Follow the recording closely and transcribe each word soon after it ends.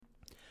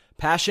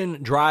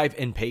Passion, drive,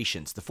 and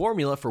patience. The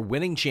formula for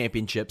winning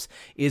championships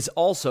is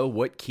also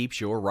what keeps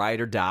your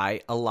ride or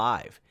die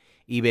alive.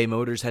 eBay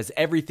Motors has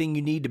everything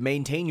you need to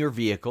maintain your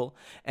vehicle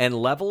and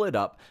level it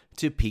up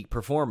to peak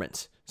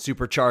performance.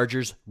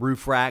 Superchargers,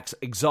 roof racks,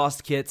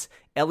 exhaust kits,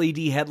 LED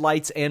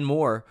headlights, and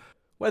more.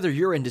 Whether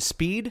you're into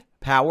speed,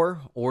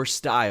 power, or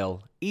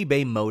style,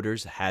 eBay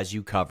Motors has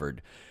you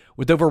covered.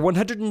 With over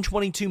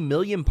 122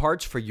 million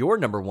parts for your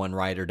number one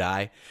ride or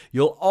die,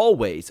 you'll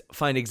always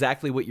find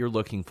exactly what you're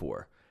looking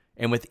for.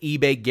 And with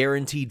eBay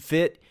Guaranteed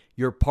Fit,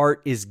 your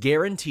part is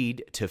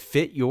guaranteed to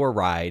fit your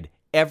ride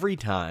every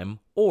time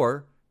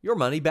or your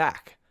money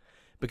back.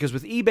 Because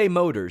with eBay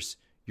Motors,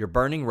 you're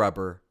burning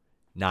rubber,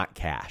 not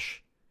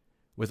cash.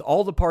 With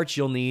all the parts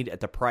you'll need at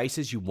the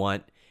prices you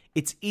want,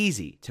 it's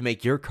easy to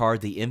make your car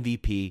the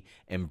MVP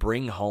and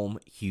bring home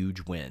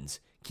huge wins.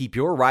 Keep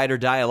your ride or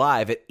die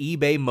alive at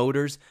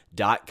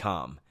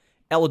ebaymotors.com.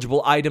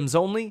 Eligible items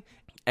only.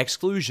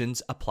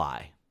 Exclusions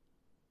apply.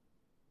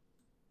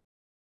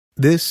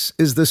 This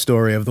is the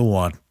story of the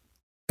one.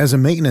 As a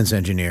maintenance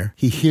engineer,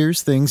 he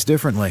hears things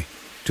differently.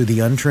 To the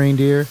untrained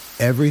ear,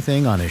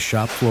 everything on his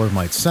shop floor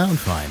might sound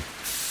fine,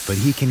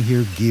 but he can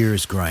hear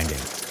gears grinding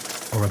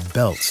or a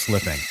belt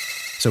slipping.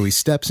 So he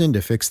steps in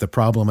to fix the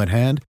problem at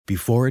hand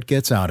before it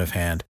gets out of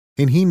hand.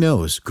 And he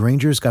knows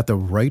Grainger's got the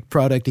right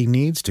product he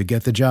needs to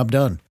get the job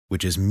done,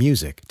 which is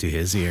music to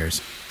his ears.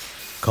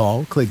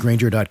 Call, click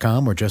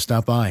Grainger.com, or just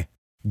stop by.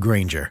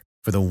 Grainger,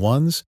 for the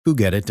ones who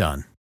get it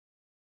done.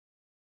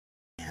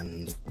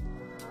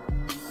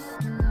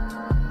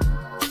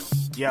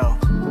 Yo.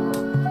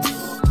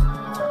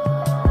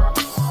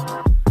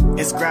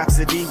 It's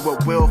Grapsody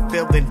with Will,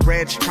 Phil, and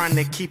Reg, trying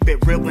to keep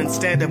it real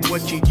instead of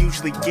what you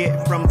usually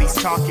get from these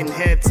talking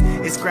heads.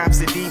 It's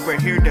Grapsody, we're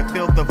here to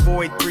fill the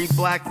void. 3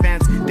 black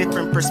fans,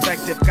 different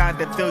perspective,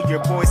 gotta fill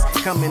your voice.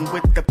 Coming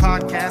with the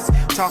podcast,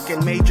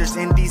 talking majors,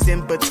 indies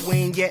in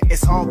between. Yeah,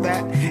 it's all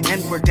that,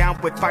 and we're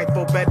down with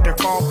Fightful, better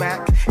fall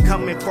back.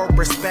 Coming for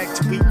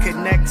respect, we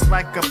connect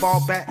like a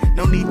ball bat.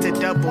 No need to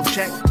double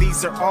check,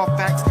 these are all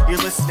facts. You're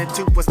listening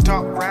to us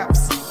talk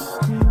raps.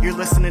 You're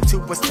listening to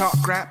us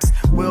talk raps.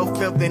 Will,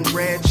 Phil, and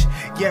Reg.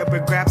 Yeah,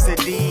 we're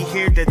Grapsody,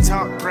 here to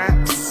talk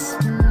raps.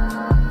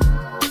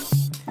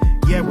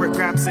 Yeah, we're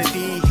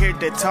Grapsody, here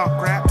to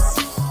talk raps.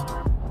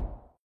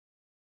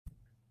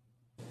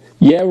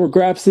 Yeah, we're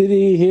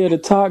Grapsody, here to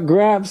talk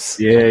graps.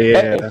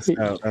 Yeah, that's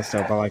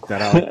dope. I like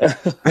that.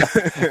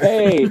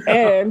 Hey,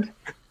 and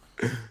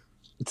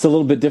it's a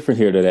little bit different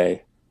here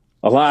today.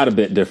 A lot of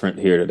bit different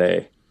here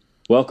today.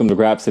 Welcome to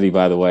Grapsody,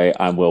 by the way.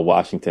 I'm Will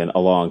Washington,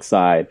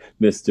 alongside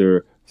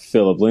Mr.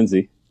 Philip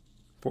Lindsay.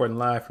 Reporting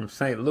live from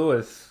St.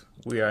 Louis.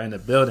 We are in the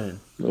building.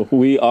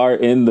 We are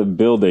in the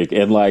building,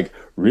 and like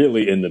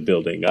really in the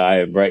building. I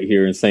am right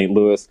here in St.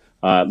 Louis.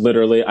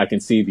 Literally, I can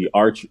see the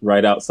arch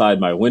right outside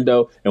my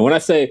window. And when I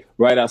say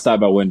right outside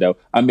my window,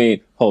 I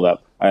mean, hold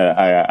up.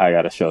 I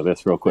got to show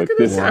this real quick.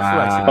 Look at this.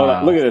 Hold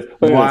on, look at this.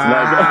 Look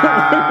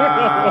at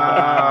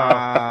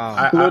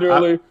this.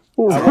 Literally.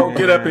 I won't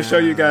get up and show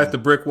you guys the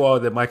brick wall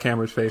that my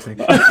camera's facing.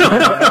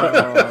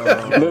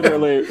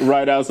 Literally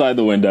right outside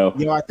the window.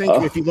 Yo, I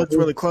think if you look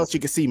really close, you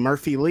can see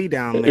Murphy Lee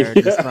down there.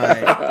 Just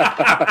like,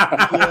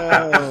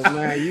 yo,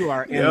 man, you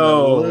are in the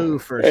blue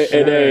for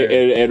sure.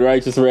 And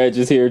Righteous Reg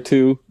is here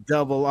too.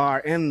 Double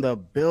R in the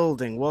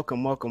building.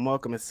 Welcome.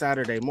 It's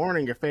Saturday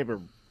morning. Your favorite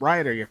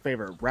writer, your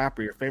favorite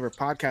rapper, your favorite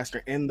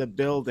podcaster in the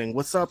building.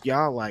 What's up,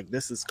 y'all? Like,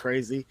 this is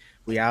crazy.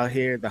 We out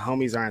here. The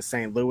homies are in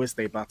St. Louis.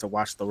 They about to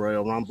watch the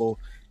Royal Rumble.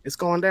 It's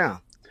going down.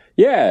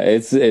 Yeah,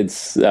 it's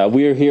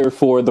we're here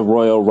for the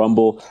Royal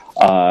Rumble.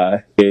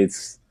 The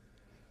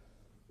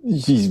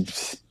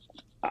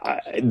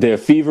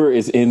fever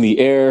is in the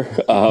air.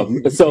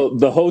 So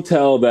the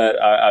hotel that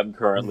I'm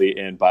currently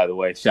in, by the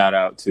way, shout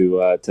out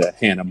to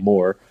Hannah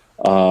Moore,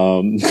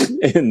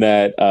 in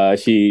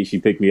that she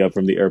picked me up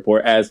from the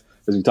airport as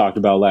we talked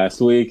about last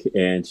week,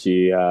 and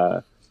she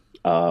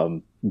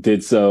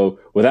did so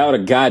without a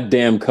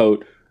goddamn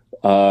coat.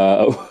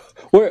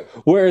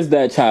 Where is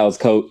that child's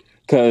coat?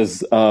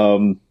 Because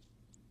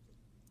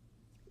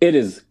it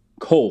is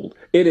cold.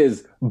 It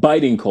is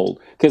biting cold.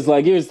 Because,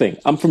 like, here's the thing.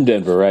 I'm from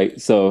Denver, right?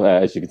 So,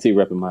 as you can see,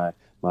 repping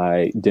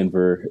my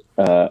Denver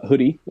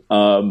hoodie.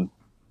 I'm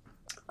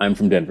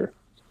from Denver.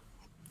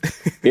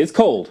 It's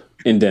cold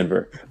in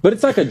Denver. But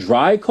it's like a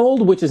dry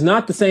cold, which is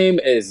not the same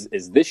as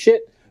this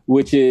shit,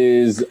 which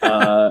is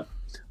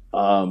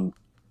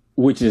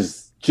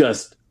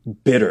just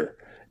bitter.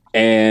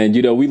 And,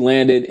 we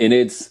landed, and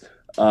it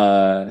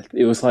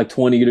was like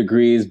 20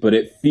 degrees, but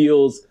it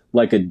feels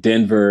like a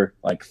Denver,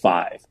 like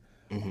 5.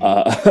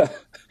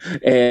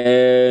 Mm-hmm.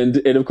 And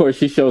of course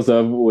she shows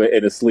up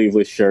in a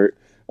sleeveless shirt.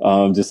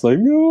 Just like,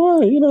 in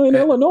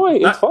Illinois,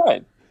 it's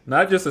fine.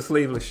 Not just a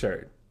sleeveless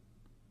shirt.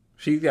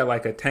 She's got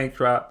like a tank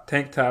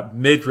top,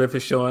 midriff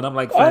is showing. I'm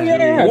like, what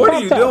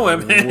are you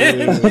doing,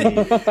 man?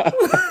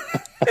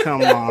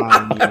 Come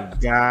on, you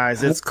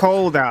guys. It's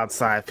cold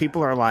outside.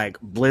 People are like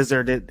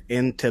blizzarded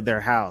into their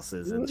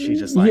houses. And she's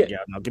just like, yeah,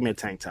 no, give me a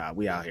tank top.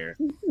 We out here.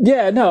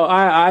 Yeah, no,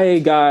 I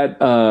got,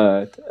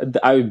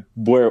 I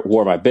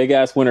wore my big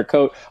ass winter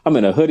coat. I'm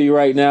in a hoodie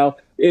right now.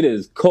 It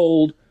is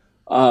cold.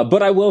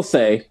 But I will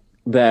say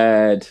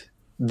that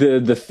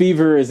the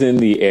fever is in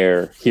the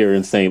air here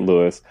in St.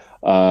 Louis.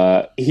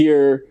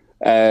 Here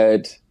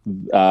at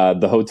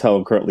the hotel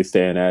I'm currently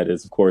staying at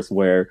is, of course,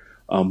 where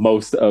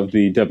most of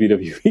the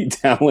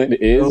WWE talent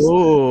is.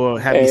 Oh,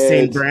 have you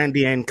seen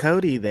Brandy and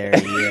Cody there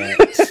yet?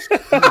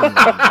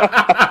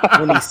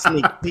 When he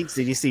sneak peeks,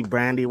 did you see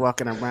Brandy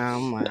walking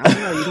around? Like, I don't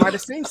know, you might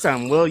have seen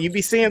something. Will you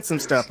be seeing some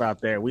stuff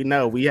out there? We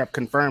know, we have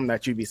confirmed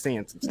that you be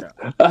seeing some stuff.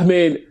 I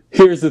mean,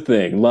 here's the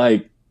thing.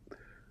 Like,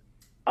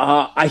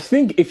 I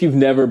think if you've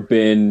never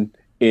been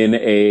in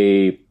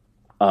a,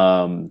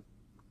 a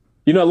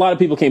lot of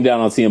people came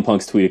down on CM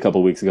Punk's tweet a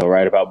couple weeks ago,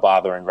 right, about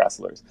bothering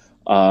wrestlers.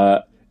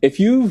 If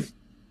you've,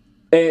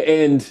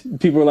 and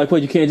people were like, well,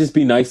 you can't just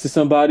be nice to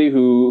somebody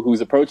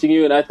who's approaching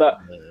you. And I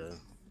thought,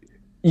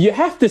 you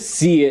have to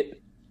see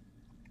it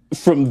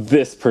from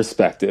this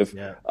perspective,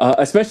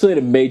 especially at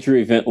a major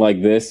event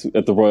like this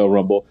at the Royal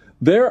Rumble.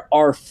 There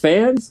are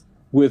fans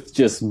with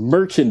just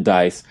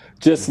merchandise,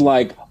 just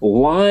like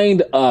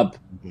lined up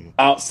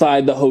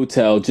outside the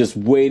hotel, just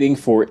waiting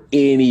for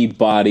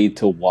anybody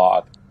to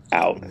walk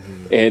out.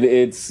 And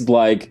it's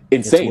like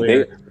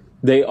insane.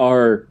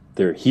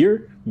 They're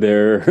here.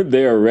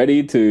 They are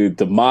ready to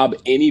mob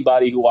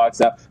anybody who walks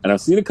out. And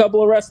I've seen a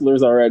couple of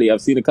wrestlers already.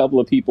 I've seen a couple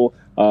of people,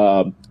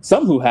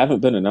 some who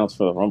haven't been announced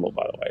for the Rumble,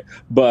 by the way.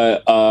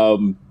 But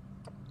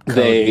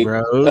Cody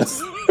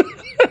Rhodes.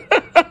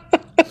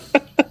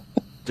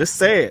 Just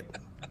say it.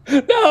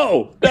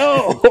 No.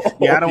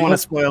 Yeah, I don't want to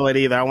spoil it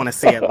either. I want to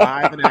see it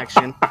live in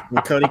action.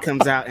 When Cody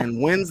comes out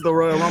and wins the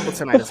Royal Rumble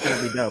tonight, it's going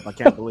to be dope. I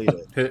can't believe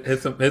it.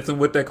 Hits him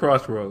with that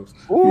crossroads.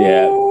 Ooh,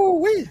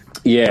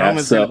 yeah.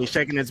 Roman's going to be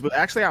shaking his boot.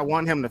 Actually, I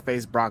want him to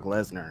face Brock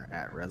Lesnar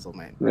at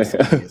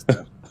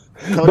WrestleMania.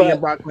 Cody and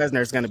Brock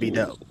Lesnar is going to be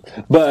dope.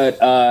 But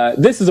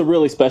this is a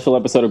really special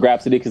episode of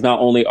Grapsody because not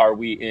only are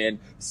we in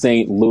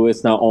St.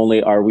 Louis, not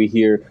only are we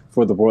here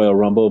for the Royal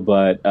Rumble,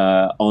 but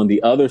on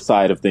the other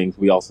side of things,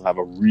 we also have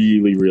a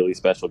really, really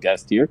special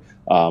guest here.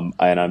 And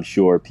I'm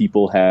sure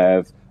people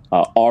have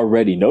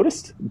already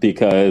noticed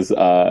because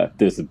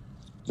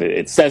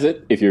it says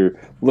it if you're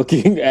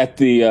looking at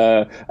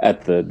the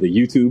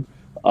YouTube,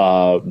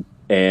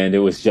 and it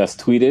was just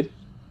tweeted.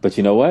 But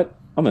you know what?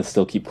 I'm going to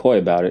still keep coy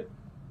about it.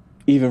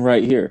 Even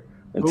right here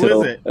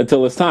until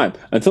it's time.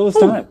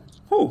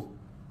 Who?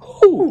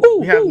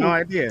 We have no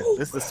idea.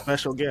 This is a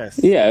special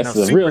guest. Yeah, this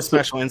is a real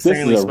special,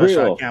 insanely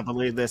special. I can't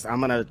believe this.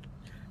 I'm gonna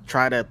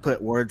try to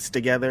put words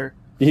together.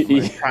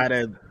 Try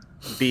to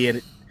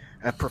be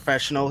a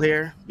professional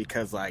here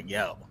because, like,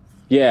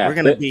 we're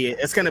gonna be.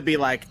 It's gonna be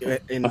like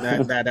in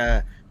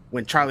that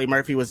when Charlie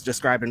Murphy was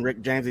describing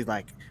Rick James. He's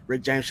like,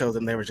 Rick James shows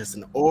him there was just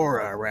an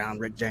aura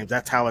around Rick James.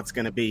 That's how it's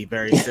gonna be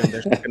very soon.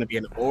 There's gonna be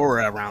an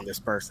aura around this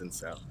person.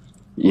 So.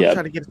 We'll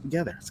try to get it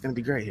together. It's going to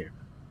be great here.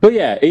 But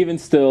yeah, even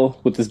still,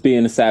 with this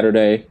being a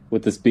Saturday,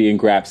 with this being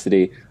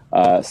Grapsody,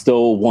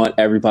 still want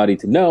everybody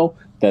to know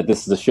that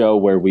this is a show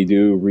where we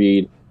do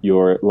read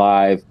your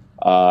live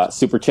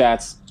super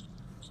chats.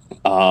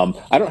 I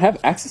don't have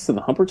access to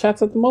the Humper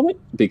chats at the moment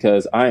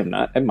because I am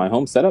not at my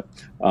home setup.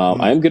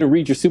 I am going to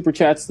read your super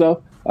chats,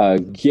 though,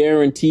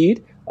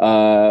 guaranteed.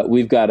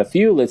 We've got a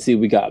few. Let's see.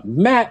 We got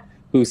Matt,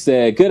 who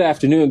said, good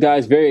afternoon,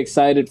 guys. Very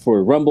excited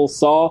for Rumble.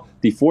 Saw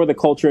the For the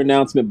Culture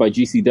announcement by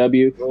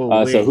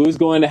GCW. So who's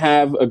going to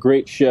have a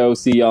great show?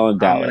 See y'all in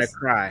Dallas.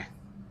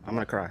 I'm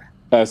going to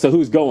cry. So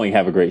who's going to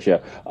have a great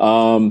show?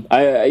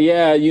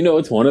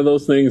 It's one of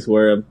those things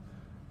where it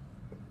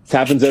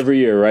happens every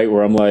year, right?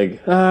 Where I'm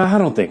like, I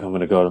don't think I'm going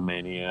to go to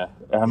Mania.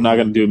 I'm not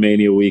going to do a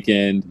Mania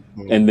weekend.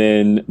 And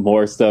then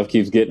more stuff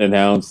keeps getting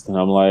announced. And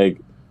I'm like,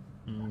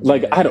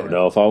 I don't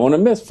know if I want to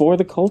miss For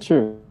the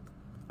Culture.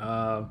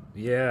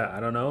 I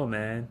don't know,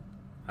 man.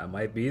 I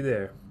might be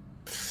there.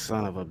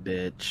 Son of a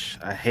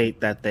bitch. I hate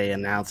that they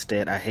announced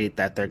it. I hate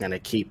that they're going to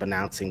keep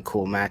announcing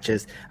cool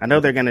matches. I know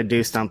they're going to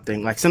do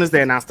something. Like, as soon as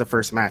they announce the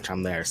first match,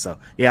 I'm there. So,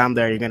 yeah, I'm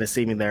there. You're going to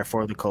see me there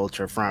For the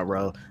Culture, front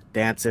row,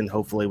 dancing,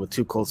 hopefully with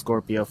Too Cold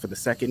Scorpio for the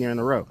second year in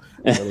a row.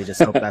 I really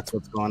just hope that's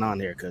what's going on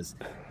here because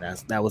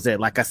that was it.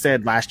 Like I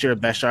said, last year,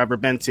 best show I've ever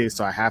been to,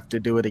 so I have to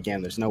do it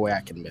again. There's no way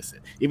I can miss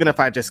it. Even if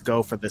I just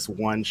go for this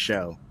one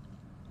show,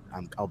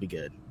 I'll be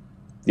good.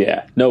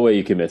 Yeah, no way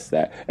you can miss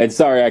that. And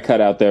sorry I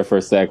cut out there for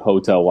a sec,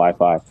 hotel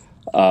Wi-Fi.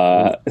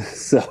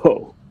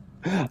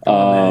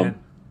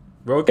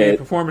 Road game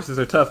performances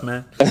are tough,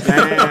 man.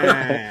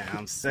 Man,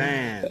 I'm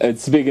saying. And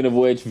speaking of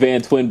which,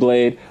 Van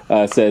Twinblade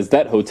says,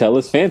 that hotel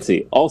is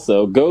fancy.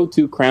 Also, go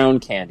to Crown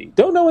Candy.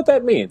 Don't know what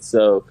that means,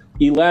 so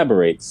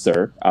Elaborate,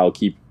 sir. I'll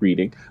keep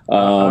reading.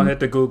 I'll hit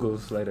the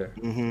Googles later.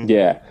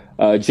 Yeah.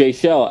 Jay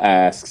Shell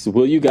asks,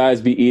 will you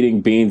guys be eating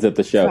beans at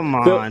the show? Come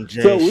on,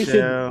 Jay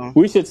Shell.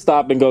 We should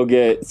stop and go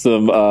get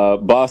some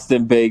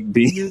Boston baked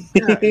beans.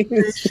 Jay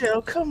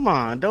Shell, come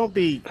on. Don't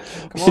be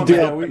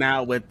helping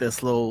out with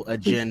this little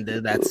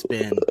agenda that's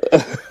been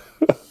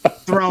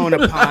thrown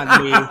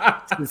upon me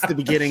since the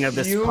beginning of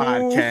this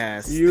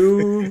podcast.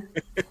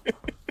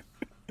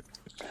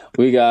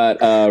 We got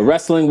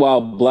Wrestling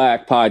While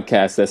Black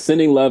podcast that's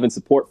sending love and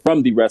support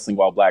from the Wrestling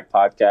While Black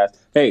podcast.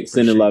 Hey,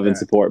 sending love and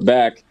support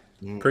back.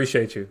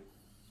 Appreciate you.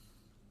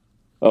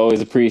 Always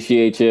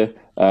appreciate you.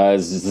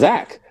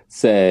 Zach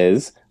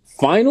says,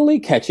 finally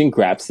catching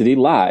Grapsody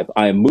live.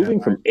 I am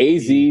moving from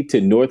AZ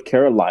to North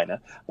Carolina.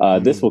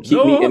 This will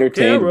keep me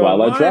entertained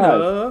while I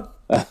drive.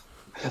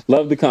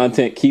 Love the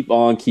content. Keep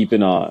on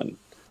keeping on.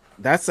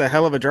 That's a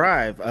hell of a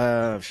drive.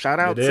 Shout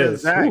out to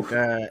Zach.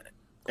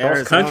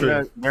 Arizona,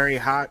 country. Very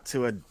hot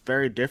to a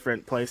very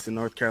different place in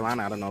North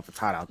Carolina. I don't know if it's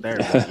hot out there,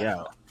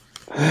 but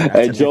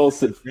And Joel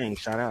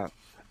shout out.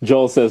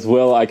 Joel says,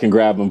 Will, I can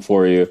grab them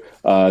for you.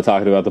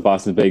 Talking about the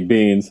Boston baked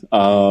beans.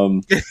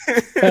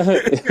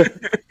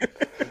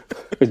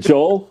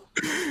 Joel?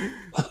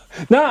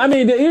 No, I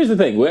mean, here's the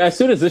thing. As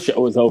soon as this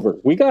show is over,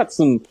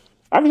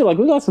 I feel like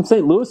we got some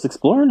St. Louis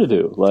exploring to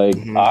do. Like,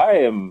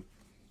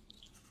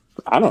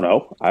 I don't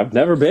know. I've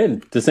never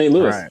been to St.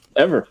 Louis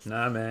ever.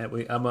 Nah, man.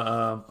 I'm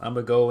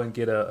gonna go and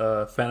get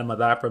a Phantom of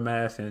the Opera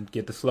mask and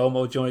get the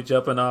slow-mo joint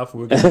jumping off.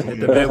 We're gonna get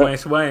the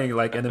Midwest swing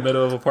like in the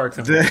middle of a park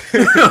somewhere.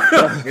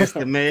 It's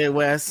the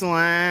Midwest swing.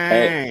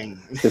 Hey,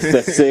 it's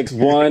the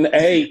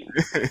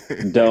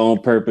 618.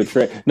 Don't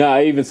perpetrate. No,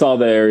 I even saw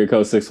the area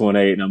code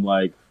 618, and I'm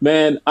like,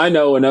 man, I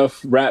know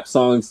enough rap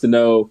songs to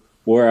know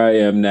where I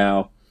am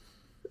now.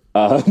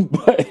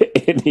 But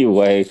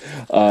anyway,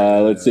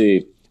 let's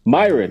see.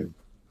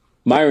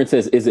 Myron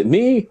says, is it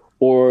me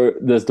or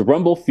does the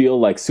Rumble feel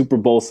like Super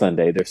Bowl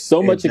Sunday? There's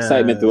so much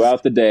excitement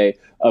throughout the day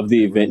of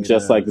the event,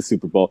 just like the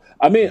Super Bowl.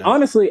 I mean,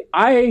 honestly,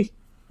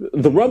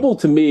 the Rumble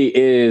to me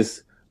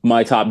is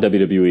my top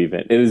WWE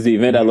event. It is the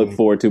event I look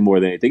forward to more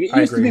than anything. It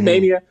used to be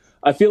Mania.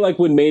 I feel like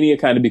when Mania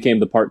kind of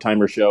became the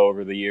part-timer show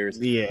over the years,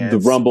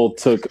 the Rumble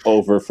took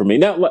over for me.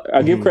 Now,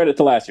 I give credit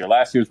to last year.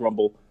 Last year's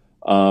Rumble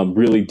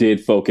really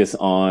did focus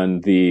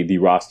on the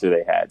roster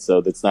they had.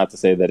 So that's not to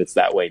say that it's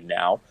that way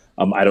now.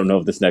 I don't know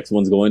if this next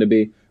one's going to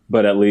be,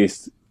 but at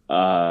least,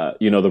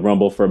 the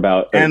Rumble for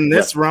about... And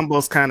this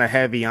Rumble's kind of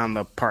heavy on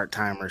the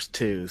part-timers,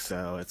 too,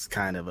 so it's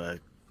kind of a...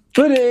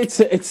 But it's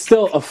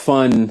still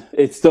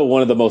it's still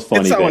one of the most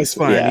fun events. It's always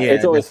fun,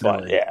 it's always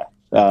fun,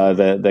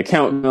 the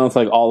countdowns,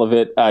 like all of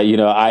it.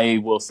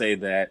 I will say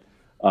that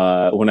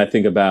when I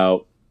think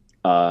about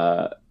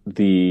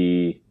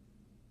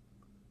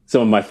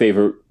some of my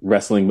favorite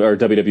wrestling or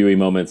WWE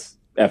moments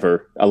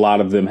ever, a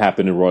lot of them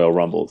happen in Royal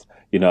Rumbles.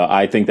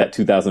 I think that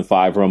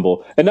 2005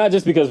 Rumble, and not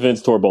just because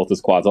Vince tore both his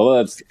quads, although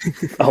that's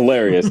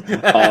hilarious.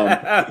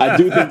 I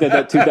do think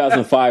that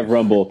 2005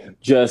 Rumble,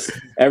 just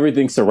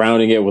everything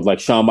surrounding it with like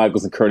Shawn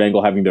Michaels and Kurt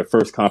Angle having their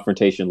first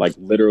confrontation, like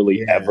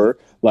literally ever,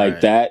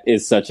 that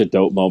is such a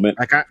dope moment.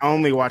 Like I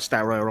only watched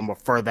that Royal Rumble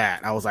for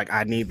that. I was like,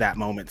 I need that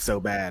moment so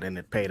bad, and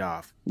it paid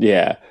off.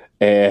 Yeah.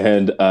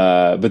 And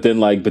but then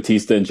like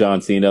Batista and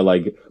John Cena,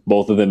 like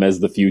both of them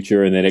as the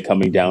future, and then it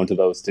coming down to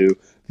those two.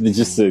 It's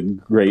just a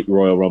great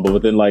Royal Rumble.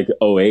 But then like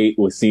 2008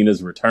 with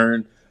Cena's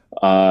return,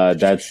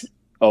 that's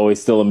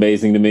always still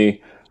amazing to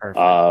me.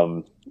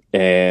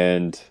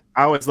 And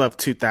I always love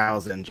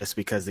 2000 just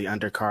because the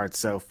undercard's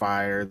so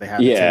fire. They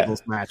have the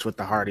tables match with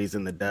the Hardys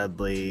and the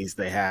Dudleys.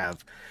 They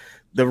have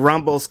the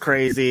Rumble's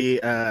crazy.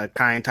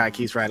 Kai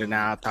keeps writing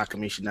out.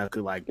 Takumi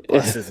Shinoku like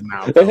busts his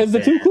mouth. It has the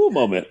Too Cool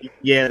moment.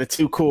 Yeah, the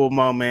Too Cool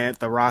moment.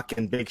 The Rock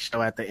and Big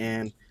Show at the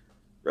end.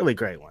 Really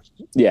great one.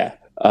 Yeah.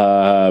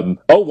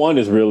 01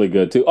 is really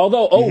good too.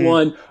 Although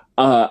 01,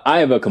 I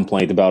have a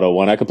complaint about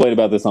 01. I complained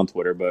about this on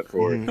Twitter, but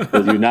for those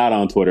of you not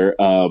on Twitter,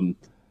 I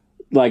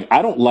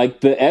don't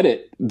like the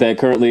edit that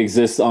currently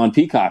exists on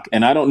Peacock.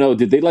 And I don't know,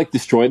 did they like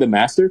destroy the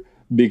master?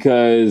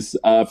 Because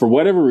for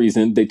whatever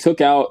reason, they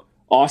took out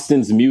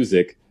Austin's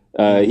music.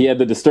 He had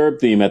the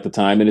Disturbed theme at the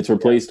time, and it's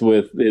replaced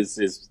with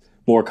his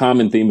more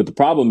common theme. But the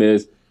problem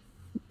is,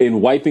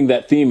 in wiping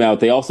that theme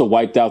out, they also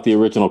wiped out the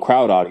original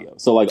crowd audio.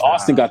 So like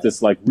Austin got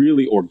this like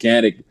really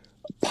organic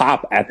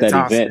pop at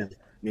that event.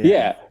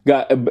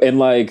 And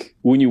like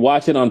when you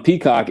watch it on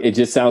Peacock, it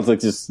just sounds like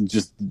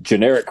just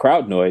generic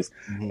crowd noise.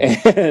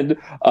 And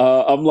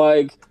I'm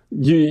like,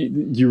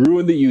 you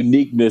ruin the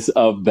uniqueness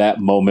of that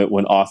moment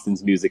when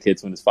Austin's music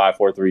hits, when it's 5,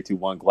 4, 3, 2,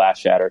 1 glass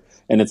shatter,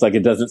 and it's like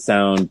it doesn't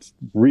sound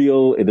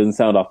real, it doesn't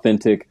sound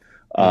authentic.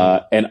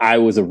 And I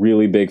was a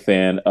really big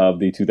fan of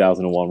the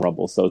 2001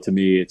 Rumble, so to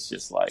me, it's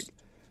just like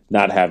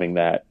not having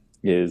that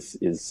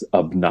is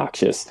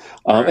obnoxious,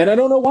 and I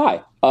don't know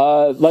why.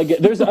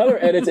 There's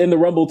other edits in the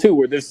Rumble too,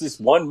 where there's this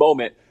one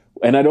moment,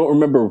 and I don't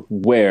remember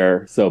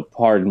where, so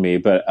pardon me,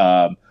 but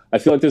I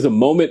feel like there's a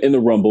moment in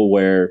the Rumble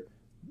where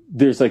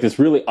there's like this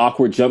really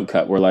awkward jump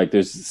cut where like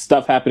there's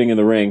stuff happening in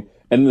the ring,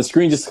 and the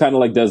screen just kind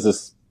of like does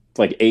this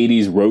like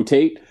 80s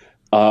rotate.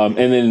 And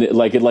then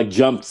it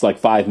jumps like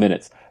 5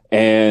 minutes.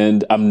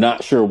 And I'm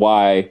not sure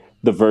why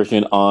the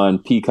version on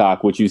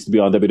Peacock, which used to be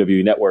on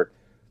WWE Network,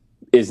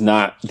 is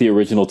not the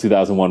original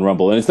 2001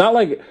 Rumble. And it's not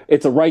like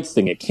it's a rights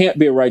thing. It can't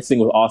be a rights thing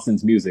with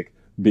Austin's music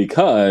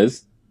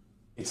because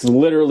it's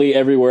literally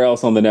everywhere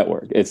else on the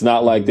network. It's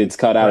not like it's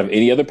cut out of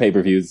any other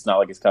pay-per-views. It's not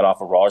like it's cut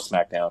off of Raw or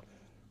SmackDown,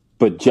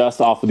 but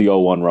just off of the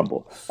 01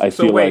 Rumble.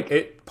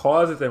 It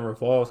pauses and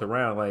revolves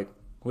around. Like,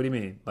 what do you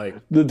mean? Like,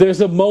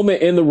 there's a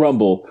moment in the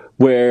Rumble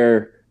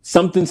where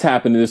something's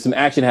happening, there's some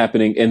action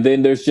happening, and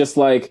then there's just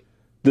like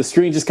the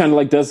screen just kind of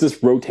like does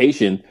this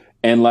rotation,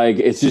 and like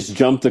it's just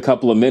jumped a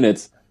couple of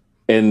minutes,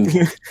 and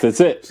that's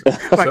it.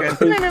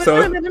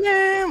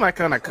 Like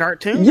on a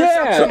cartoon.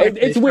 Yeah,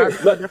 it's weird.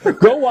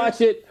 Go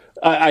watch it.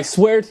 I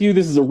swear to you,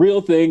 this is a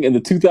real thing in the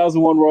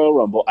 2001 Royal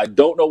Rumble. I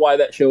don't know why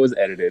that show is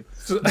edited.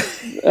 So,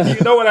 you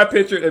know what I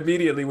pictured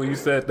immediately when you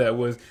said that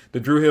was the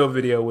Drew Hill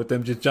video with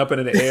them just jumping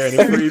in the air and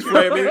it freeze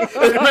framing and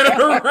spinning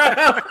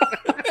around.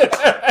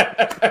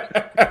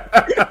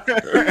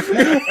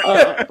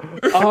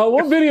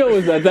 What video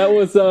was that? That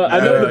was I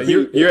know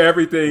You're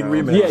Everything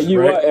remix. Yeah,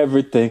 you right? are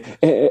everything.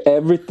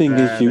 Everything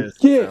that is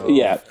you.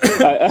 Yeah.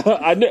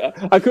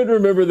 I couldn't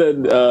remember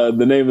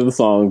the name of the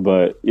song,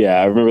 but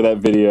yeah, I remember that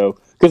video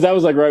because that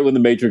was like right when the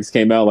Matrix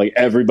came out. Like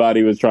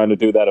everybody was trying to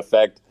do that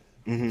effect.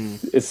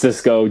 Mm-hmm. It's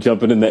Cisco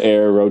jumping in the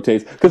air,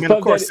 rotates.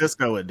 Of course,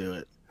 Cisco would do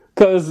it.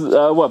 Because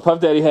Puff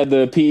Daddy had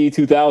the PE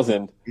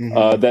 2000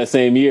 that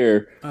same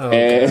year. Oh,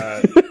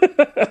 God.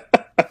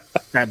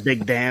 That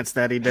big dance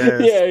that he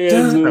does. Yeah.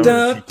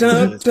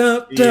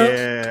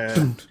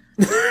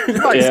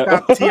 Like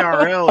Stop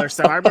TRL or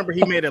so. I remember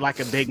he made it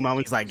like a big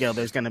moment. He's like, yo,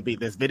 this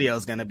video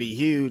is gonna be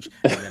huge.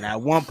 And then at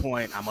one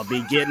point I'm gonna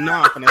be getting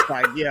off, and it's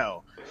like,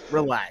 yo,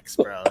 relax,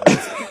 bro.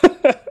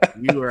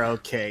 You were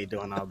okay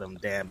doing all them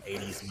damn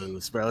 80s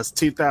moves, bro. It's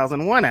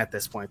 2001 at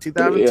this point.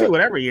 2002,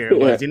 whatever year it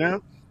was, you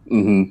know?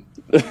 Mm-hmm.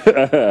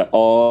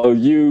 All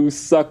you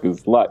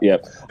suckers.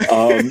 Yep.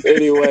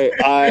 Anyway,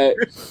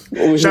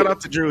 shout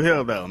out to Drew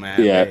Hill though,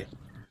 man. Yeah.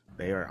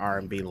 They are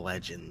R&B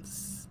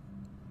legends.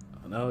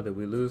 Oh no, did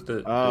we lose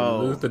the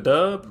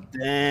dub?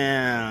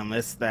 Damn,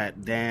 it's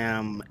that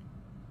damn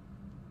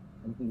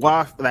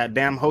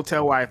hotel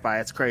Wi-Fi.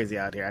 It's crazy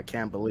out here. I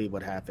can't believe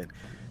what happened.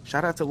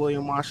 Shout out to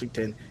William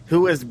Washington,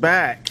 who is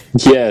back.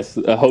 Yes,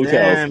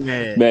 hotels.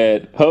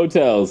 Man,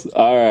 hotels.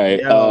 All right.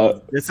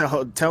 Yo,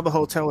 tell the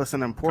hotel it's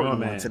an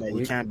important one today.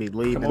 You can't be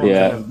leaving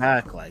and coming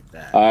back like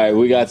that. All right,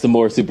 we got some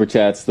more super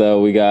chats,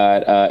 though. We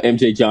got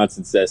MJ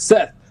Johnson says,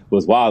 Seth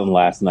was wilding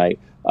last night.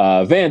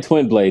 Van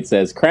Twinblade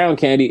says, Crown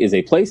Candy is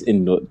a place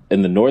in the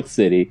North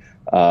City.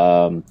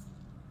 1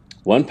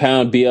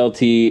 pound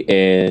BLT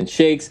and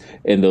shakes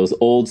in those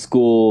old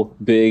school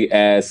big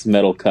ass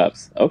metal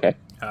cups. Okay.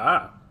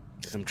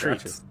 Some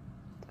treats.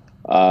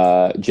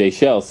 Jay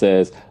Shell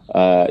says,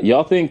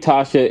 y'all think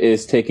Tasha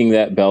is taking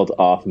that belt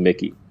off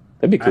Mickey?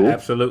 That'd be cool. I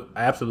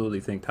absolutely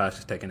think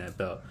Tasha's taking that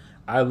belt.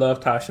 I love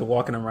Tasha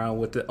walking around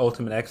with the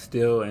Ultimate X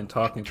still and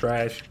talking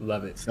trash.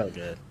 Love it. So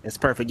good. It's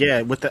perfect.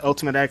 Yeah, with the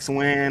Ultimate X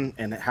win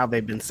and how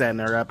they've been setting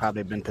her up, how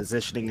they've been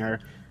positioning her,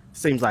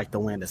 seems like the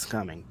win is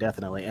coming,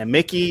 definitely. And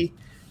Mickey,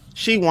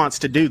 she wants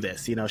to do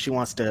this. You know, she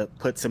wants to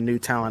put some new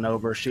talent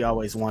over. She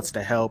always wants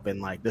to help, and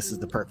like this is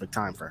the perfect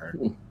time for her.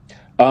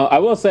 I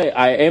will say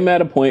I am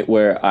at a point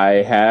where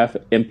I have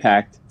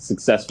Impact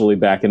successfully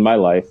back in my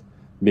life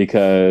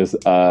because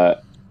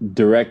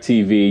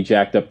DirecTV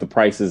jacked up the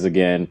prices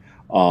again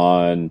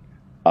on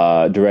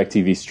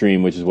DirecTV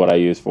Stream, which is what I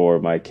use for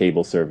my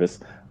cable service.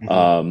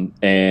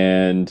 Mm-hmm.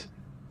 And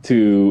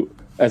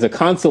as a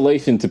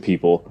consolation to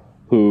people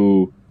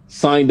who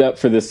signed up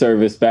for this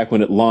service back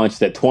when it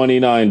launched at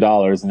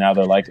 $29, and now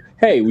they're like,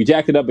 hey, we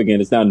jacked it up again.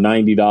 It's now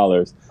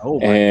 $90. Oh,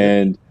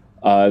 and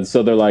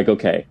so they're like,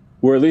 okay,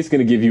 we're at least going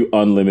to give you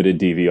unlimited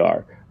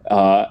DVR.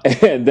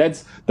 And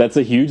that's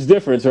a huge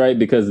difference, right?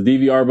 Because the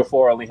DVR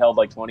before only held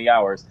like 20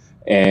 hours,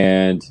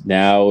 and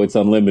now it's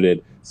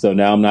unlimited. So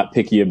now I'm not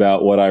picky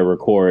about what I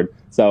record.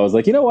 So I was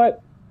like, you know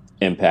what?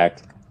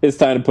 Impact. It's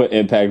time to put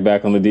Impact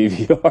back on the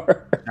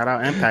DVR. Shout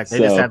out Impact. They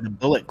just had the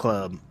Bullet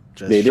Club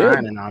just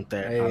shining out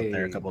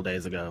there a couple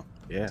days ago.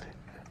 Yeah.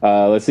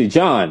 Let's see.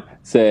 John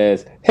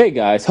says, hey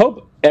guys,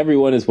 hope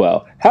everyone is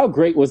well. How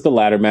great was the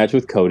ladder match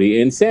with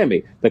Cody and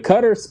Sammy? The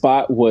cutter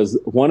spot was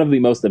one of the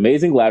most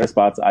amazing ladder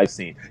spots I've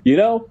seen. You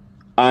know,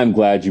 I'm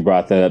glad you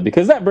brought that up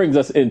because that brings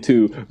us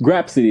into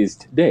Grapsity's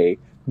today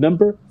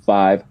number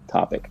 5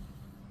 topic.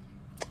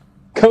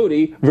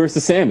 Cody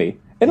versus Sammy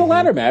in a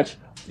ladder match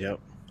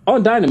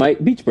on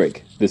Dynamite Beach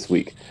Break this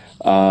week.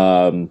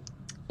 And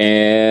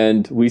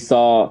we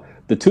saw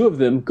the two of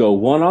them go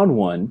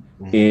one-on-one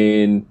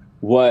in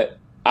what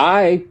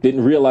I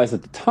didn't realize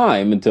at the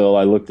time until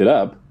I looked it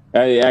up.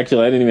 I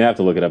didn't even have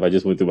to look it up. I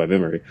just went through my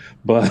memory.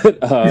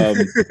 But I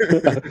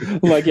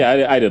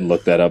didn't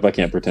look that up. I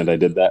can't pretend I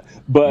did that.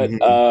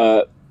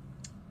 But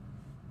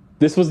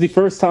this was the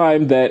first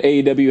time that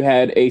AEW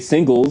had a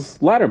singles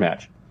ladder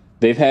match.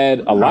 They've had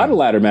a lot of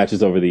ladder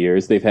matches over the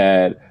years. They've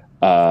had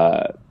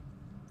a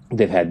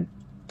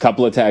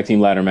couple of tag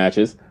team ladder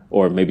matches.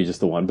 or maybe just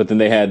the one. But then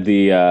they had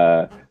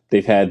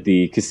they've had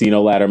the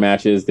casino ladder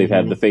matches. They've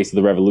had the Face of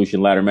the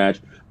Revolution ladder match.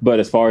 But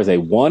as far as a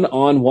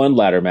one-on-one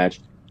ladder match,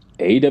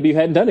 AEW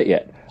hadn't done it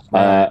yet.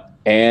 Right.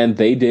 And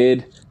they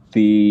did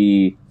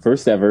the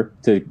first ever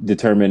to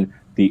determine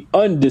the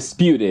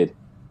undisputed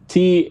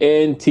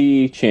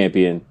TNT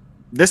champion.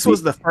 This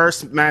was the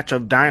first match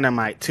of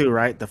Dynamite too,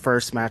 right? The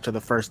first match of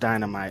the first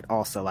Dynamite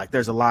also. Like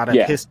there's a lot of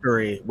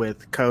history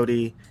with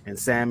Cody and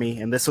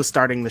Sammy, and this was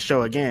starting the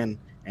show again.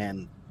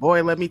 And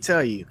boy, let me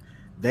tell you,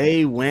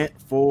 they went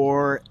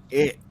for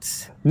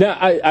it. Now,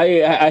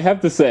 I have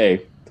to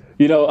say,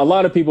 a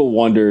lot of people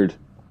wondered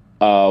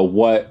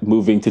what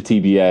moving to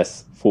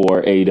TBS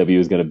for AEW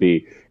is going to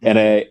be. And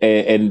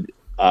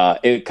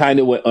it kind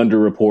of went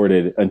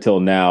underreported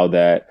until now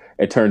that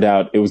it turned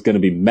out it was going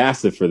to be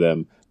massive for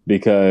them,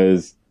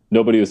 because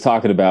nobody was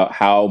talking about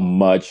how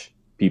much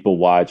people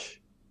watch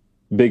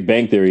Big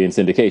Bang Theory in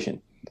syndication.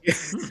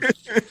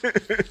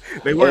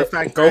 They were, in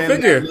fact, go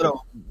figure.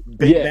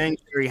 Big Bang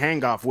Theory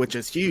hangoff, which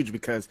is huge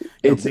because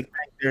Big Bang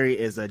Theory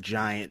is a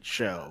giant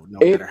show. No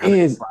matter how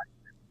many.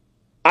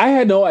 I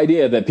had no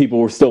idea that people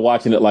were still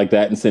watching it like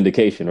that in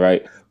syndication,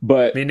 right?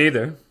 But me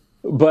neither.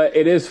 But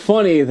it is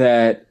funny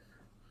that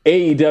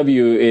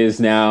AEW is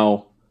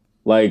now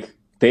like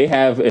they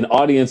have an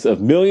audience of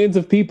millions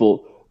of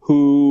people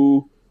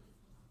who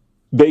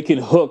they can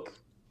hook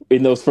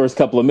in those first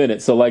couple of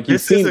minutes. So like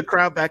this is a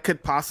crowd that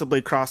could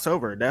possibly cross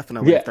over,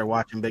 definitely, if they're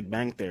watching Big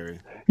Bang Theory.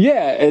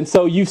 Yeah, and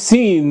so you've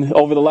seen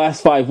over the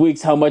last 5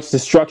 weeks how much the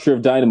structure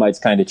of Dynamite's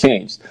kind of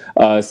changed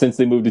since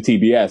they moved to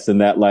TBS,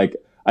 and that like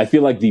I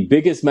feel like the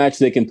biggest match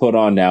they can put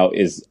on now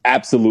is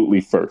absolutely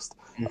first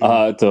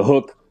to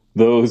hook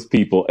those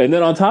people. And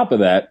then on top of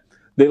that,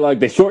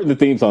 they shortened the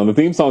theme song. The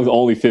theme song is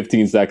only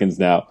 15 seconds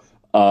now.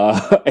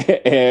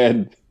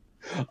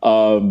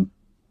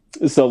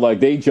 So like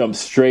they jumped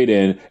straight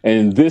in,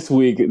 and this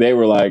week they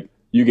were like,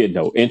 you get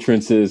no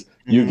entrances,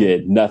 you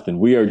get nothing.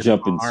 We are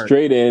jumping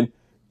straight in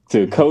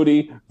to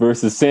Cody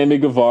versus Sammy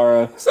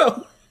Guevara.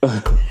 So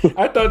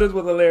I thought this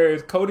was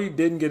hilarious. Cody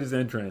didn't get his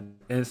entrance,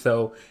 and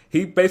so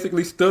he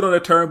basically stood on a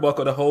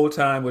turnbuckle the whole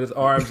time with his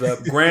arms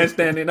up,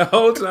 grandstanding the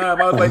whole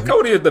time. I was like,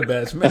 Cody is the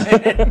best, man.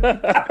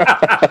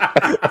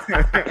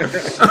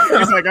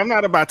 He's like, I'm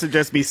not about to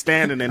just be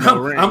standing in the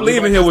ring. I'm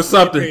leaving here with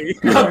something.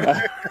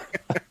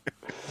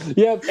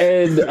 Yep,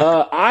 and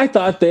I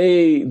thought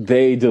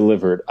they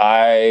delivered.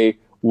 I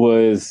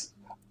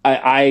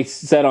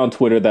said on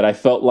Twitter that I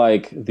felt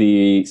like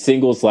the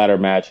singles ladder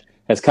match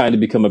has kind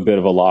of become a bit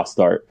of a lost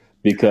art,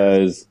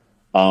 because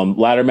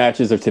ladder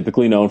matches are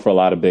typically known for a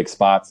lot of big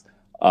spots.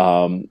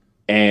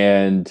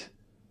 And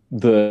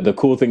the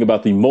cool thing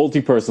about the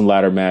multi-person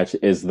ladder match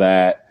is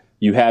that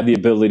you have the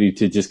ability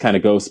to just kind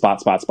of go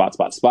spot,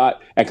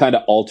 and kind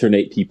of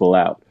alternate people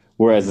out.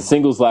 Whereas a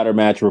singles ladder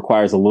match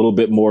requires a little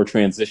bit more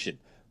transition,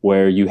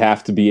 where you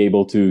have to be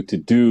able to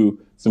do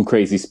some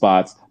crazy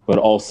spots, but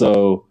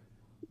also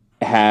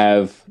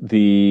have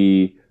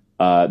the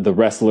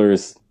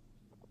wrestlers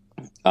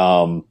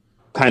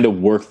kind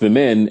of work them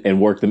in and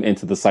work them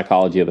into the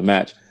psychology of the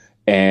match.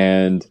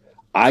 And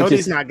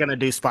Cody's not going to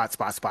do spot.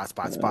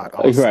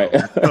 Also. Right.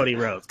 Cody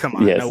Rhodes. Come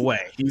on. Yes. No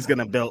way. He's going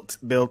to build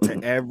to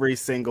every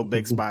single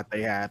big spot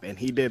they have. And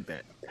he did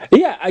that.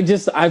 Yeah.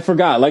 I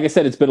forgot. Like I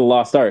said, it's been a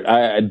lost art.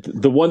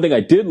 The one thing I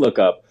did look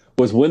up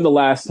was when the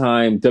last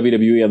time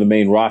WWE on the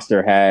main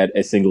roster had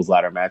a singles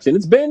ladder match. And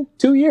it's been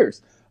 2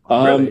 years.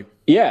 Really?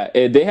 Yeah.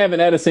 They haven't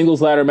had a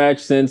singles ladder match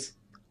since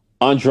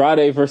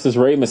Andrade versus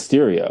Rey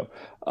Mysterio.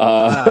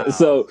 Wow.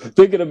 So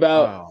thinking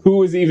about who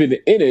was even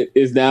in it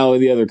is now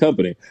in the other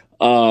company.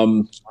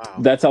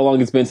 That's how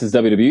long it's been since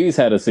WWE's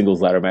had a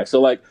singles ladder match.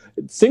 So like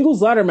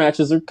singles ladder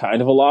matches are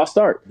kind of a lost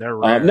art. They're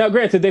rare. Now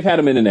granted, they've had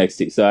them in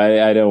NXT, so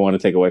I don't want to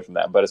take away from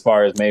that. But as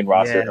far as main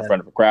roster in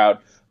front of a crowd,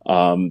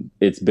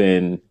 it's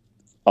been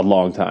a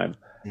long time.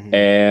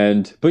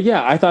 But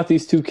yeah, I thought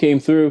these two came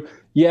through.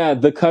 Yeah,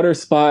 the cutter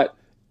spot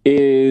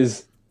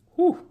is,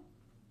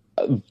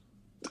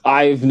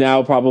 I've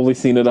now probably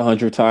seen it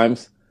 100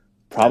 times.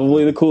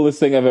 Probably the coolest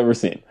thing I've ever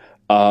seen.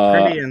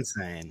 Pretty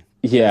insane.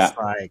 Yeah. It's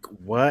like,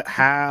 what,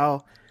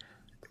 how,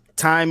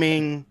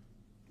 timing,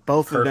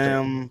 both perfect. Of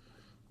them,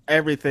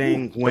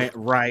 everything went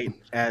right,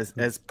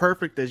 as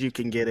perfect as you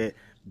can get it.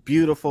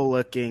 Beautiful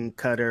looking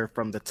cutter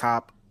from the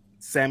top.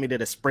 Sammy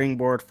did a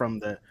springboard from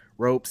the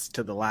ropes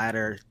to the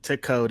ladder to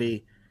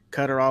Cody.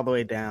 Cutter all the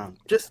way down.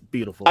 Just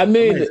beautiful. I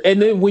mean, amazing.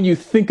 And then when you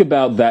think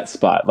about that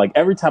spot, like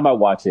every time I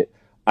watch it,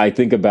 I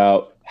think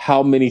about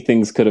how many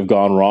things could have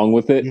gone wrong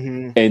with it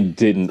and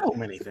didn't. So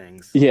many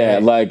things. Yeah,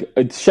 like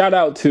shout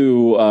out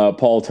to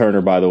Paul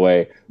Turner, by the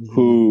way,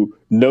 who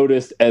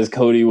noticed as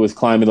Cody was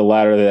climbing the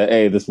ladder that,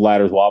 hey, this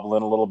ladder's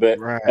wobbling a little bit.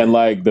 Right. And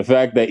like the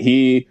fact that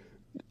he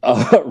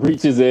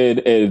reaches in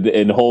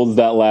and holds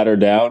that ladder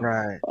down.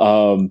 Right.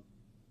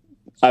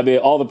 I mean,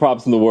 all the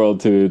props in the world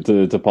to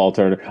Paul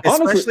Turner.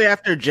 Especially Honestly,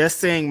 after just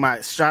seeing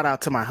my shout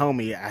out to my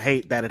homie. I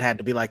hate that it had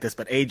to be like this,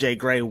 but AJ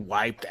Gray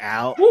wiped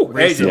out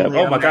recently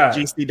oh my on God. that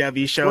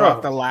GCW show Bro.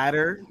 off the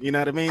ladder. You know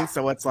what I mean?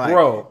 So it's like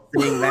Bro.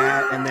 seeing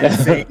that and then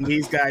seeing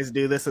these guys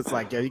do this. It's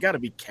like, yo, you got to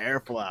be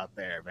careful out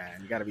there, man.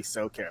 You got to be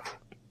so careful.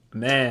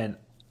 Man,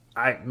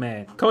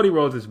 Cody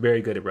Rhodes is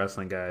very good at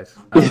wrestling, guys.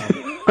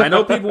 I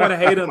know people want to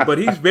hate him, but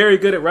he's very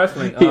good at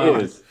wrestling. He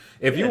is.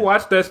 If you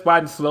watch that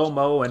spot in slow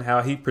mo and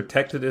how he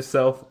protected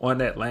himself on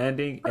that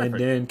landing and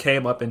then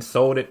came up and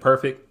sold it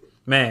perfect,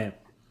 man,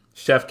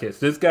 chef kiss.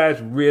 This guy's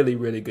really,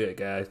 really good,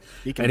 guys.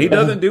 He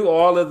doesn't do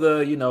all of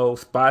the,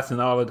 spots and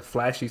all of the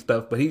flashy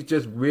stuff, but he's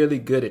just really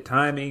good at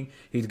timing.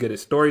 He's good at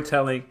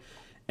storytelling.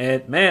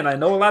 And, man, I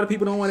know a lot of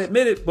people don't want to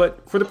admit it,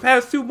 but for the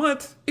past 2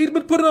 months, he's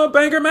been putting on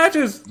banger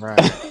matches. Right.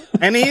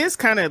 And he is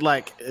kind of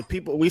like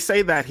we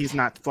say that he's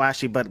not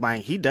flashy, but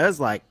he does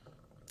like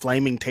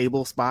flaming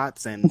table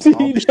spots and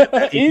all the shit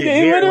that he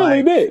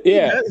literally did.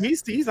 Yeah,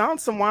 he's on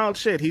some wild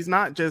shit. He's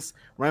not just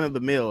run of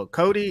the mill.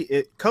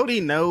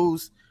 Cody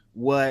knows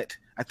what,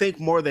 I think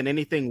more than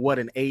anything, what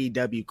an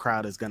AEW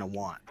crowd is gonna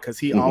want, because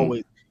he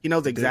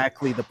knows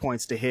exactly the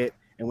points to hit,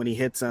 and when he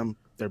hits them,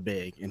 they're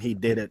big, and he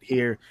did it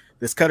here.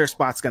 This cutter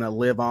spot's gonna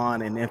live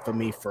on in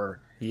infamy for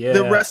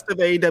the rest of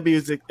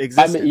AEW's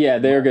existence. I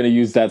mean, they're gonna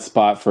use that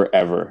spot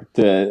forever.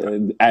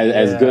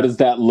 As good as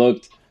that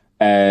looked,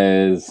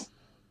 as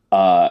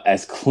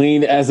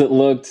clean as it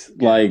looked,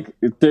 like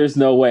there's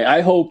no way.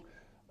 I hope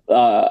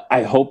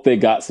they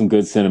got some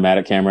good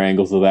cinematic camera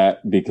angles of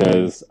that,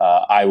 because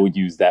I would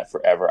use that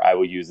forever. I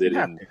would use it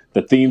in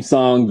the theme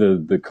song,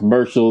 the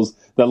commercials,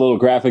 that little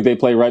graphic they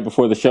play right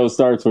before the show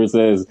starts where it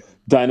says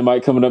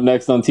Dynamite coming up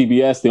next on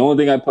TBS. The only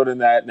thing I put in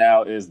that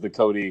now is the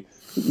Cody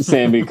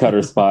Sammy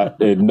cutter spot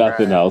and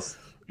nothing else.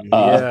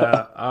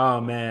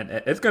 Oh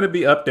man, it's gonna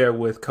be up there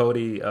with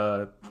Cody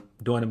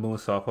doing the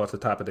moonsault off the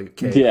top of the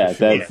cage. Yeah,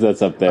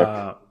 that's up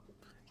there.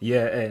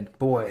 And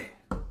boy,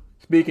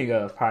 speaking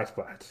of high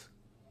spots,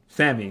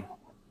 Sammy,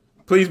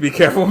 please be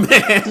careful,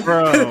 man.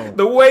 Bro.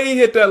 The way he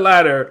hit that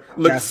ladder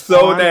looks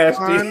so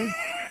nasty.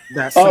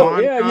 That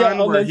swan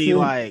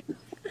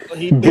where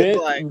he did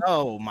like,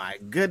 oh my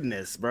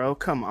goodness, bro,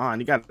 come on,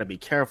 you got to be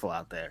careful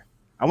out there.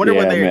 I wonder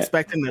when they're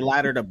expecting the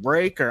ladder to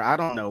break, or I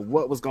don't know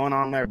what was going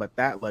on there, but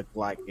that looked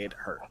like it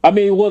hurt. I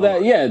mean, well,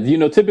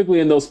 typically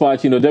in those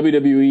spots,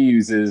 WWE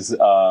uses,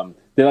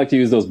 they like to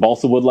use those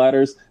balsa wood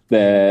ladders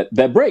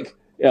that break,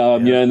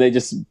 and they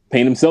just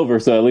paint them silver,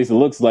 so at least it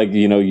looks like,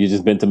 you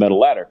just bent a metal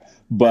ladder.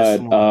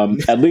 But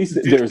at least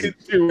there's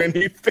do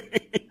anything.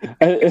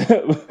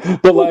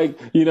 But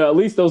at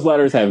least those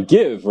ladders have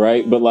give,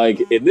 right? But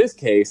in this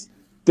case,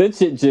 that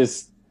shit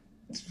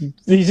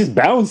he just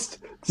bounced.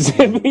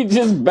 He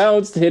just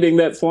bounced hitting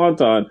that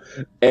swanton,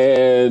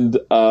 and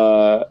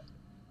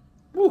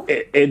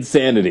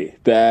insanity.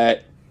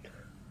 But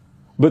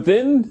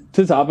then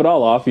to top it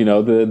all off,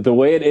 the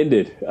way it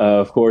ended,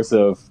 of course.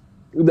 There's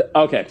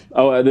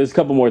a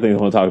couple more things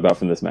I want to talk about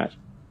from this match.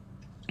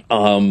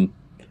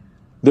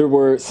 There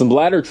were some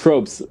ladder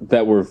tropes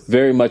that were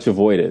very much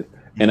avoided,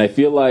 and I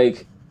feel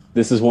like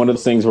this is one of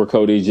those things where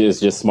Cody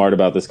is just smart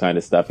about this kind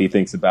of stuff. He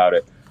thinks about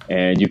it,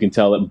 and you can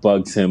tell it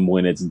bugs him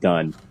when it's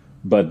done.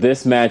 But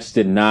this match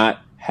did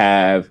not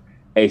have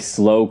a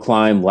slow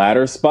climb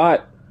ladder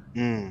spot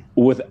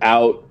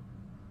without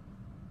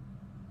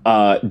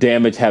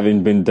damage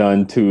having been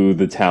done to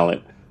the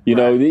talent.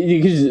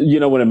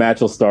 When a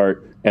match will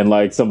start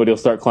and somebody will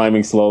start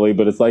climbing slowly,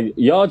 but it's like,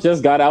 y'all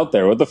just got out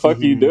there. What the fuck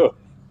are you doing?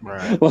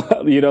 Right.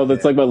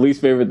 That's my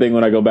least favorite thing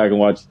when I go back and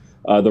watch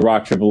the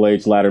Rock Triple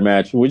H ladder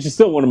match, which is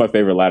still one of my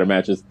favorite ladder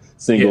matches,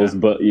 singles.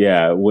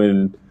 Yeah. But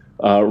when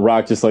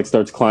Rock just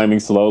starts climbing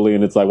slowly,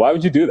 and it's like, why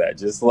would you do that?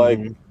 Just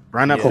run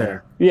up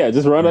there. Yeah,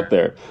 just run up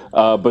there.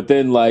 But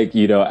then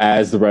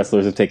as the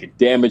wrestlers have taken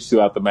damage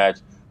throughout the match,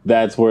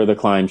 that's where the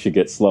climb should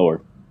get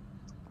slower.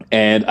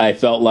 And I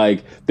felt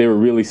like they were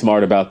really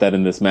smart about that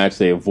in this match.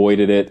 They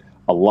avoided it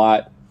a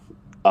lot.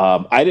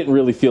 I didn't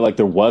really feel like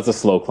there was a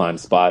slow climb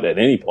spot at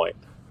any point.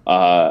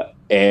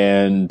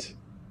 And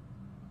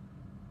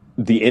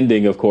the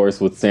ending, of course,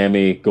 with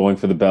Sammy going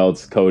for the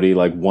belts, Cody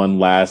one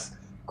last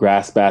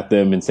grasp at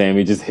them, and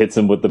Sammy just hits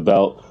him with the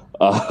belt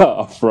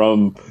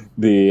from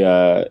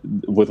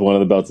with one of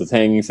the belts that's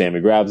hanging.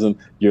 Sammy grabs him.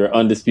 Your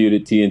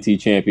undisputed TNT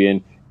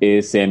champion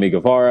is Sammy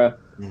Guevara.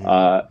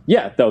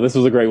 This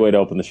was a great way to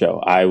open the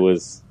show.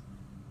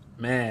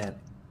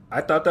 I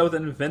thought that was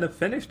an inventive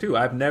finish too.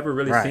 I've never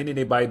really seen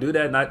anybody do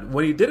that. And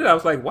when he did it, I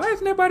was like, why has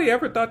nobody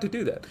ever thought to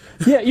do that?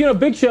 Yeah,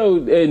 Big Show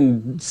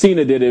and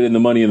Cena did it in the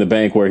Money in the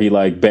Bank where he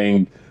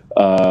banged,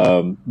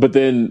 but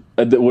then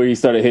where he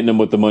started hitting him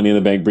with the Money in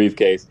the Bank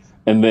briefcase,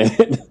 and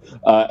then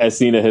as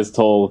Cena has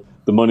told,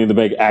 the Money in the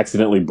Bank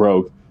accidentally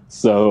broke.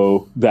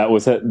 So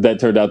that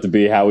turned out to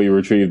be how he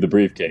retrieved the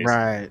briefcase.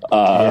 Right.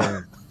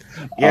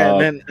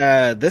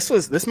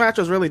 This match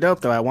was really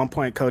dope though. At one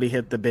point, Cody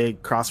hit the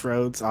big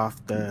crossroads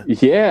off the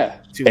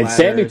and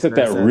Sammy took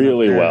that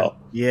really well.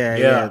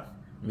 Yeah.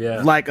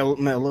 Yeah. Like a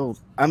little.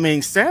 I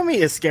mean, Sammy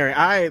is scary.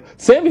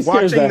 Sammy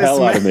scares the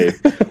hell out of me.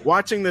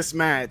 Watching this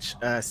match,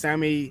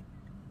 Sammy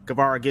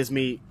Guevara gives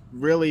me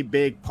really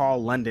big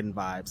Paul London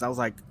vibes. I was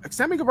like,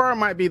 Sammy Guevara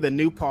might be the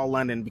new Paul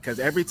London, because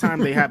every time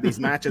they have these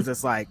matches,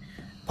 it's like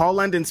Paul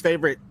London's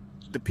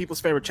the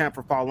people's favorite chant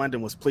for Paul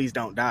London was "Please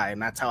don't die,"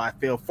 and that's how I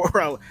feel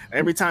for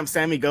every time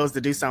Sammy goes to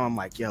do something. I'm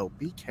like, yo,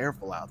 be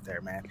careful out there,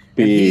 man.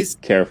 Be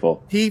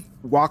careful. He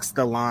walks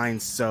the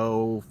line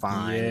so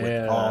fine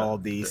with all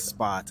these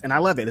spots, and I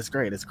love it. It's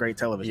great. It's great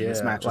television.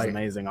 This match was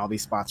amazing. All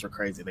these spots were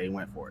crazy. They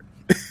went for it.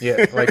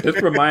 Yeah, like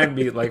this reminded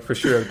me, like for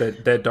sure,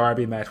 that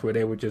Darby match where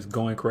they were just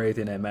going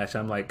crazy in that match.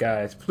 I'm like,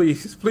 guys,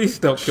 please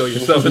don't kill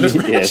yourself in this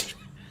match.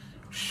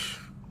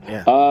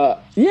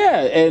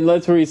 Yeah, and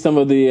let's read some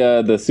of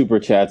the super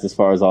chats as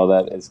far as all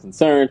that is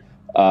concerned.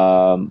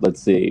 Let's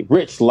see.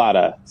 Rich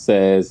Lotta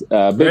says,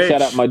 big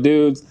shout out my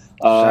dudes.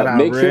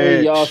 Make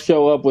sure y'all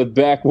show up with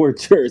backward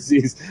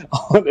jerseys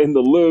in the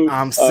loop.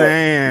 I'm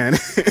saying.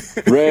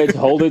 Reg,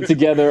 hold it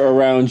together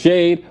around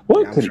Jade.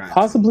 What could he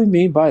possibly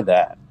mean by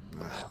that?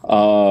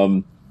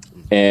 And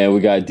we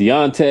got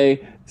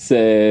Deontay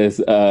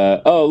says,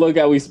 oh, look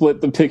how we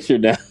split the picture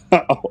now.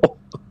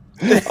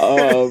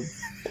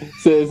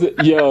 Says,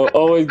 yo,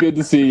 always good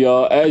to see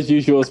y'all. As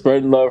usual,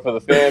 spreading love for the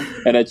fam.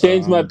 And I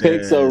changed my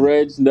pick so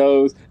Reg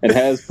knows and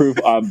has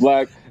proof I'm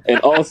black. In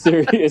all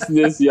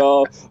seriousness,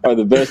 y'all are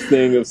the best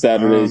thing of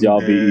Saturdays. Y'all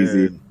be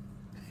easy.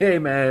 Hey,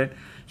 man.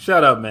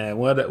 Shut up, man.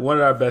 One of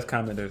our best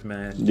commenters,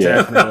 man.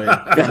 Yeah. Definitely.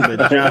 From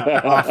the jump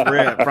off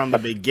rip, from the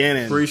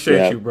beginning.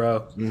 Appreciate you,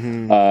 bro.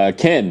 Mm-hmm.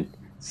 Ken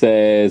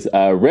says,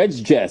 Reg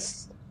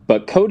jests,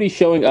 but Cody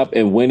showing up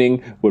and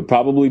winning would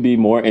probably be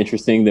more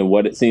interesting than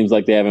what it seems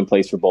like they have in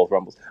place for both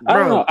Rumbles. I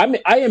don't know. I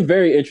mean, I am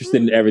very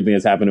interested in everything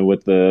that's happening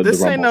with the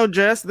This ain't Rumble. no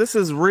jest. This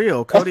is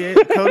real. Cody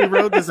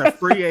Rhodes is a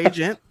free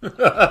agent.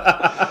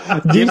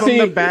 Give him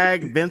the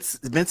bag.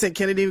 Vincent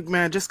Kennedy,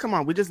 man, just come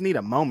on. We just need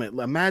a moment.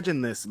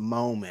 Imagine this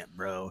moment,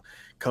 bro.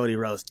 Cody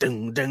Rhodes,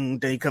 ding, ding,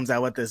 ding. He comes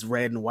out with this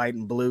red and white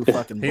and blue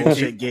fucking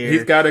bullshit gear.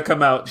 He's got to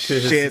come out to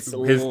his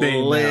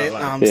thing. Lit.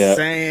 I'm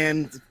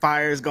saying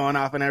fire's going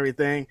off and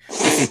everything.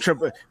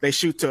 They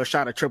shoot to a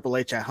shot of Triple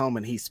H at home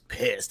and he's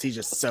pissed. He's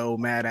just so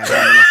mad at him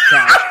on his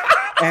couch.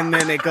 And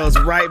then it goes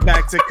right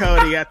back to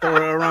Cody at the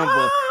Royal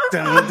Rumble.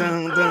 Dun,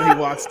 dun, dun. He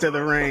walks to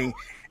the ring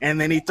and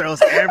then he throws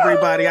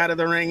everybody out of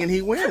the ring and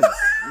he wins.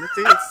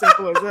 It's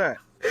simple as that.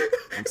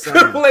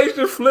 Triple H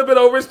just flipping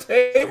over his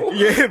table.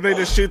 Yeah, they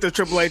just shoot the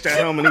Triple H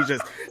at home, and he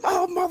just,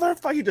 oh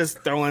motherfucker, he just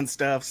throwing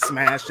stuff,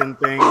 smashing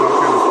things.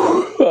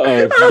 All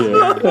kind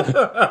of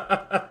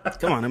stuff.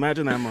 Come on,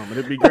 imagine that moment.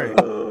 It'd be great.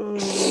 Man,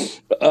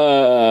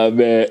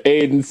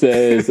 Aiden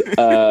says,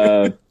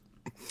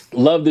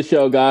 love the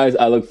show, guys.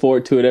 I look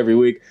forward to it every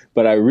week,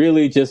 but I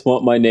really just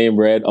want my name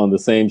read on the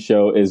same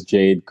show as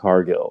Jade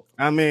Cargill.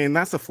 I mean,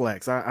 that's a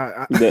flex.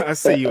 I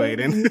see you,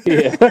 Aiden.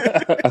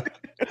 Yeah.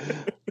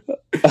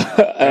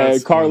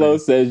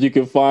 Carlos says you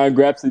can find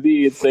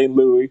Grapsody in St.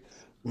 Louis.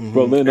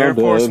 Mm-hmm. Air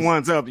Force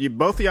Ones up.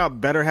 Both of y'all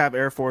better have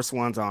Air Force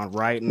Ones on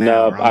right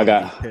now. No, I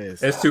got.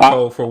 It's too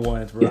cold for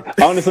ones, bro. Yeah.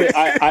 Honestly,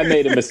 I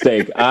made a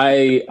mistake.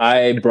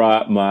 I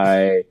brought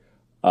my.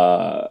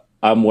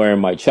 I'm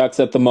wearing my Chucks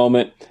at the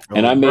moment,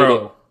 and I made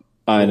it.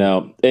 I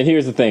know. And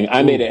here's the thing: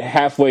 I made it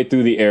halfway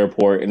through the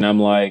airport, and I'm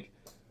like,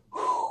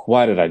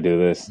 why did I do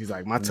this? He's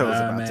like, my toes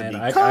about to be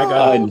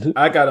cold.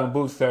 I got on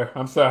boots, sir.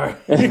 I'm sorry.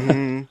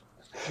 Mm-hmm.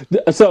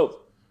 So,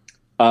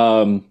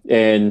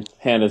 and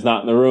Hannah's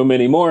not in the room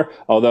anymore.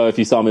 Although if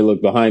you saw me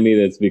look behind me,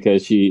 that's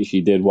because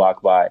she did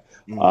walk by.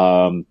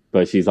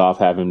 But she's off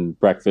having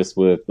breakfast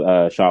with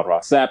Sean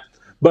Ross Sapp.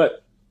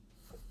 But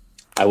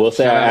I will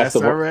say,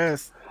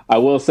 I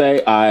will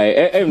say,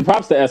 and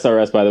props to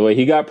SRS, by the way.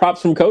 He got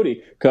props from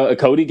Cody.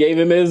 Cody gave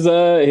him his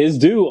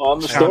due on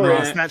the story.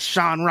 That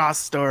Sean Ross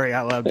story,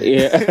 I loved it.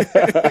 Yeah,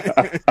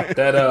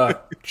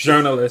 that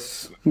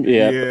journalist.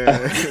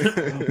 Yeah.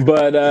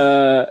 But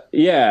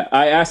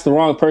I asked the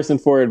wrong person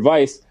for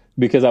advice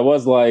because I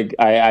was like,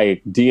 I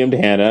DM'd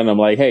Hannah and I'm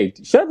like, hey,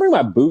 should I bring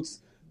my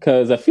boots?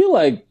 Because I feel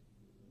like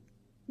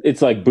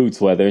it's like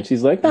boots weather, and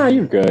she's like, "Nah,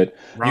 you're good."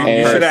 You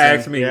should have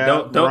asked me. Yeah,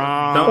 don't.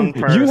 Why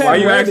are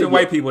you asking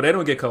white people? They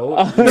don't get cold.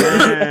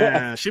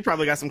 Yeah, she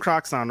probably got some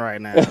Crocs on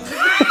right now.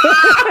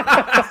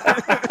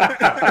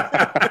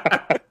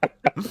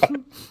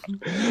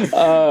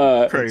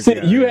 Crazy.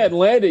 See, you hadn't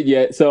landed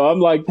yet, so I'm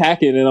like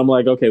packing, and I'm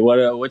like, okay,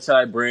 what should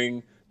I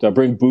bring? Do I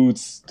bring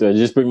boots? Do I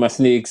just bring my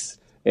sneaks?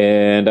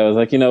 And I was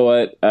like, you know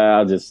what?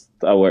 I'll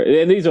wear.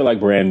 And these are like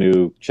brand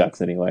new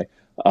Chucks anyway.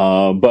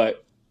 But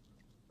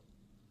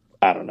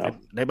I don't know.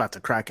 They about to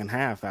crack in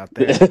half out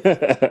there.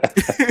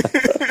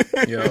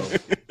 Yo.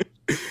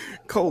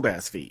 Cold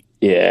ass feet.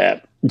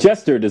 Yeah.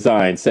 Jester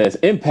Design says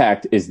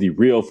Impact is the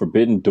real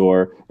forbidden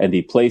door and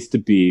the place to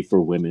be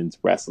for women's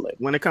wrestling.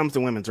 When it comes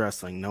to women's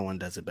wrestling, no one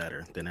does it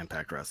better than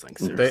Impact Wrestling.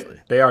 Seriously.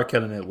 They are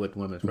killing it with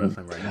women's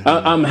wrestling right now.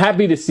 I'm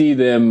happy to see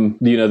them.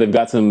 You know, they've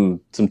got some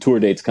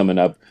tour dates coming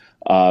up.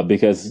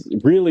 because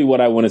really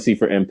what I want to see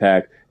for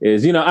Impact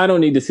is, I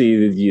don't need to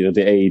see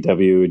the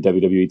AEW,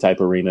 WWE type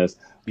arenas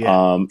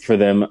for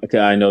them.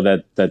 I know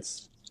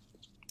that's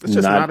it's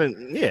just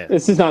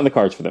it's just not in the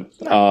cards for them,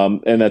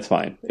 and that's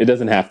fine. It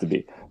doesn't have to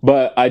be,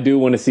 but I do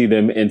want to see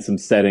them in some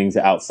settings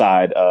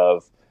outside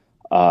of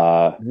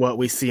what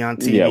we see on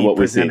TV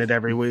presented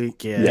every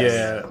week. We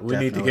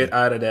need to get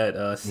out of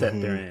that set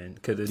they're in,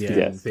 because it's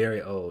getting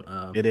very old.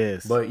 It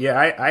is, but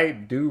I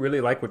do really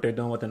like what they're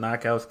doing with the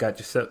knockouts. Got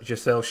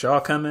Giselle Shaw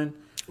coming.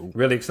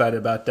 Really excited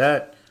about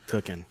that.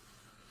 Cooking.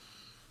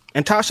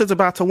 And Tasha's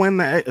about to win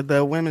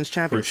the women's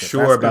championship. For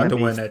sure, about to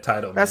win that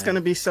title. That's going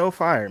to be so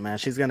fire, man.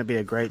 She's going to be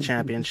a great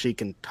champion. She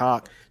can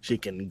talk. She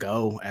can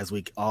go, as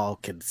we all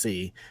can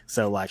see.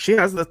 So, like, she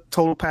has the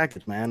total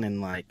package, man. And,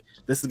 like,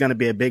 this is going to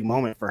be a big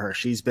moment for her.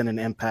 She's been in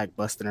Impact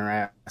busting her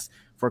ass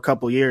for a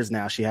couple years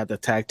now. She had the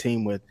tag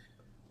team with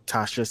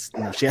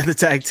she had the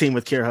tag team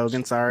with Kiera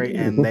Hogan,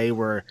 and they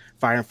were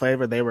Fire and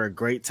Flavor. They were a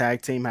great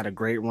tag team, had a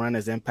great run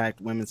as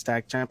Impact Women's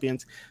Tag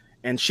Champions.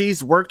 And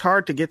she's worked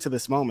hard to get to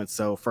this moment.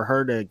 So for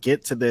her to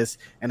get to this,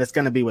 and it's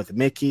going to be with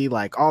Mickey,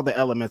 like, all the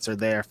elements are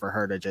there for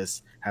her to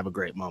just have a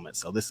great moment.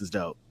 So this is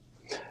dope.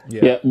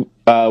 Yeah.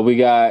 We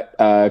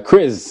got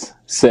Chris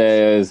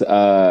says,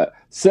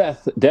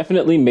 Seth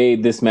definitely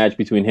made this match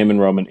between him and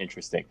Roman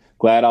interesting.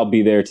 Glad I'll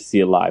be there to see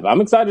it live. I'm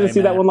excited to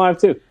see that one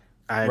live too.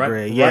 I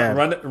agree.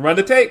 Run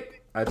the tape.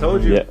 I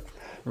told you. Yeah.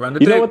 Run the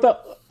tape. You know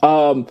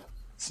what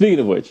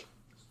speaking of which,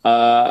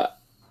 I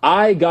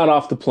got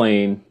off the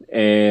plane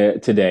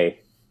today,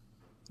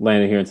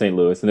 landed here in St.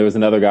 Louis, and there was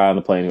another guy on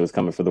the plane who was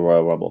coming for the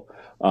Royal Rumble.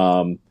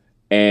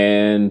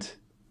 And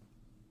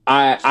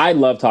I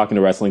love talking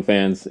to wrestling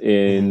fans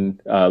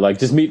like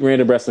just meeting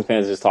random wrestling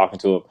fans, just talking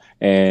to them.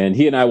 And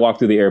he and I walked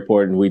through the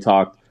airport and we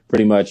talked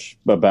pretty much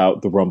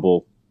about the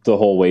Rumble the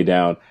whole way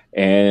down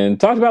and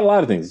talked about a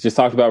lot of things, just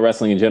talked about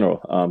wrestling in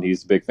general.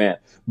 He's a big fan,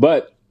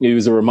 but it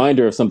was a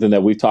reminder of something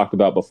that we've talked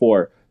about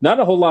before. Not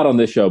a whole lot on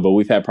this show, but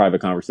we've had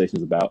private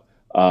conversations about,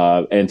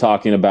 and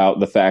talking about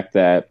the fact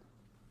that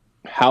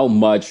how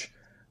much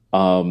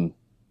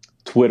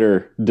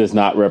Twitter does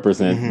not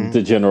represent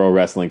the general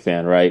wrestling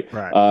fan, right?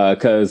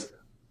 Because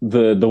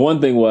the one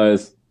thing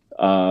was,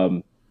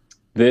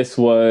 this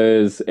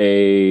was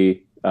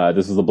a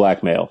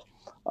black male,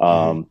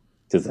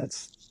 because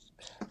that's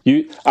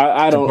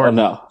I don't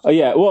know.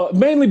 Well,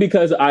 mainly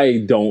because I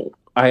don't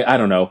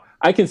know.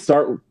 I can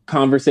start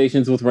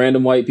conversations with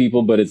random white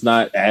people, but it's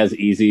not as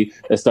easy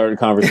as starting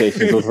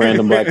conversations with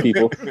random black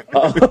people. That's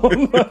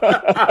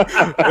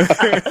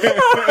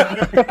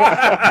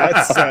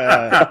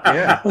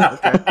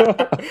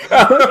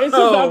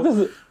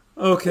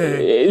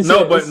okay.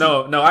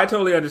 No, I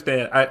totally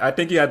understand. I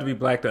think you have to be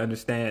black to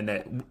understand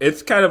that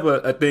it's kind of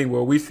a thing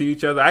where we see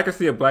each other. I can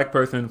see a black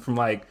person from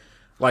like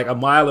a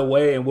mile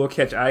away, and we'll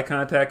catch eye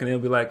contact, and they'll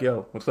be like,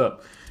 "Yo, what's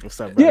up?" What's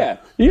up, bro?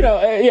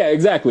 Yeah,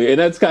 exactly. And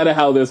that's kind of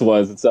how this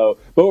was. And so,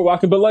 but we're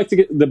walking, but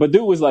but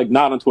dude was like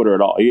not on Twitter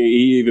at all.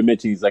 He even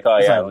mentioned, he's like, "Oh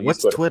yeah, like,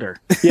 what's Twitter?"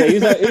 Yeah, he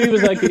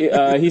was like,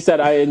 he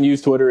said, "I hadn't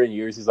used Twitter in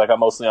years." He's like,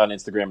 "I'm mostly on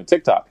Instagram and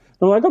TikTok."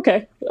 And I'm like,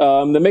 "Okay,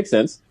 that makes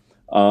sense.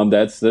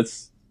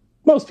 That's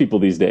most people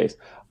these days."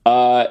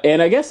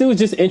 And I guess it was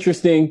just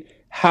interesting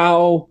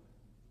how,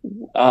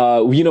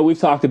 we've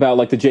talked about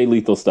like the Jay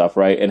Lethal stuff,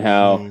 right? And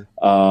how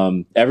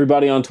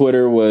everybody on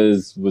Twitter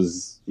was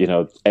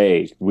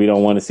hey, we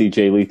don't want to see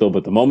Jay Lethal,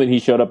 but the moment he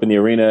showed up in the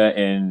arena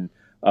in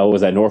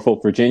was at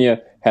Norfolk,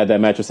 Virginia, had that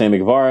match with Sammy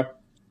Guevara,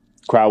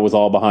 crowd was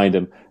all behind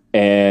him,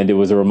 and it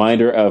was a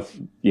reminder of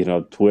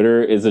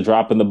Twitter is a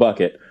drop in the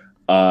bucket,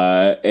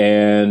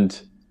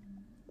 and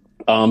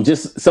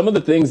just some of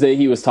the things that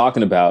he was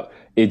talking about.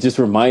 It just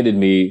reminded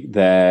me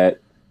that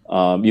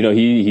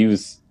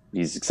he's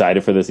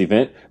excited for this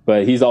event,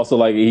 but he's also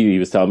like, he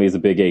was telling me he's a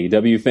big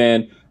AEW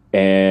fan,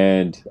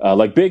 and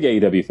big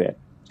AEW fan.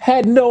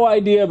 Had no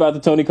idea about the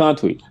Tony Khan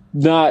tweet.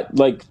 Not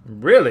like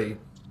really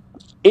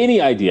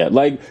any idea.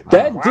 Like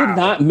that did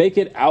not make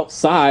it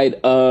outside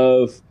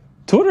of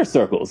Twitter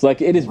circles.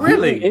 Like it is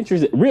really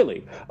interesting.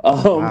 Really.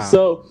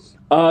 So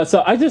I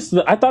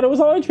thought it was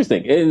all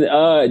interesting, and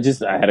I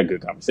had a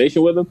good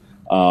conversation with him.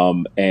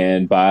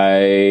 And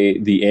by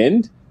the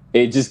end,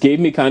 it just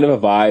gave me kind of a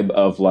vibe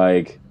of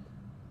like,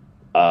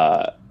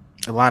 a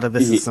lot of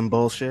this is some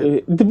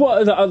bullshit.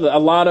 Well, a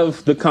lot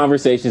of the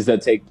conversations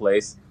that take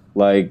place,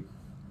 like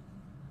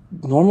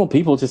normal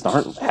people just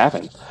aren't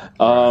having.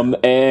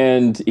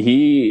 And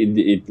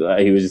he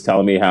was just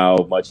telling me how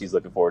much he's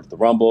looking forward to the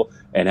Rumble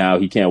and how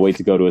he can't wait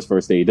to go to his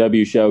first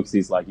AEW show, because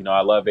he's like,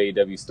 I love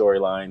AEW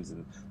storylines,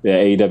 and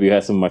AEW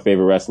has some of my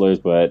favorite wrestlers,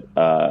 but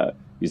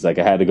he's like,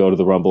 I had to go to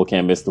the Rumble,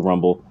 can't miss the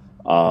Rumble.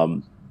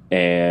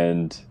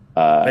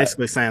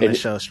 Basically saying this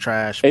show's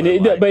trash. He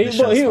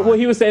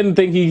was saying the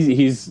thing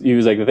he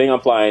was like, the thing I'm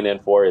flying in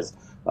for is,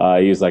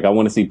 he was like, I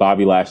want to see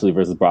Bobby Lashley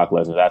versus Brock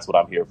Lesnar. That's what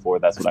I'm here for.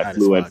 That's what I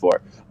flew in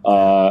for.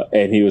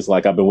 And he was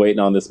like, I've been waiting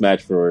on this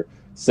match for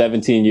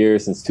 17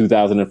 years, since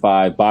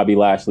 2005. Bobby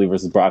Lashley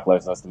versus Brock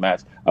Lesnar. That's the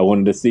match I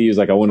wanted to see. He was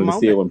like, I wanted to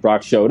see it when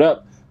Brock showed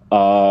up,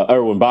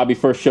 or when Bobby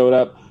first showed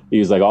up. He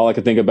was like, all I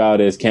could think about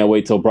is can't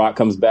wait till Brock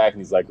comes back. And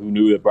he's like, who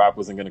knew that Brock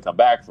wasn't going to come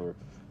back for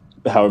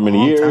however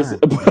many years?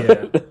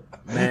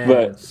 Man,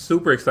 but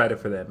super excited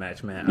for that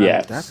match, man.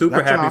 Yeah, I'm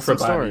super happy for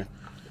Bobby.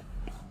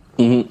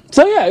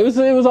 So yeah, it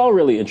was all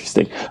really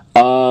interesting. I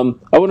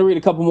want to read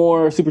a couple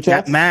more super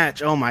chats. That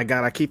match, oh my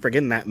god, I keep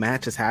forgetting that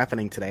match is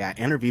happening today. I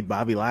interviewed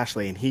Bobby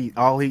Lashley, and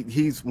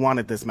he's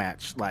wanted this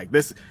match. Like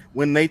this,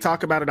 when they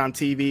talk about it on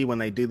TV, when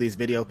they do these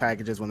video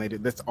packages, when they do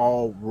this,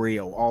 all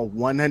real, all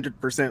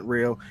 100%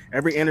 real.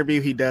 Every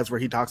interview he does where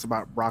he talks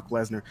about Brock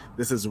Lesnar,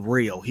 this is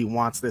real. He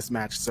wants this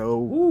match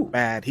so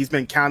bad. He's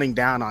been counting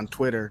down on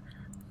Twitter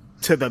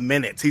to the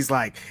minutes. He's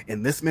like,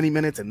 in this many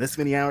minutes, in this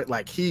many hours,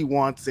 like he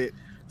wants it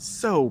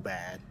so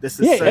bad. This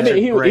is such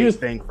a great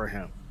thing for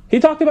him. He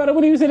talked about it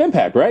when he was in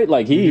Impact, right?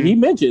 Like he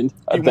mentioned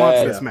he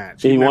wants this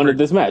match. He wanted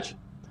this match.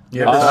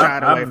 Yeah,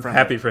 I'm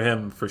happy for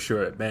him for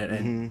sure, man.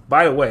 And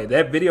by the way,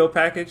 that video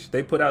package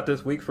they put out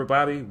this week for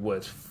Bobby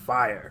was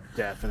fire.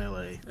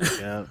 Definitely.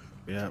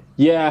 Yep.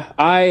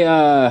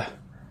 Yeah,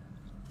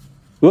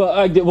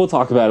 we'll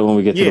talk about it when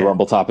we get to the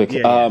Rumble topic.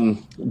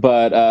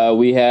 But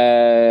we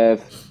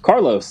have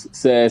Carlos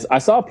says, I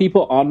saw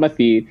people on my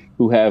feed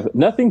who have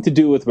nothing to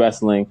do with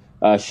wrestling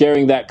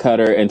sharing that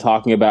cutter and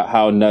talking about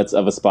how nuts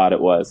of a spot it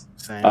was.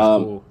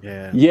 Cool.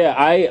 Yeah,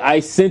 I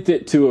sent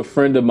it to a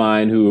friend of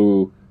mine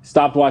who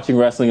stopped watching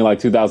wrestling in like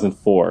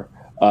 2004.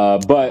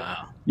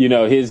 You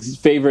know, his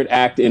favorite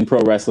act in pro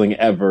wrestling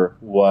ever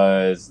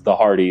was the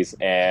Hardys.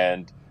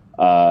 And,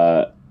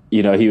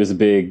 you know, he was a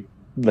big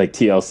like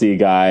TLC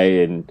guy,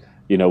 and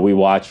you know we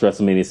watched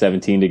WrestleMania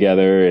 17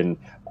 together, and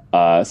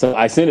so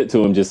I sent it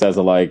to him just as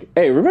a like,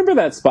 hey, remember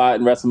that spot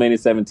in WrestleMania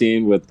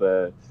 17 with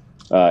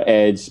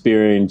Edge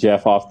spearing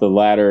Jeff off the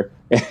ladder?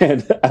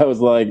 And I was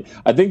like,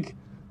 I think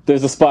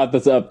there's a spot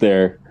that's up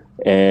there,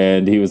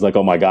 and he was like,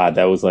 oh my god,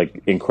 that was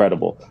like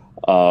incredible.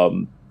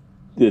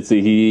 Let's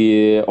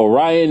see,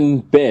 Orion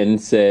Ben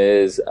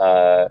says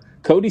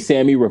Cody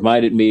Sammy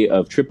reminded me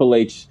of Triple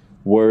H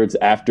words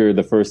after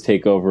the first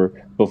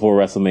takeover before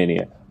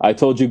WrestleMania. I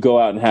told you go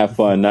out and have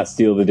fun, not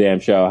steal the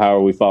damn show. How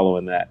are we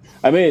following that?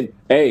 I mean,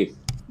 hey,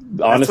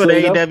 honestly,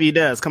 that's what AEW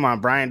does. Come on,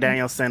 Bryan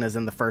Danielson is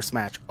in the first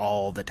match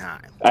all the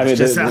time. That's I mean,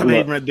 just how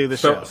they do the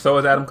show. So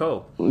is Adam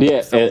Cole.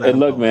 Yeah, and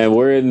look, man,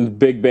 we're in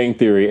Big Bang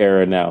Theory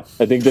era now.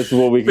 I think this is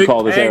what we can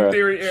call this era. Big Bang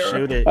Theory era.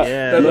 Shoot it,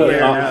 yeah.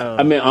 Look,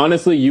 I mean,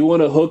 honestly, you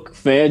want to hook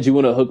fans, you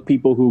want to hook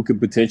people who could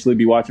potentially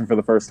be watching for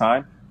the first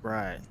time.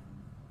 Right.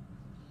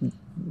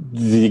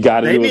 You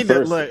got to do it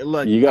first.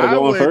 Look, you got to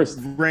go on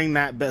first. Bring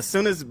that, but as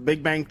soon as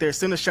Big Bang Theory, as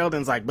soon as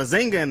Sheldon's like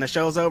bazinga and the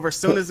show's over, as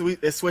soon as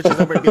it switches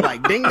over, it'd be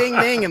like ding, ding,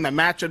 ding, and the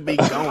match would be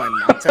going.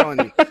 I'm telling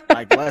you,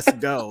 like, let's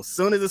go. As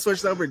soon as it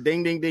switches over,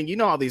 ding, ding, ding. You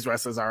know all these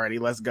wrestlers already.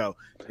 Let's go.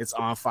 It's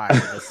on fire.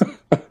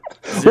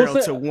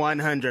 0 to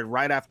 100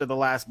 right after the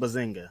last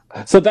bazinga.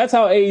 So that's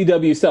how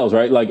AEW sells,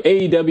 right? Like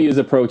AEW's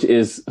approach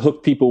is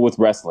hook people with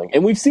wrestling,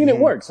 and we've seen it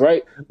works,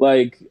 right?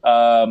 Like,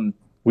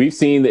 we've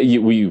seen that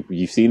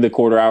you've seen the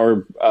quarter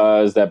hour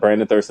that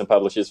Brandon Thurston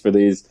publishes for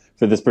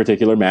this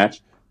particular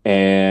match,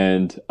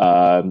 and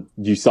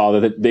you saw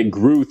that it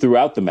grew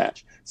throughout the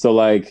match. So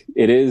like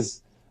it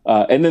is,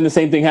 and then the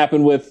same thing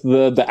happened with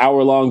the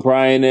hour long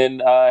Bryan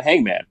and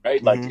Hangman,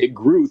 right? Like it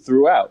grew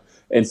throughout,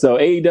 and so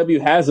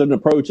AEW has an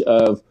approach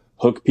of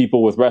hook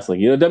people with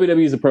wrestling. You know,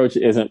 WWE's approach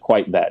isn't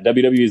quite that.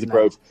 WWE's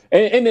approach,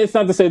 and it's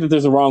not to say that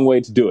there's a wrong way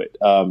to do it,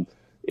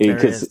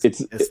 because it's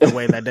the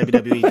way that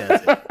WWE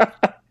does it.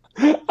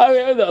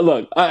 I mean,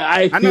 look,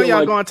 I know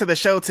y'all going to the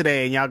show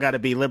today and y'all got to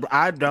be liberal.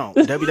 I don't.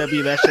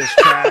 WWE, that shit's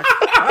trash.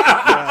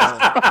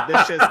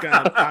 This shit's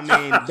gonna. I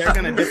mean, they're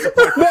gonna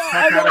disappoint the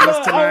fuck out of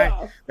us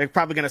tonight. They're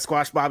probably gonna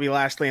squash Bobby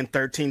Lashley in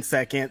 13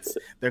 seconds.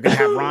 They're gonna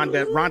have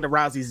Ronda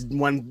Rousey's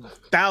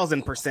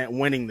 1,000%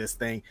 winning this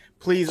thing.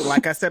 Please,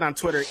 like I said on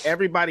Twitter,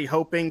 everybody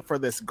hoping for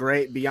this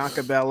great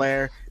Bianca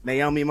Belair,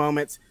 Naomi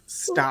moments.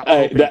 Stop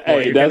hoping for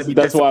it. You're gonna be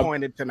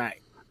disappointed tonight.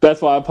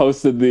 That's why I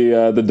posted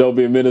the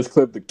Dolby and Menace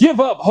clip. The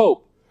give up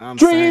hope.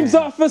 Dreams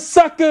are for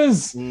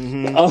suckers.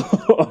 Mm-hmm.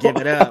 Oh. Give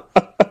it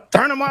up.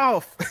 Turn them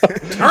off.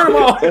 Turn them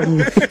off. Turn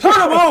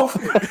them off.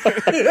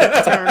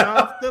 Turn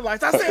off the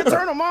lights. I said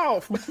turn them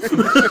off.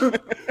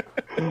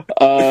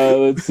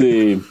 Let's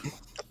see.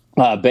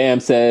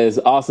 Bam says,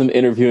 awesome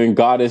interviewing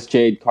Goddess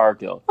Jade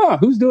Cargill.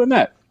 Who's doing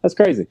that? That's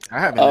crazy. I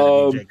haven't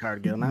interviewed Jade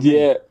Cargill.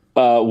 Yeah.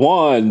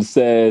 Juan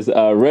says,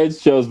 Reg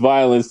shows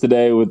violence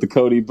today with the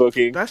Cody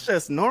booking. That's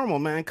just normal,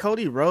 man.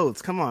 Cody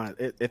Rhodes, come on.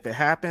 If it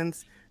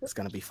happens, it's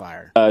going to be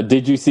fire.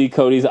 Did you see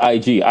Cody's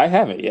IG? I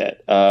haven't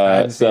yet.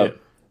 So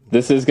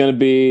this is going to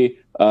be,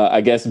 I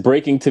guess,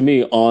 breaking to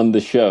me on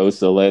the show.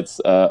 So let's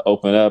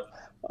open up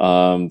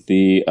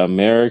the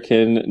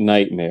American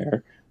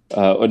Nightmare.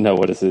 No,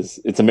 what is this?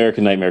 It's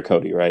American Nightmare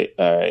Cody, right?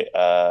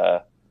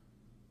 All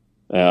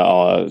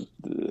right.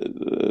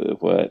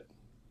 What?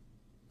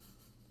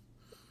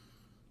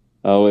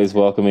 Always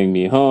welcoming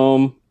me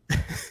home.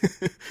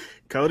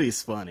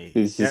 Cody's funny.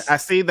 I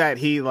see that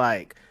he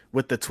like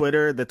with the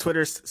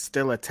Twitter's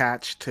still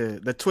attached to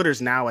the Twitter's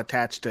now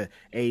attached to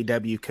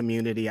AEW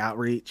community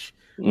outreach,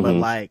 but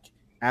like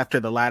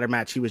after the ladder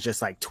match, he was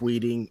just like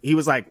tweeting. He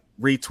was like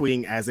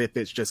retweeting as if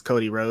it's just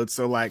Cody Rhodes.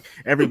 So like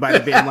everybody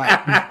being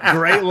like,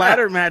 great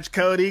ladder match,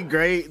 Cody,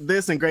 great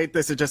this and great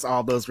this. It's just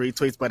all those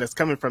retweets, but it's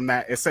coming from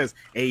that. It says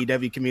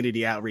AEW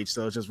community outreach.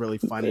 So it's just really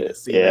funny to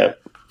see that.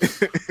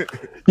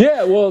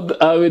 Yeah. Well,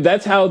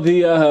 that's how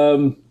the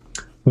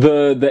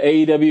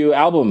AEW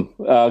album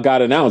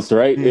got announced,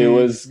 right?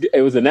 Mm-hmm.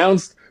 It was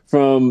announced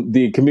from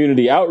the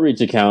community outreach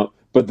account,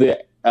 but the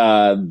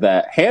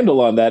handle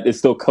on that is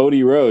still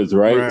Cody Rhodes,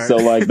 right? So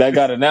like that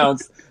got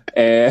announced,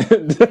 and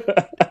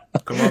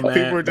come on, man.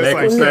 People were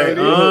just like,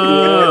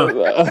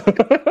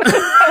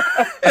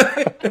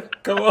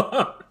 come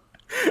on.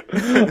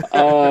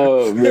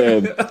 Oh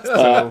man,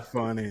 so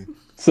funny.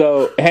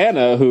 So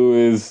Hannah, who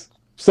is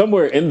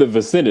somewhere in the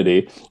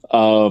vicinity,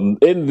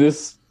 in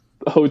this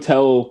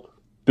hotel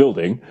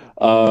building,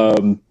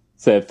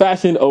 said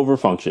fashion over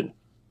function.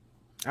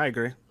 I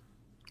agree.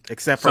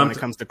 Except for when it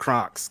comes to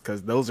Crocs,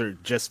 because those are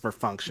just for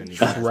function.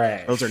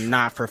 Those are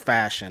not for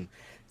fashion.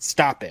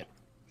 Stop it.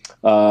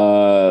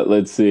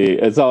 Let's see.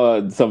 It's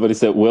all somebody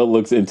said. Will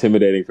looks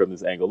intimidating from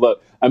this angle.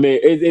 Look, I mean,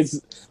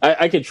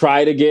 I could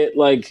try to get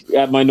like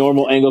at my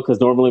normal angle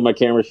because normally my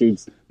camera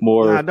shoots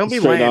more. Nah, don't be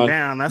laying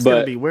down. That's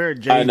gonna be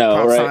weird. Jay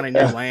pops on and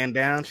you're laying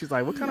down. She's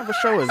like, "What kind of a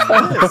show is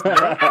this?"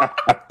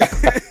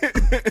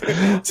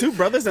 Two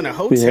brothers in a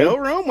hotel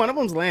room. One of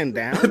them's laying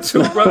down.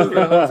 Two brothers in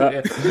a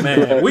hotel.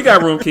 Man, we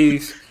got room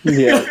keys.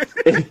 Yeah.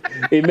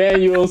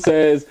 Emmanuel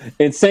says,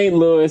 in St.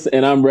 Louis,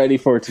 and I'm ready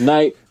for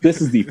tonight.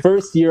 This is the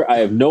first year I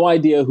have no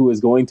idea who is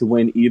going to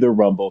win either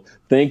Rumble.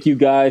 Thank you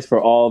guys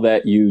for all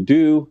that you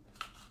do.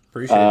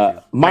 Appreciate you.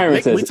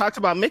 Myron says, we talked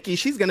about Mickey.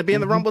 She's going to be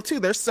in the Rumble too.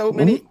 There's so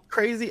many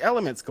crazy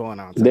elements going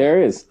on tonight.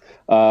 There is.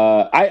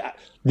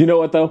 You know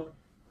what though?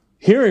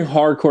 Hearing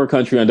hardcore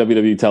country on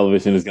WWE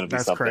television is going to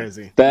be something.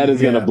 Crazy. That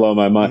is going to blow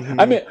my mind. Mm-hmm.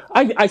 I mean,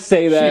 I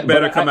say that. She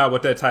better come out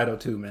with that title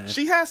too, man.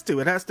 She has to.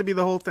 It has to be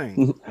the whole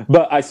thing.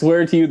 But I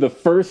swear to you, the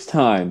first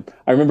time,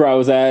 I remember I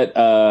was at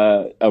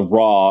a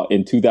Raw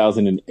in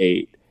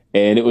 2008,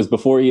 and it was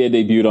before he had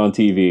debuted on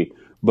TV.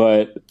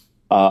 But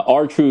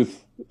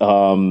R-Truth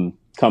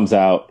comes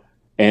out,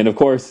 and of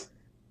course,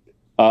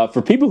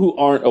 for people who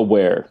aren't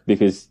aware,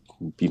 because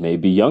you may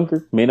be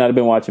younger, may not have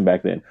been watching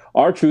back then,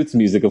 R-Truth's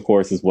music, of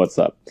course, is What's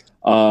Up.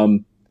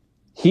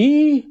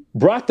 He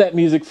brought that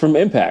music from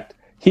Impact.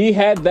 He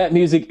had that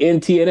music in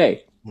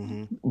TNA.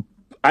 Mm-hmm.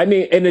 I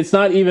mean, and it's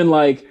not even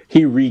like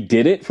he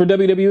redid it for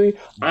WWE.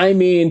 I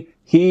mean,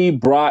 he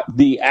brought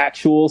the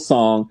actual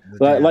song,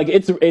 like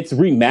it's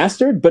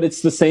remastered, but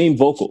it's the same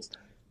vocals.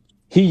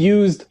 He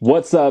used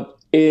What's Up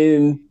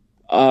in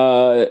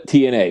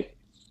TNA.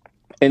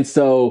 And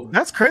so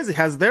that's crazy.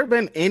 Has there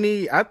been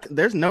any?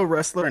 There's no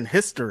wrestler in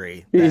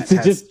history that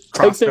has just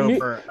crossed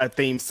over a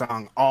theme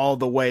song all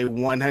the way,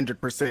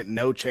 100%,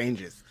 no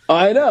changes.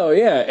 I know,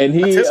 yeah. And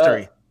that's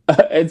history.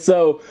 And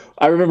so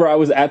I remember I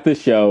was at this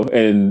show,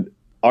 and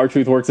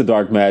R-Truth works a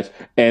dark match,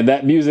 and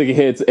that music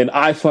hits, and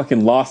I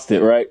fucking lost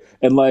it, right?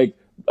 And like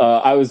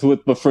I was with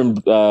my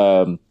friend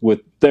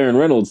with Theron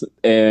Reynolds,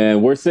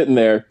 and we're sitting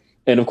there,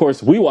 and of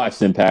course we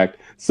watched Impact,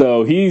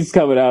 so he's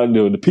coming out and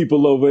doing the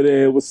people over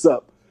there, what's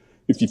up?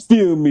 If you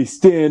feel me,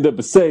 stand up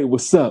and say,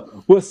 what's up?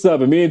 What's up?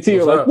 And me and T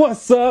are like,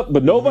 what's up?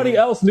 But nobody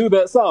else knew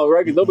that song,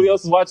 right? Because nobody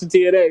else was watching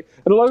TNA. And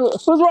they're like,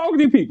 what's wrong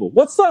with you people?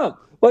 What's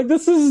up? Like,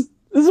 this is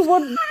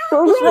what...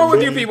 What's wrong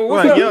with you people?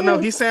 What's up? Yo, no,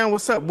 he's saying,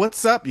 what's up?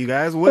 What's up, you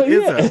guys? What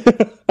is up?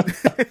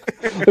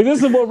 Like,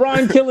 this is what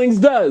Ryan Killings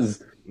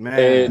does. Man.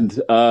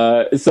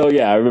 And so,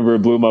 yeah, I remember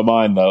it blew my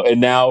mind, though.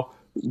 And now...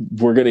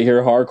 we're going to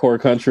hear hardcore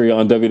country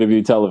on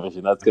WWE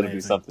television. That's going to be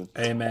something.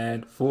 Hey,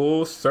 man,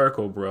 full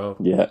circle, bro.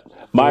 Yeah.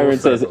 Myron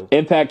says,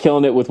 Impact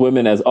killing it with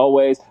women as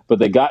always, but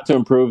they got to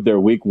improve their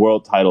weak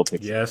world title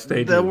picture. Yes,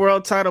 they do. The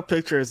world title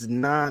picture is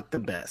not the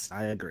best.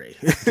 I agree.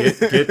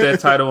 Get that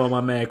title on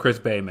my man, Chris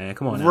Bay, man.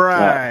 Come on now.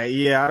 Right.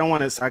 Yeah, I don't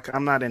want to.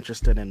 I'm not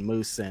interested in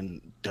Moose and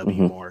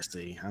W.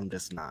 Morrissey. I'm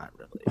just not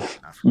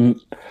really.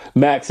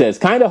 Max says,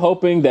 kind of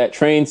hoping that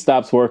train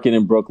stops working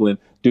in Brooklyn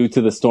due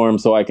to the storm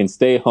so I can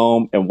stay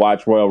home and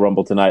watch Royal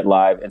Rumble tonight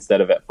live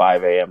instead of at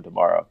 5 a.m.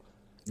 tomorrow.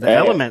 The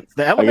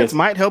elements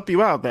might help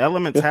you out. The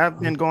elements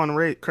have been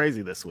going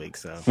crazy this week.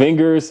 So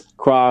fingers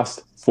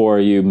crossed for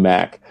you,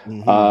 Mac.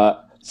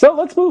 Mm-hmm. So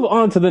let's move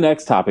on to the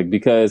next topic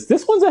because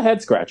this one's a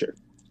head scratcher.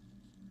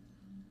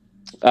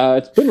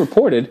 It's been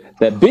reported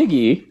that Big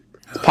E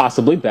is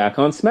possibly back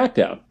on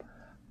SmackDown.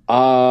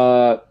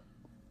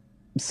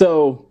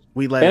 So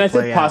I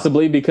said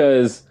possibly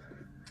because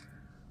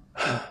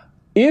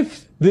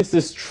if this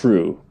is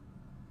true,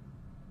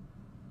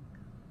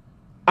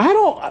 I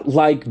don't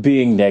like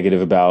being negative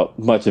about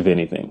much of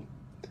anything,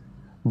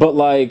 but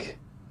like,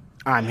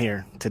 I'm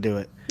here to do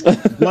it.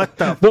 What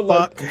the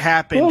fuck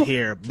happened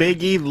here?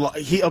 Big E,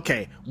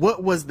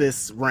 what was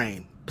this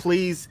reign?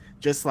 Please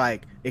just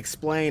like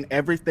explain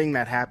everything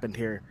that happened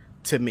here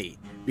to me,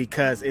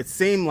 because it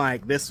seemed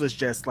like this was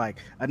just like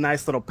a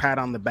nice little pat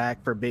on the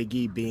back for Big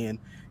E being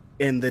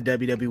in the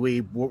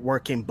WWE,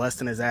 working,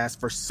 busting his ass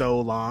for so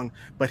long,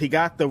 but he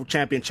got the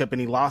championship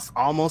and he lost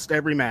almost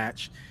every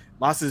match.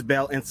 lost his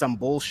belt in some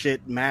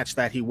bullshit match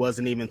that he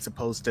wasn't even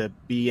supposed to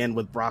be in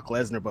with Brock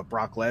Lesnar, but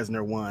Brock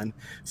Lesnar won.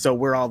 So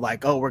we're all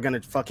like, oh, we're going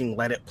to fucking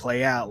let it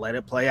play out.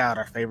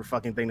 Our favorite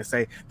fucking thing to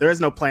say. There is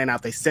no playing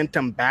out. They sent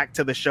him back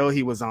to the show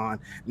he was on.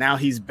 Now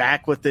he's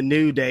back with the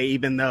New Day,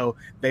 even though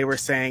they were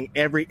saying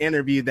every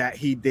interview that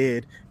he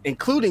did,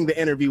 including the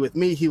interview with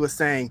me, he was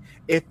saying,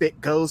 if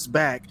it goes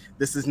back,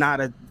 this is not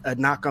a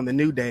knock on the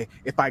New Day.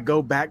 If I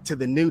go back to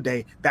the New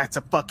Day, that's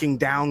a fucking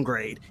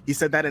downgrade. He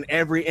said that in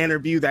every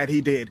interview that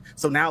he did.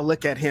 So now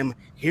look at him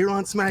here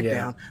on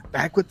SmackDown,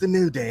 back with the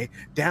New Day,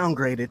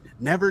 downgraded,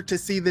 never to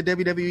see the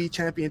WWE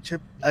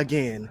Championship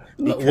again.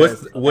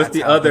 What's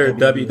the other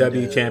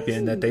WWE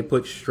champion that they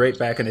put straight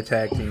back in the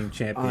tag team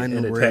champion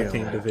in the tag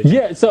team division?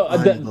 Yeah, so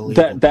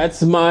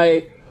that's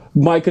my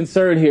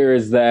concern here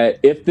is that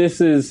if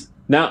this is,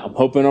 now I'm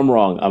hoping I'm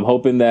wrong. I'm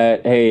hoping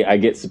that, hey, I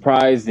get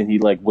surprised and he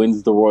like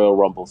wins the Royal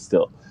Rumble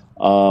still.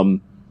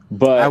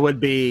 But I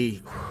would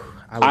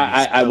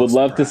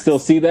love to still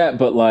see that,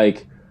 but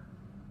like,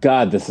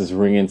 God, this is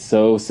ringing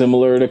so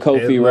similar to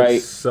Kofi,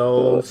 right?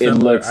 So similar. It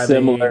looks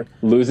similar.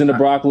 Losing to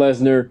Brock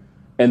Lesnar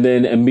and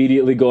then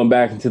immediately going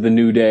back into the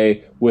New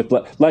Day with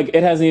like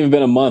it hasn't even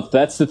been a month.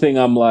 That's the thing.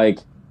 I'm like,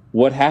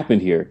 what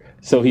happened here?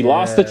 So he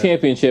lost the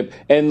championship,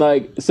 and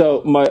like,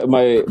 so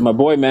my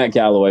boy Matt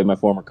Galloway, my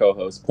former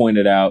co-host,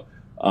 pointed out.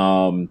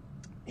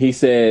 He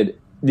said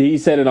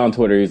it on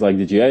Twitter. He's like,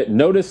 did you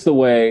notice the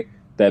way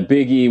that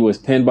Big E was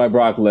pinned by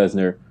Brock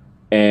Lesnar,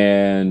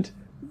 and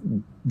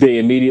they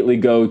immediately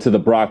go to the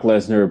Brock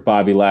Lesnar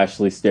Bobby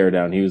Lashley stare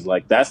down? He was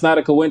like, that's not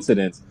a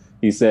coincidence.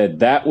 He said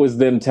that was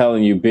them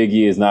telling you Big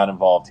E is not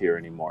involved here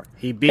anymore.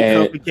 He beat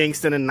Kofi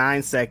Kingston in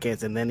 9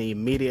 seconds, and then he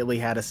immediately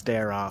had a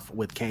stare off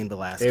with Cain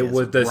Velasquez. It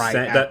was the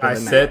same. I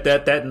said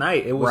that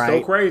night. It was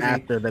so crazy.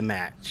 After the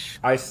match,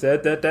 I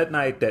said that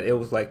night that it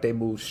was like they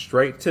moved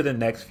straight to the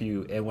next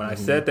feud. And when I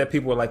said that,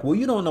 people were like, "Well,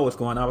 you don't know what's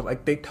going on." I was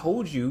like, "They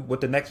told you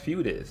what the next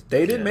feud is.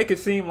 They didn't make it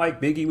seem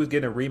like Big E was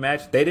getting a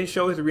rematch. They didn't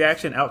show his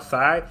reaction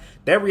outside.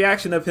 That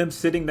reaction of him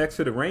sitting next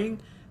to the ring,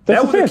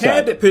 that was a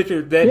candid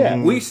picture that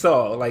we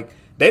saw. Like."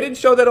 They didn't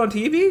show that on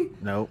TV?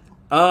 Nope.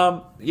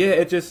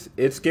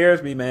 It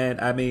scares me, man.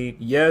 I mean,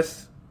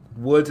 yes,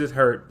 Woods is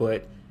hurt,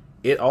 but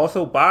it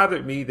also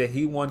bothered me that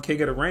he won King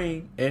of the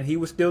Ring and he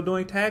was still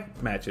doing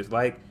tag matches.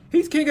 Like,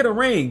 he's King of the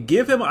Ring.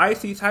 Give him an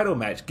IC title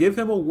match. Give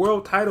him a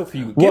world title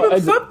feud. Give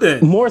him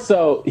something. More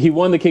so, he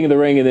won the King of the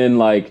Ring, and then,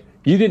 like,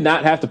 you did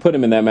not have to put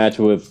him in that match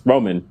with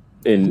Roman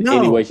in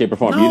any way, shape, or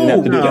form. You didn't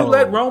have to do that. You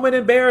let Roman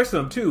embarrass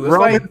him too. It's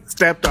Roman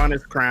stepped on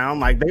his crown,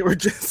 like they were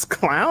just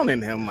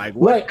clowning him. Like,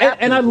 what? Right,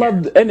 and I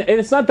love, and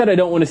it's not that I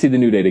don't want to see the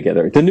New Day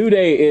together. The New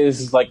Day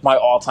is like my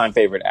all-time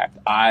favorite act.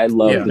 I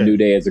love the New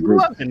Day as a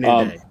group. Love the New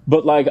Day.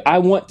 But like, I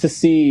want to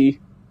see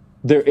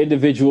their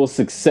individual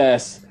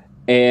success,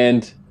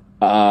 and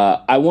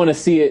I want to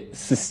see it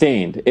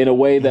sustained in a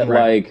way that,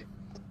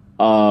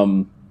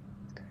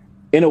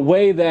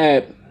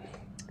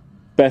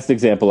 best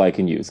example I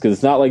can use, because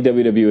it's not like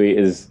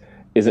WWE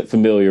isn't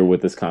familiar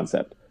with this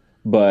concept.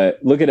 But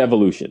look at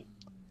Evolution.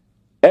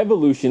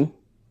 Evolution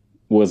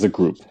was a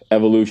group.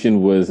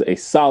 Evolution was a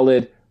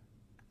solid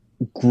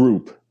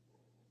group.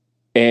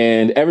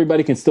 And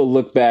everybody can still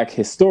look back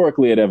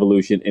historically at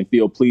Evolution and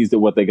feel pleased at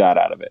what they got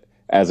out of it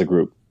as a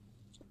group.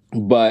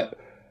 But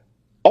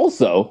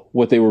also,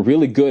 what they were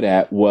really good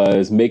at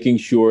was making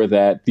sure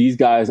that these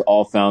guys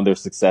all found their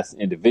success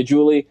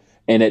individually.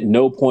 And at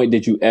no point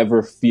did you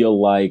ever feel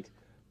like,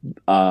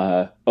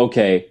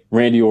 okay,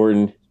 Randy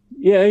Orton,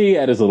 yeah, he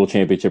had his little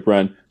championship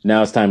run.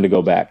 Now it's time to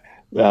go back.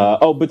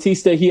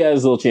 Batista, he had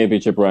his little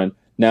championship run.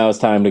 Now it's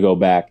time to go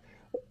back.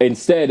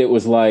 Instead, it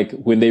was like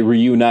when they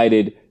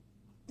reunited,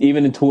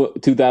 even in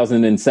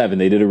 2007,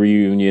 they did a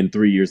reunion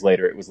 3 years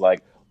later. It was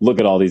like, look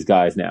at all these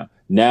guys now.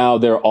 Now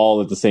they're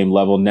all at the same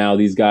level. Now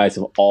these guys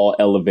have all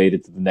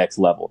elevated to the next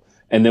level.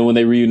 And then when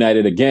they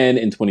reunited again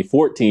in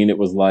 2014, it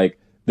was like,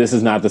 this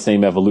is not the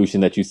same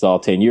Evolution that you saw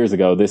 10 years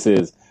ago. This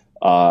is,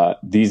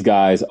 these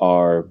guys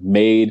are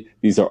made.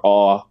 These are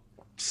all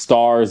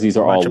stars. These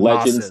are all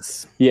legends.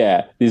 Bosses.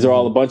 Yeah, these are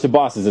all a bunch of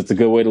bosses. It's a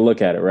good way to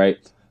look at it, right?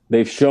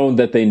 They've shown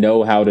that they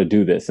know how to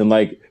do this. And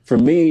like, for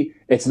me,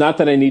 it's not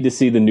that I need to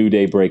see the New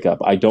Day break up.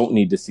 I don't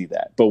need to see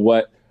that. But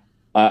what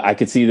I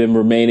could see them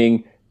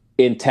remaining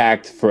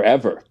intact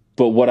forever.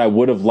 But what I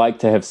would have liked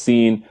to have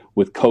seen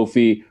with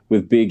Kofi,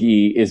 with Big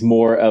E, is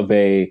more of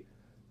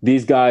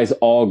these guys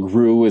all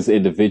grew as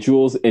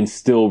individuals and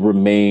still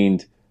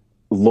remained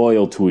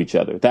loyal to each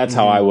other. That's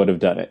how I would have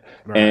done it.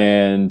 Right.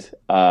 And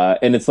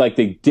it's like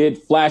they did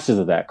flashes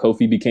of that.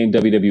 Kofi became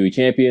WWE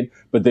champion,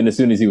 but then as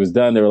soon as he was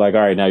done, they were like, all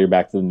right, now you're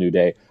back to the New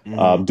Day,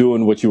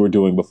 doing what you were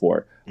doing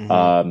before.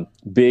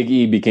 Big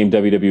E became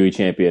WWE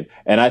champion.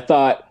 And I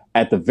thought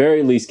at the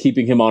very least,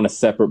 keeping him on a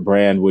separate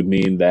brand would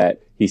mean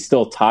that he's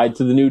still tied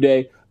to the New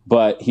Day,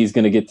 but he's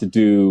going to get to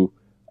do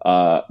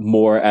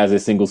more as a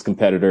singles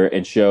competitor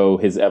and show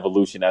his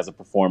evolution as a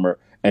performer.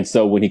 And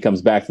so when he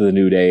comes back to the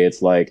New Day,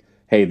 it's like,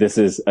 hey, this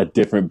is a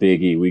different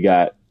Big E. We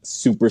got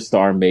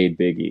superstar made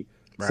Big E.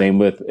 Right. Same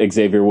with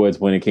Xavier Woods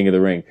winning King of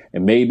the Ring.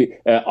 And maybe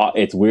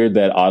it's weird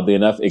that, oddly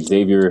enough,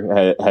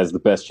 Xavier has the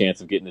best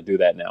chance of getting to do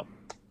that now.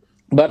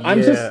 But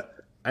I'm just...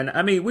 And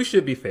I mean, we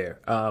should be fair.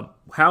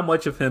 How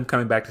much of him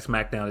coming back to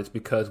SmackDown is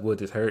because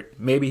Woods is hurt?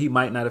 Maybe he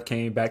might not have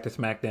came back to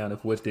SmackDown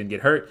if Woods didn't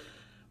get hurt.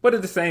 But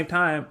at the same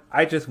time,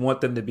 I just want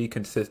them to be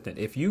consistent.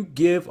 If you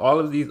give all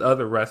of these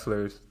other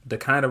wrestlers the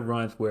kind of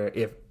runs where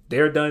if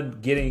they're done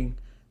getting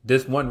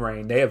this one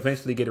reign, they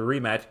eventually get a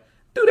rematch,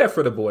 do that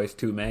for the boys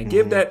too, man.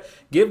 Mm-hmm.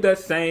 Give that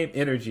same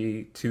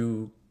energy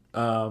to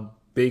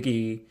Big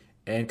E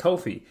and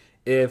Kofi.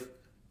 If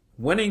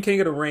winning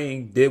King of the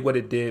Ring did what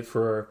it did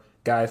for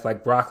guys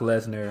like Brock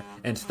Lesnar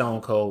and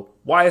Stone Cold,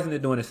 why isn't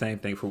it doing the same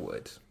thing for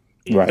Woods?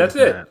 Right. That's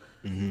it.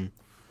 Mm-hmm.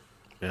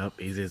 Yep,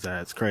 easy as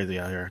that. It's crazy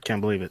out here. I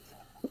can't believe it.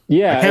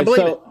 Yeah, I can't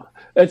believe it.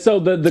 And so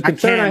the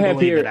concern I have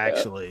here,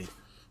 actually,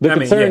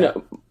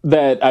 concern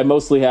that I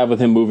mostly have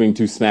with him moving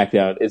to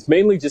SmackDown is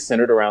mainly just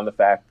centered around the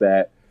fact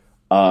that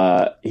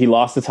he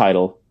lost the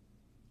title,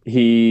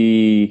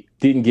 he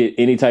didn't get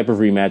any type of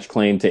rematch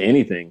claim to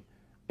anything,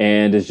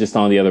 and is just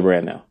on the other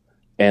brand now.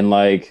 And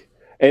like,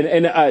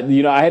 and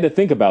I had to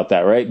think about that,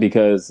 right?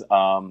 Because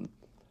Paul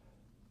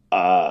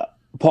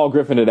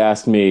Griffin had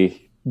asked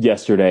me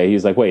yesterday,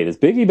 he's like, wait, is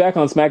Big E back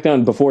on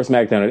SmackDown before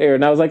SmackDown had aired?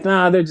 And I was like,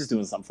 nah, they're just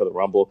doing something for the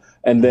Rumble.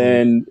 And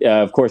then,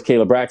 of course,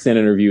 Kayla Braxton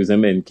interviews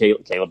him, and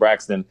Kayla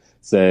Braxton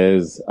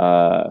says,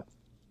 how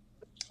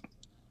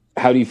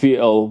do you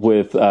feel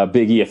with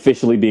Big E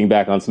officially being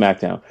back on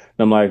SmackDown? And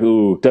I'm like,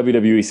 ooh,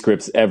 WWE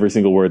scripts every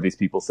single word these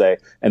people say.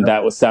 And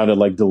that sounded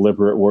like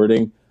deliberate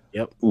wording.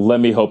 Yep. Let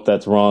me hope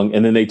that's wrong.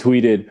 And then they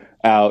tweeted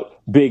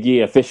out, Big E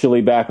officially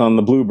back on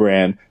the blue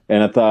brand.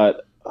 And I thought,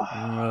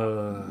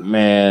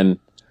 man...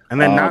 And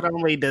then not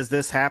only does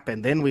this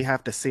happen, then we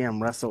have to see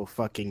him wrestle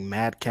fucking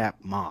Madcap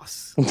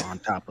Moss on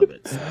top of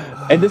it.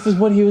 And this is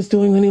what he was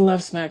doing when he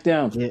left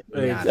SmackDown. Yeah,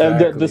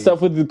 exactly. The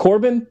stuff with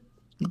Corbin?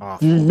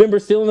 Awful. You remember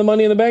stealing the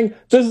Money in the Bank?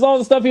 This is all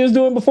the stuff he was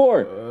doing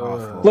before.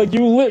 Like,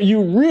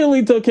 you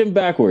really took him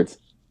backwards.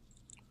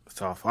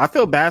 It's awful. I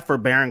feel bad for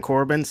Baron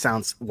Corbin.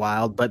 Sounds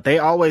wild, but they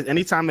always,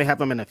 anytime they have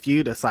him in a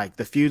feud, it's like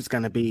the feud's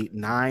going to be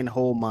 9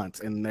 whole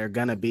months, and you're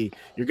going to be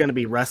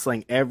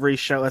wrestling every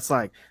show. It's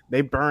like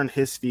they burn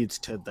his feuds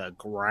to the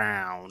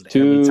ground.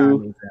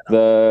 To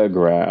the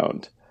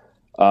ground.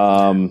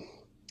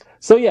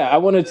 So yeah, I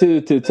wanted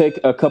to take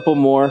a couple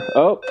more.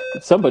 Oh,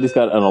 somebody's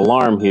got an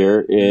alarm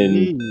here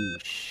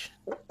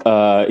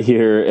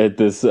here at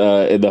this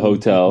in the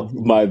hotel.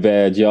 My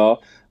bad,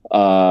 y'all.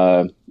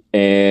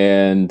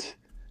 And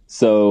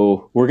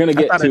so we're gonna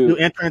get to a new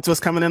entrance was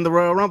coming in the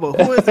Royal Rumble.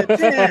 Who is it?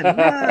 10,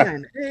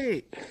 9,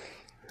 8.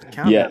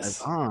 Countdown is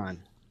on.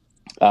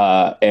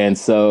 And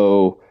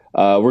so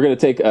we're gonna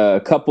take a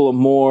couple of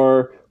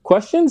more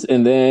questions,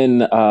 and then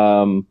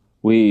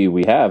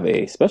we have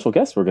a special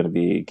guest we're gonna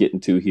be getting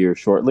to here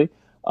shortly.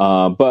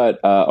 But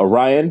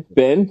Orion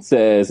Ben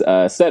says,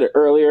 said it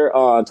earlier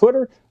on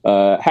Twitter.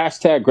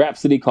 Hashtag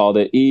Grapsody called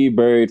it E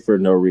buried for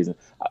no reason.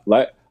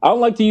 I don't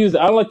like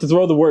to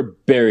throw the word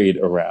buried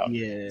around.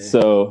 Yeah.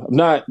 So I'm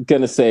not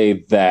going to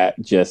say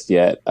that just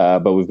yet.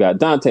 But we've got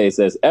Dante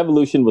says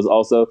Evolution was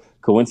also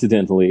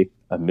coincidentally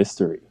a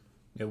mystery.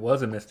 It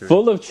was a mystery.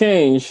 Full of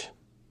change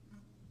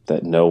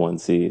that no one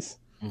sees.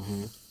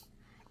 Mm-hmm.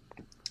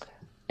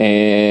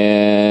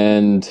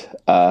 And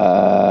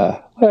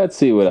let's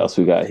see what else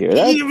we got here.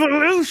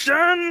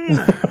 Evolution!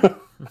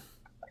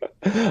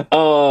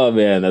 Oh,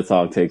 man, that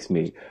song takes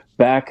me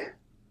back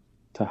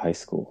to high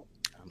school.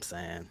 I'm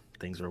saying.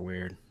 Things were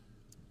weird.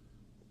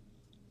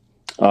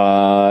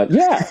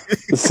 Yeah.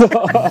 So,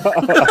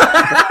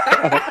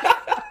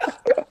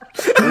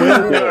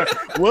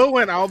 Will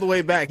went all the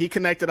way back. He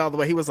connected all the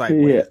way. He was like,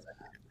 wait.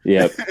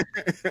 Yep.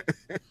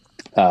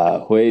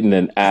 Waiting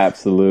an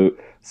absolute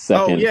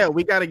second. Oh, yeah.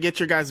 We got to get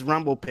your guys'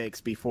 Rumble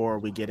picks before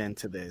we get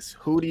into this.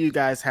 Who do you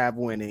guys have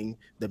winning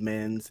the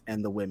men's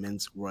and the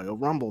women's Royal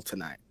Rumble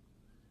tonight?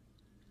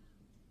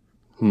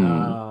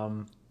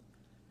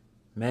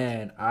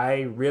 Man,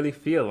 I really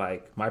feel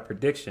like my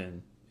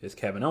prediction is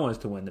Kevin Owens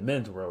to win the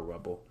men's Royal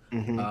Rumble.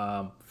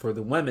 Mm-hmm. For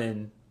the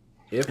women,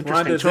 if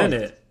Ronda's in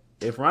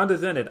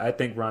it, I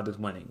think Ronda's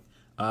winning.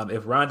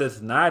 If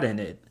Ronda's not in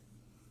it,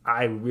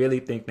 I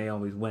really think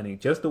Naomi's winning.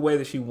 Just the way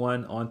that she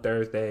won on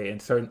Thursday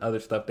and certain other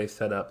stuff they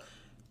set up,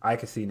 I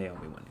could see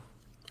Naomi winning.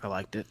 I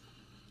liked it.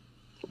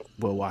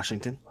 Will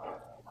Washington?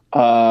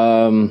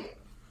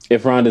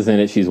 If Ronda's in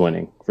it, she's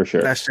winning for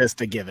sure. That's just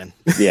a given.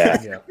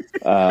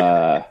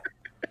 Yeah.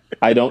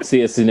 I don't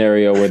see a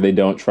scenario where they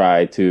don't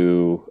try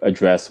to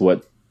address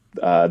what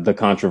the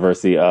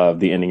controversy of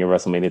the ending of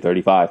WrestleMania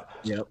 35.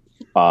 Yep.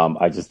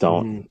 I just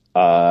don't.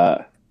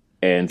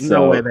 And so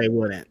no way they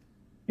wouldn't.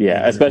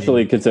 Yeah,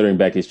 especially considering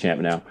Becky's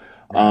champ now.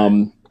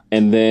 Right.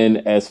 And then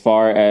as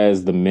far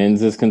as the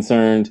men's is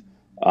concerned,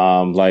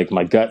 like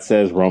my gut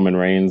says Roman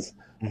Reigns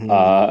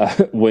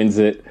wins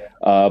it.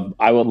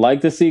 I would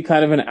like to see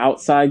kind of an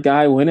outside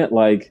guy win it.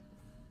 Like,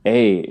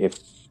 hey, if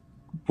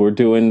we're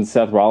doing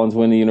Seth Rollins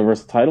win the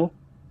Universal title,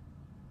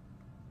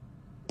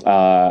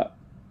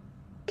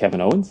 Kevin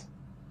Owens.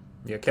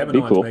 Yeah, Kevin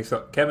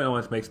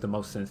Owens makes the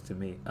most sense to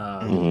me.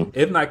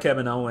 If not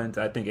Kevin Owens,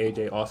 I think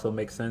AJ also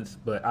makes sense.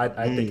 But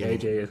I think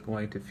AJ is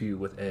going to feud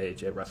with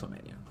Edge at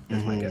WrestleMania.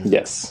 That's my guess.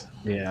 Yes.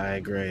 Yeah, I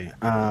agree.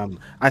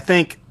 I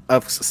think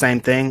same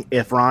thing.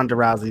 If Ronda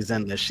Rousey's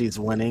in this, she's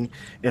winning.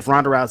 If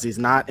Ronda Rousey's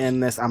not in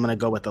this, I'm gonna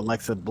go with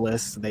Alexa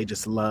Bliss. They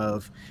just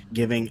love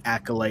giving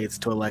accolades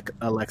to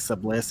Alexa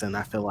Bliss, and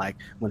I feel like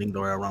winning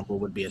the Royal Rumble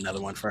would be another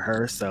one for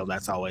her. So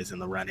that's always in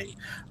the running.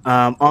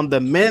 On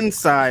the men's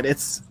side,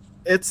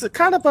 it's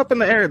kind of up in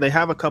the air. They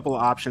have a couple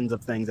of options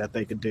of things that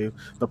they could do.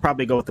 They'll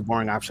probably go with the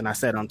boring option. I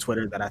said on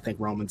Twitter that I think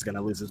Roman's going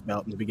to lose his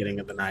belt in the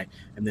beginning of the night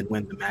and then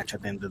win the match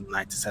at the end of the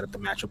night to set up the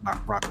match with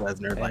Brock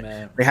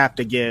Lesnar. They have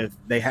to give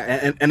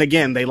and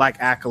again, they like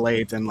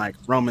accolades, and like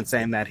Roman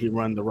saying that he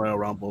won the Royal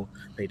Rumble.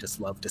 They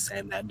just love to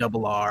say that.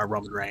 Double R,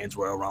 Roman Reigns,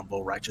 Royal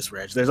Rumble, Righteous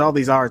Reg. There's all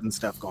these R's and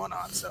stuff going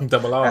on. So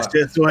Double R. That's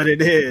just what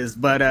it is.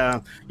 But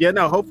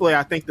hopefully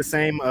I think the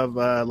same of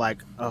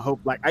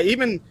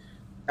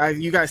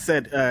you guys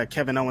said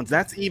Kevin Owens.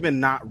 That's even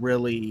not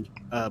really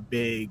a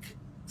big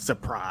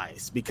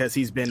surprise because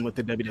he's been with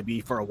the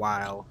WWE for a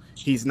while.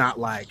 He's not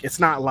I'm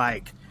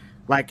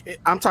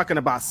talking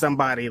about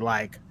somebody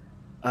like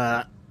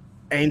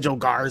Angel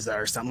Garza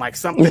or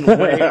something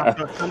way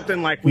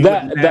something like we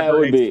would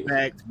never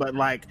expect. But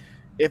like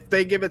if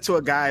they give it to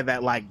a guy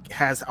that like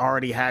has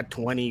already had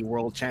 20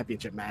 world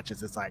championship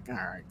matches, it's like, all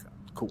right,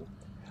 cool.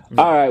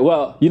 All right,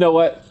 well, you know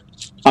what?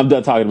 I'm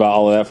done talking about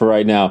all of that for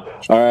right now.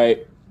 All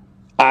right.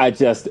 I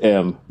just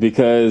am,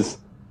 because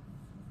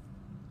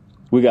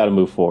we got to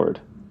move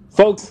forward.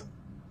 Folks,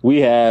 we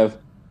have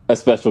a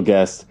special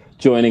guest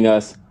joining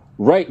us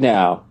right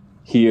now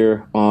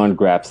here on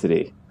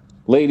Grapsody.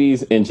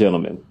 Ladies and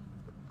gentlemen,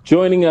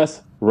 joining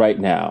us right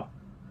now,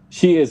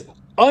 she is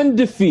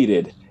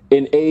undefeated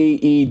in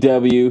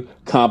AEW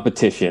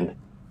competition.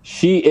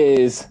 She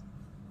is,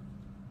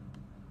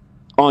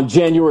 on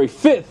January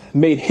 5th,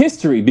 made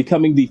history,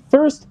 becoming the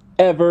first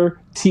ever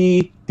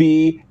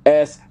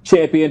TBS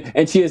champion,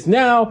 and she is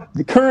now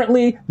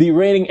currently the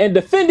reigning and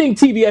defending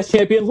TBS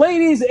champion.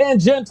 Ladies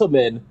and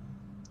gentlemen,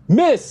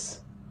 Miss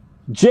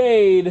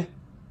Jade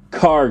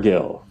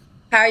Cargill.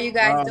 How are you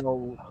guys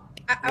doing?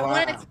 I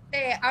wanted to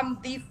say I'm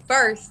the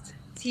first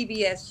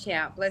TBS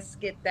champ. Let's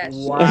get that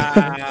shit.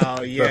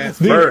 Wow, yes.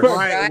 First.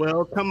 Right.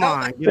 Well, come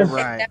on, get it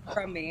right. Take that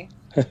from me.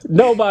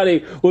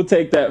 Nobody will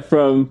take that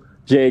from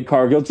Jade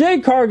Cargill.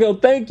 Jade Cargill,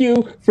 thank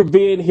you for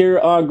being here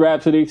on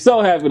Grapsody.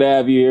 So happy to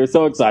have you here.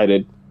 So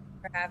excited.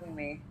 For having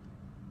me.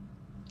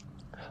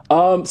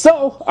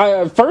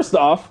 First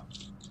off,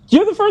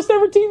 you're the first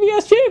ever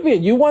TBS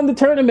champion. You won the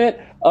tournament,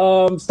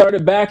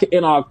 started back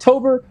in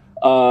October,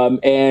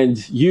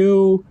 and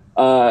you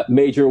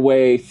made your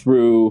way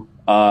through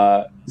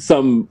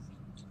some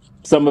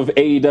of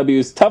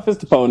AEW's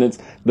toughest opponents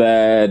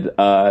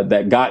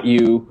that got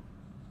you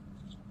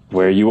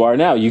where you are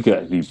now. You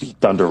beat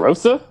Thunder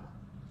Rosa.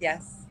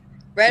 Yes.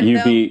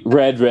 You beat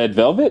Red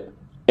Velvet.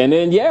 And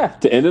then,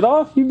 to end it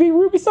off, you beat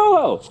Ruby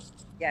Soho.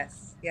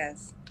 Yes.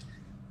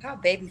 How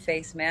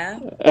babyface,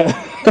 man.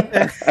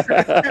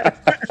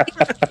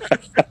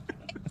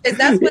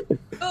 That's what they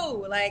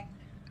do. Like,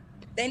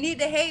 they need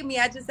to hate me.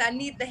 I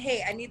need the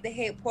hate. I need the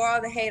hate. Pour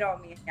all the hate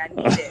on me. I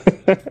need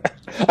it.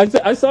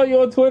 I saw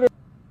you on Twitter.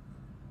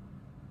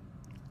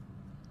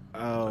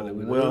 Oh,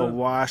 Will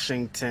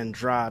Washington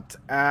dropped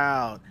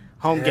out.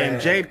 Home game.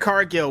 Jade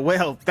Cargill.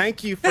 Well,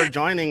 thank you for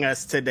joining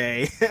us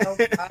today.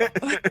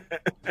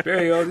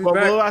 There you go.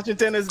 Will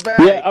Washington is back.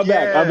 Yeah, I'm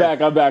back.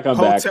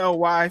 Hotel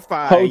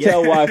Wi-Fi.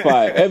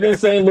 Wi-Fi. I'm in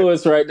St.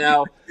 Louis right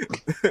now.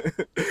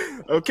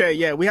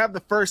 Okay, we have the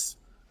first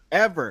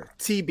ever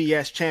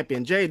TBS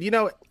champion. Jade,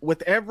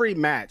 with every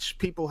match,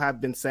 people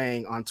have been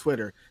saying on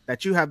Twitter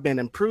that you have been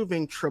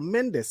improving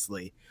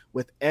tremendously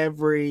with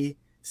every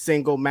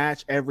single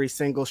match, every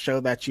single show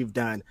that you've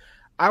done.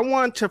 I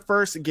want to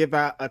first give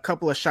out a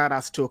couple of shout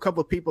outs to a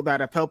couple of people that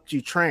have helped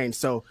you train.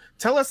 So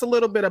tell us a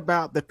little bit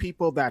about the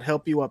people that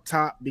help you up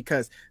top,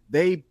 because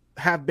they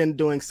have been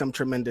doing some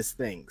tremendous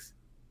things.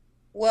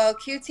 Well,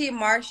 QT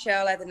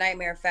Marshall at the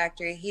Nightmare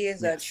Factory, he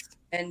is a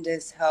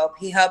tremendous help.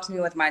 He helps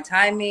me with my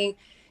timing.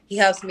 He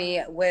helps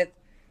me with,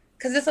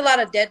 because there's a lot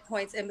of dead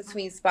points in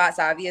between spots,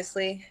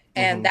 obviously.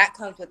 And that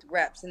comes with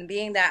reps. And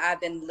being that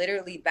I've been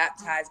literally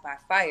baptized by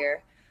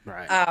fire.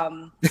 Right. I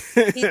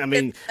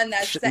mean,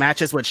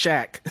 matches with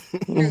Shaq.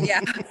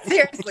 Yeah,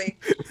 seriously.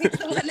 He's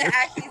the one that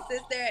actually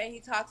sits there and he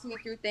talks me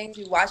through things.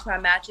 We watch my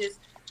matches.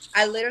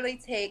 I literally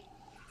take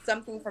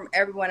something from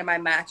every one of my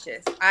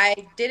matches. I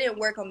didn't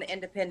work on the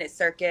independent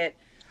circuit.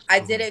 I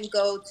didn't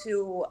go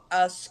to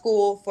a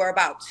school for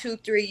about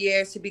 2-3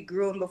 years to be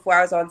groomed before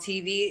I was on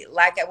TV.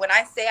 Like, when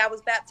I say I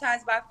was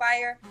baptized by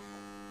fire,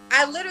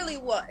 I literally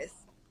was.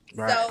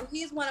 Right. So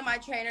he's one of my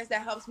trainers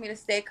that helps me to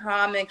stay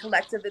calm and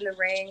collective in the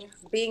ring.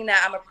 Being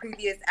that I'm a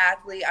previous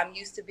athlete, I'm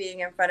used to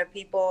being in front of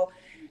people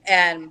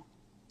and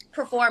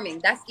performing.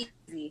 That's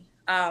easy.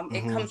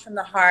 It comes from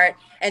the heart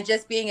and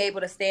just being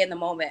able to stay in the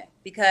moment.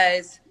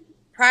 Because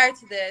prior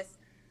to this,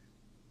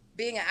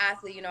 being an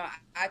athlete, you know,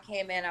 I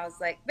came in, I was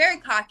like very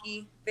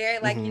cocky, very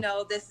like, you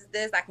know, this is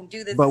this, I can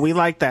do this. But we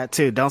like that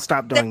too. Don't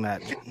stop doing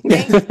that.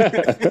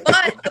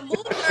 But the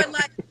moves are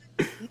like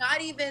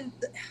not even,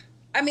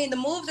 I mean, the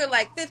moves are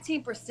like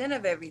 15%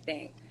 of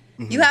everything.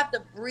 You have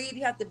to breathe,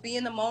 you have to be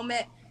in the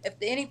moment. If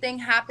anything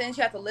happens,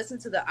 you have to listen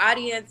to the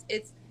audience.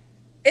 It's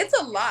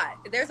a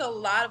lot. There's a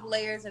lot of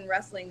layers in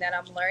wrestling that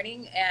I'm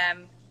learning.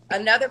 And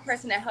another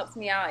person that helps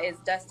me out is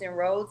Dustin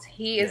Rhodes.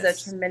 He is a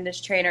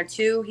tremendous trainer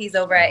too. He's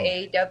over at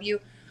AEW.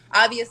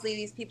 Obviously,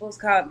 these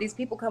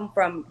people come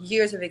from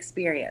years of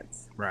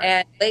experience. Right.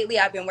 And lately,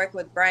 I've been working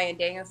with Bryan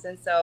Danielson.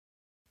 So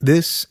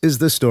this is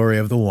the story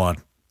of the one.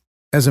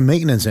 As a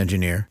maintenance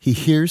engineer, he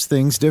hears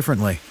things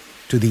differently.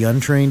 To the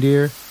untrained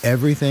ear,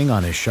 everything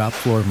on his shop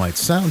floor might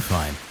sound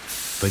fine,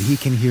 but he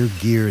can hear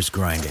gears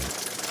grinding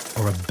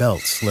or a belt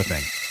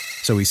slipping.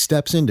 So he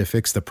steps in to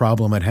fix the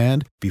problem at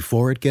hand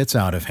before it gets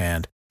out of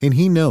hand. And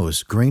he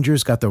knows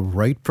Grainger's got the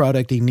right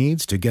product he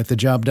needs to get the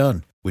job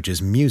done, which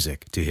is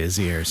music to his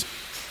ears.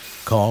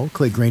 Call,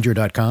 click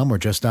Grainger.com, or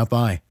just stop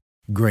by.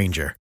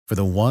 Grainger, for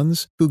the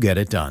ones who get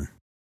it done.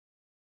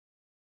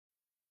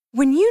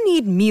 When you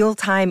need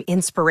mealtime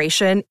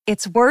inspiration,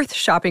 it's worth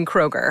shopping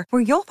Kroger,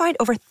 where you'll find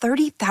over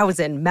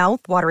 30,000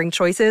 mouth-watering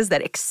choices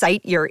that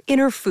excite your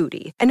inner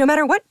foodie. And no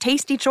matter what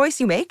tasty choice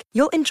you make,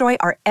 you'll enjoy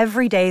our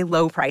everyday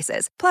low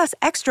prices, plus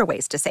extra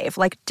ways to save,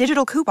 like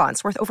digital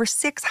coupons worth over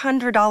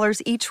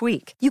 $600 each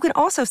week. You can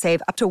also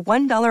save up to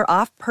 $1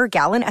 off per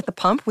gallon at the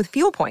pump with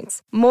fuel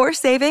points. More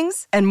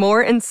savings and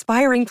more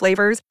inspiring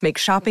flavors make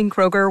shopping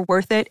Kroger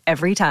worth it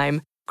every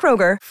time.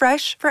 Kroger,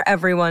 fresh for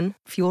everyone.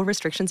 Fuel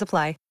restrictions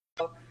apply.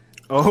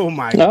 Oh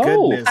my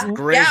goodness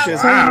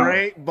gracious!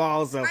 Great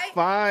balls of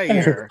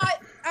fire!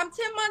 I'm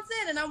 10 months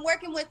in, and I'm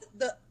working with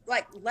the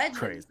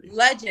legends.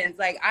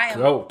 Like I am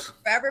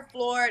forever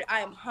floored. I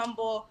am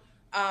humble.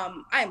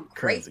 I am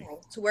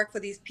grateful to work for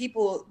these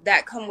people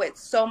that come with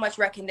so much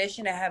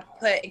recognition and have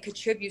put and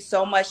contribute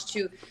so much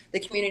to the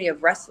community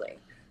of wrestling.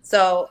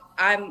 So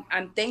I'm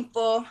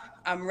thankful.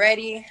 I'm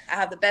ready. I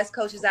have the best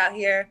coaches out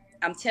here.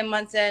 I'm 10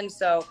 months in,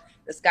 so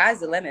the sky's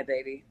the limit,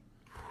 baby.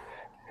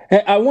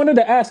 Hey, I wanted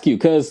to ask you,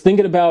 because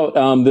thinking about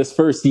this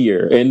first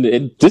year, and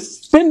it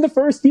just been the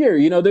first year,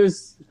 you know,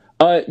 there's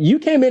you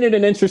came in at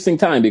an interesting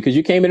time, because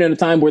you came in at a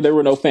time where there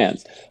were no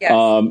fans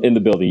in the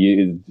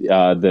building.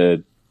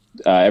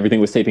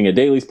 Everything was taping at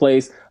Daly's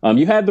Place.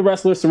 You had the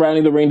wrestlers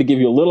surrounding the ring to give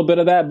you a little bit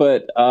of that,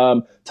 but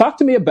talk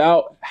to me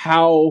about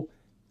how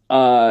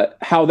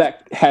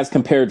that has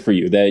compared for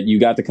you, that you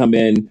got to come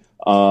in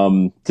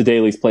to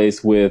Daly's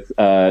Place with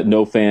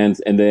no fans,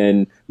 and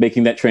then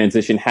making that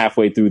transition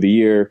halfway through the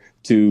year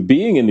to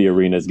being in the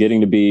arenas,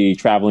 getting to be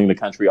traveling the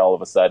country all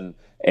of a sudden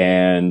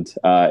and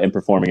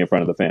performing in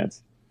front of the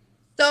fans.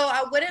 So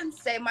I wouldn't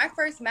say my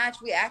first match,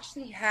 we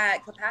actually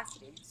had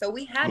capacity. So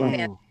we had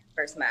fans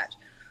first match.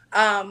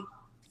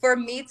 For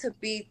me, to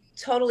be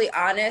totally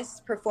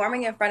honest,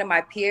 performing in front of my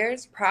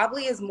peers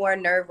probably is more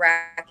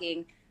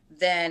nerve-wracking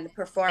than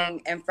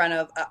performing in front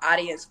of an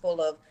audience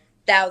full of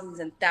thousands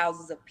and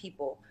thousands of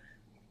people.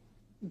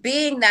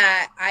 Being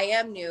that I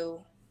am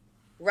new,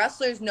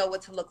 wrestlers know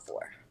what to look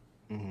for.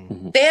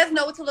 Fans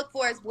know what to look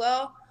for as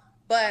well,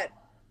 but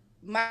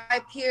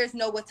my peers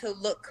know what to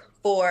look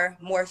for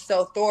more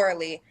so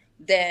thoroughly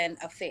than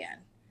a fan.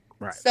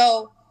 Right.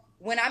 So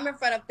when I'm in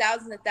front of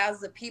thousands and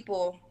thousands of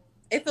people,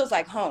 it feels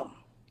like home.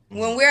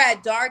 When we're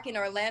at Dark in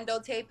Orlando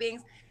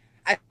tapings,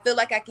 I feel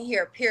like I can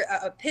hear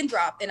a pin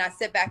drop, and I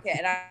sit back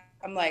and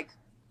I'm like,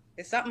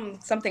 is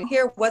something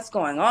here? What's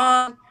going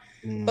on?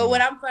 But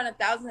when I'm in front of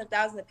thousands and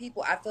thousands of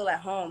people, I feel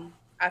at home.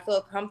 I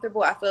feel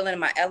comfortable. I feel in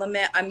my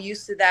element. I'm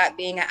used to that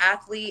being an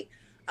athlete.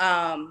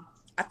 I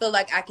feel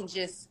like I can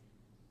just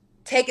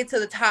take it to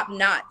the top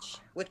notch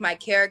with my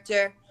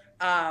character.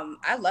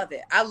 I love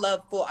it. I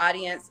love full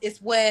audience.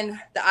 It's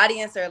when the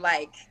audience are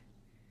like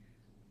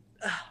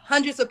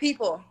hundreds of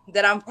people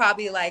that I'm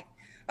probably like,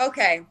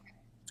 okay,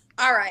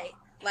 all right.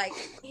 Like,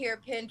 hear a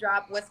pin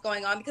drop, what's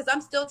going on? Because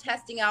I'm still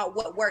testing out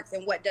what works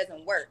and what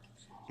doesn't work.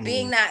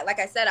 Being that, like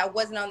I said, I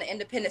wasn't on the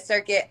independent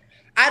circuit.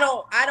 I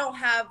don't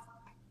have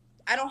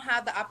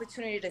the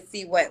opportunity to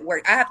see what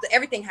works.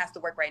 Everything has to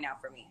work right now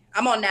for me.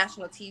 I'm on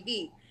national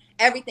TV.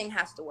 Everything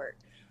has to work.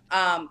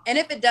 And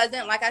if it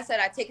doesn't, like I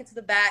said, I take it to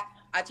the back.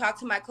 I talk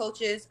to my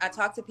coaches. I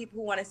talk to people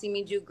who want to see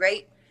me do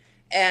great.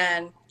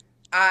 And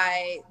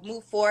I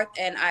move forth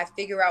and I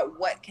figure out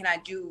what can I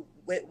do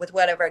with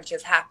whatever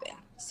just happened.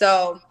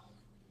 So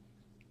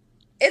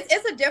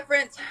it's a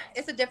difference.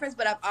 It's a difference,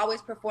 but I've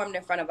always performed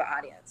in front of an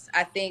audience.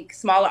 I think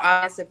smaller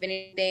audience, if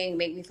anything,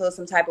 make me feel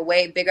some type of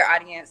way. Bigger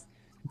audience,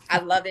 I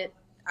love it.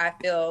 I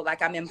feel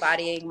like I'm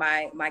embodying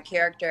my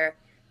character,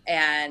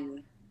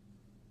 and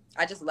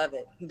I just love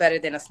it better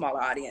than a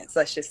smaller audience.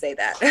 Let's just say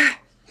that.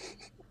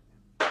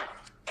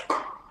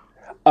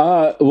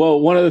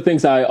 Well, one of the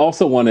things I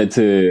also wanted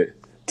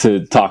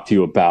to talk to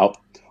you about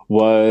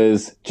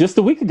was just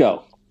a week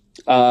ago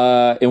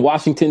in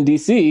Washington,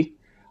 D.C.,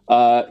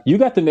 you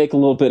got to make a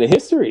little bit of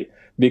history,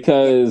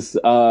 because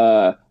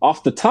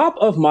off the top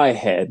of my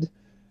head,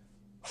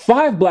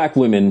 5 black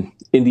women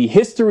in the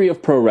history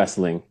of pro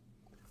wrestling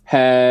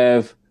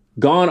have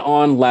gone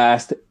on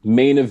last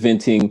main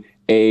eventing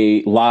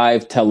a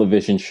live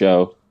television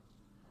show,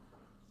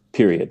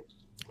 period.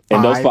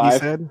 And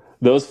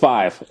those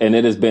five, and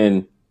it has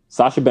been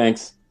Sasha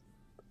Banks,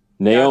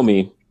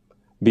 Naomi,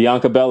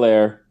 Bianca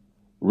Belair,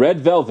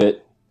 Red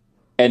Velvet,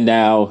 and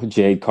now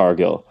Jade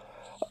Cargill.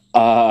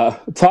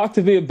 Talk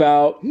to me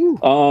about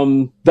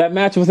that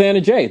match with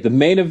Anna Jay, the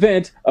main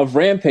event of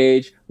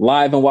Rampage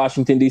live in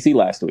Washington, D.C.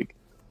 last week.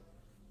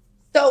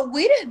 So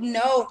we didn't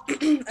know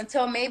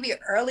until maybe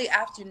early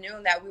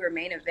afternoon that we were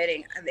main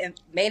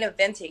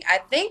eventing. I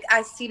think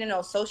I seen it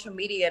on social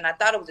media and I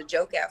thought it was a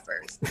joke at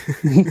first.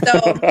 So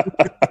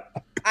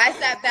I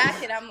sat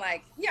back and I'm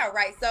like, yeah,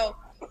 right. So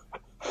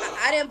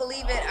I didn't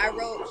believe it. I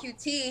wrote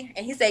QT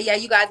and he said, yeah,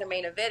 you guys are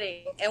main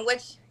eventing. And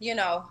which, you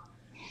know,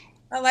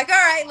 I'm like, all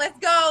right, let's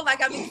go.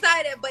 Like, I'm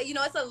excited. But, you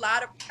know, it's a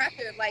lot of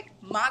pressure. Like,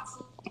 Mox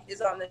is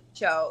on the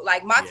show.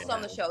 Like, Mox is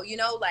on the show. You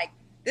know, like,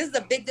 this is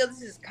a big deal.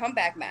 This is a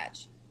comeback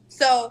match.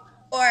 So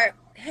for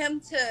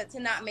him to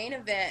not main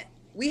event,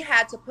 we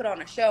had to put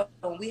on a show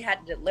and we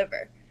had to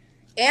deliver.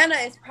 Anna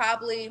is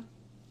probably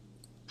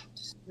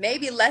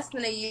maybe less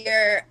than a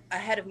year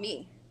ahead of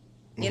me,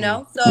 you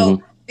know?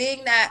 So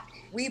being that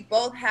we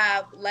both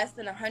have less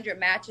than 100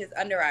 matches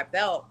under our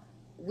belt,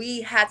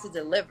 we had to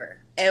deliver.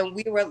 And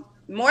we were,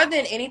 more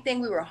than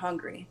anything, we were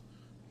hungry.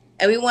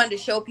 And we wanted to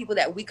show people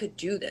that we could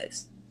do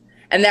this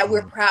and that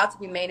we're proud to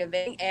be main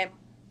eventing. And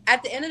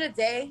at the end of the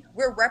day,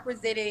 we're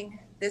representing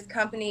this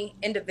company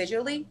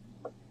individually,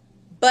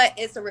 but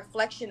it's a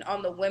reflection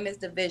on the women's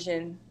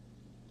division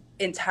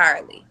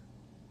entirely.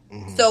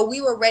 So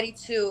we were ready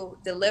to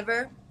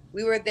deliver.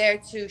 We were there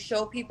to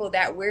show people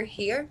that we're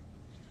here,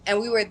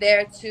 and we were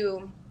there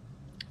to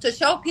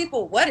show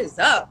people what is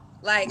up.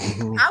 Like,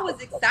 I was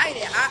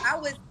excited. I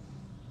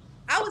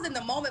was in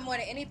the moment more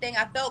than anything.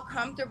 I felt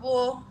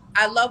comfortable.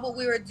 I love what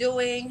we were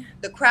doing.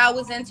 The crowd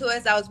was into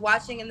us. I was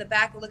watching in the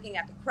back, looking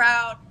at the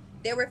crowd.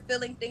 They were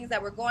feeling things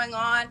that were going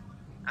on.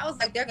 I was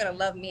like, they're going to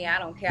love me. I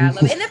don't care. I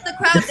love it. And if the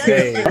crowd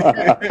doesn't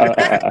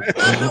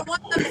I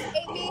want them to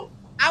hate me,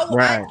 I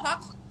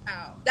talk to the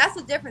crowd. That's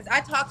the difference.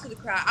 I talk to the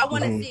crowd. I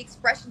want to see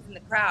expressions in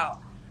the crowd.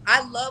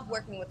 I love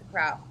working with the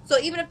crowd. So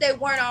even if they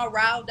weren't all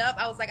riled up,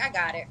 I was like, I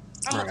got it.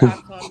 I'm going to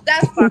talk to them.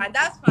 That's fine.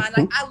 That's fine.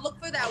 Like, I look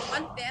for that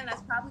one fan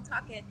that's probably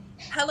talking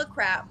hella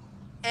crap,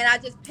 and I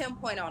just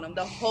pinpoint on them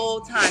the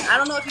whole time. I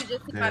don't know if you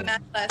just seen my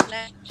match last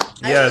night.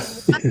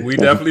 Yes, we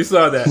definitely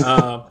saw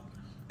that.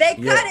 They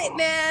cut it,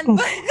 man.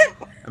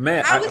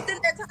 Man, I was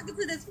sitting there talking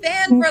to this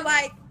fan for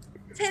like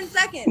 10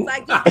 seconds.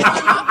 Like, just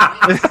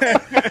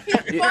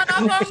going off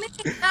on me.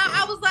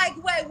 I was like,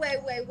 wait.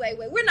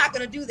 We're not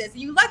going to do this.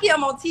 You lucky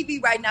I'm on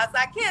TV right now, so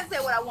I can't say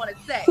what I want to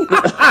say.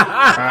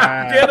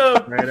 Get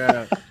him. Right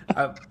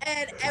up.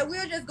 And we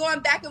were just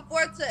going back and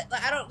forth to,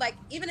 like, I don't, like,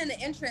 even in the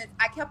entrance,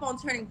 I kept on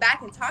turning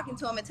back and talking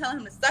to him and telling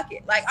him to suck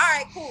it. Like, all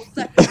right, cool,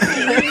 suck it.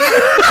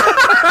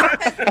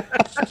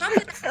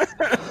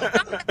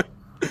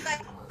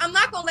 I'm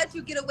not going to let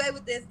you get away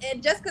with this.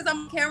 And just because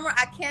I'm on camera,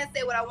 I can't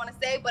say what I want to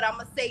say, but I'm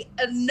going to say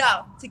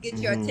enough to get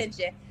your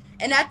attention.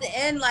 And at the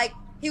end, like,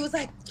 he was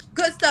like,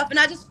 good stuff. And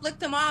I just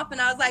flicked him off. And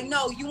I was like,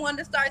 no, you wanted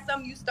to start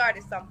something, you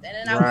started something.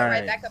 And I went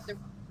right back up there.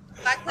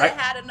 If I could have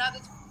had another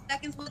 20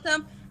 seconds with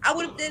him, I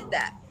would have did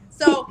that.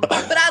 So,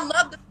 but I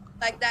love the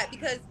like that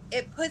because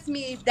it puts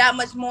me that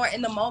much more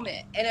in the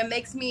moment. And it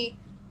makes me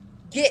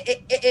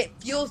it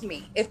fuels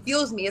me. It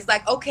fuels me. It's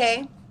like,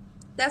 okay,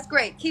 that's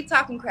great. Keep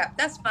talking crap.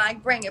 That's fine.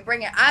 Bring it.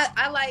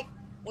 I like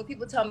when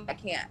people tell me I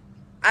can't.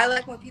 I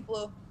like when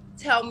people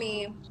tell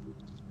me,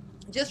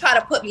 just try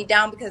to put me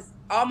down, because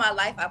all my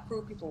life I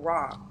prove people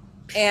wrong.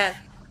 And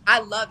I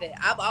love it.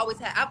 I've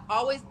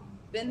always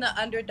been the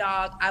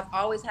underdog. I've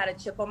always had a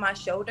chip on my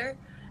shoulder.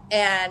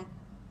 And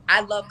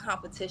I love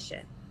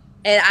competition.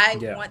 And I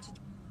want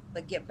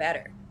to get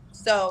better.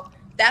 So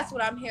that's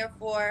what I'm here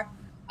for.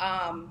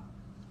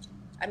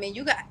 I mean,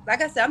 you guys,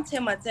 like I said, I'm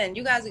 10 months in.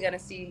 You guys are going to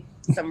see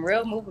some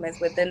real movements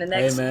within the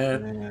next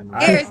years.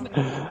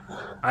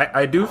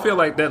 I do feel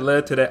like that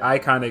led to that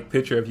iconic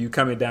picture of you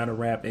coming down the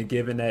ramp and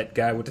giving that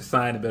guy with the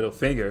sign the middle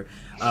finger.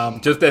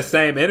 Just that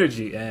same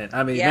energy. And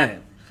I mean,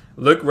 man,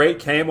 Look Great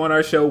came on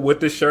our show with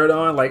the shirt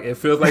on. Like, it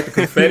feels like the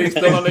confetti's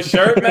still on the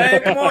shirt,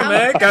 man. Come on,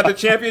 man. Got the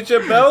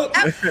championship belt.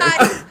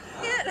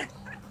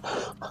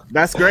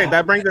 That's great.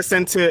 That brings us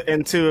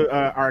into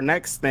our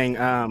next thing.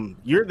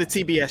 You're the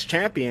TBS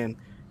champion.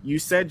 You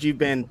said you've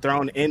been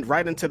thrown in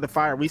right into the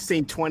fire. We've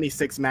seen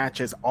 26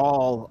 matches.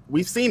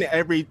 We've seen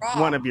every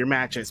one of your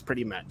matches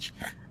pretty much.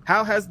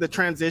 How has the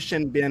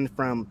transition been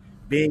from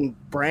being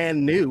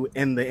brand new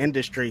in the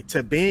industry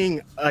to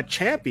being a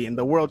champion,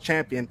 the world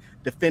champion,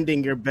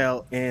 defending your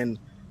belt in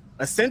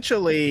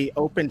essentially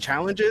open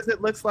challenges,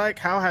 it looks like?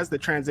 How has the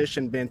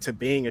transition been to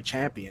being a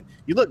champion?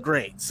 You look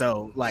great.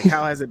 So, like,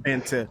 how has it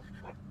been to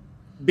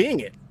being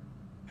it?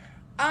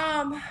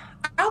 I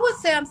would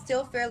say I'm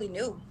still fairly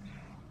new.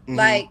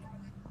 Like,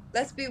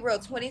 let's be real,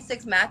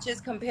 26 matches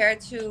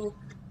compared to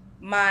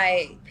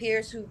my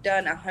peers who've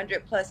done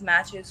 100 plus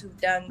matches,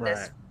 who've done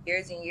this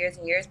years and years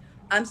and years,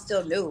 I'm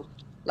still new.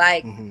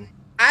 Like,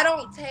 I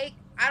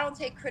don't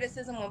take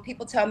criticism when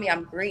people tell me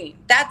I'm green.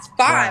 That's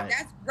fine. Right.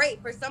 That's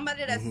great for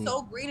somebody that's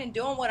so green and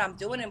doing what I'm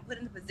doing and put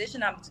in the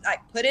position I'm like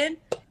put in.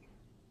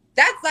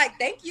 That's like,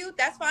 thank you.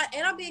 That's fine.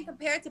 And I'm being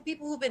compared to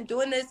people who've been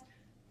doing this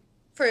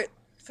for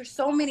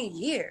so many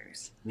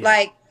years. Yeah.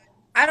 Like,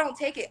 I don't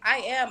take it.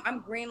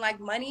 I'm green like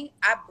money.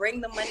 I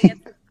bring the money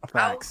into the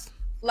house.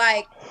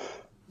 Like,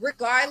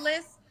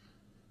 regardless,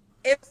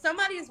 if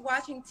somebody is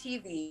watching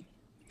TV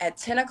at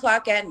 10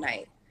 o'clock at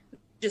night,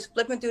 just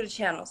flipping through the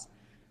channels,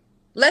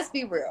 let's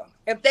be real.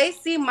 If they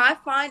see my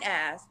fine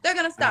ass, they're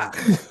going to stop.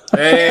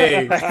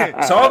 Hey,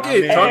 talk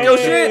your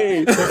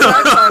shit.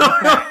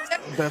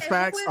 The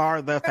facts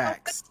are the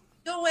facts.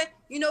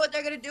 You know what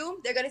they're going to do?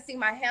 They're going to see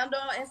my handle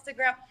on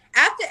Instagram.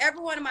 After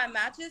every one of my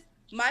matches,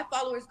 my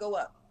followers go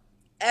up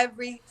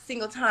every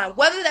single time.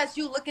 Whether that's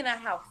you looking at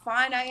how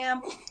fine I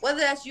am, whether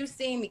that's you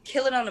seeing me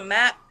kill it on the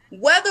map,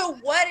 whether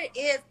what it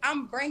is,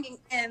 I'm bringing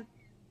in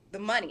the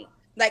money.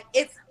 Like,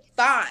 it's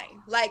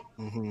fine. Like,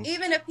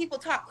 even if people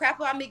talk crap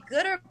about me,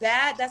 good or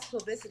bad, that's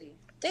publicity.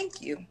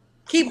 Thank you.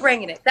 Keep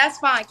bringing it. That's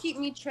fine. Keep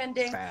me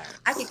trending.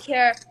 I could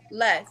care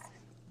less.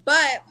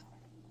 But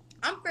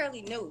I'm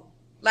fairly new.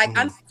 Like,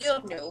 I'm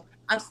still new.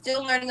 I'm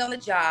still learning on the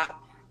job.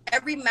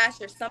 Every match,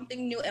 there's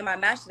something new in my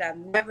match that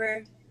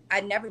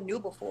I never knew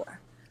before.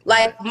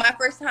 Like, my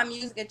first time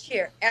using a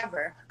chair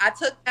ever. I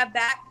took that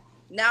back.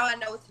 Now I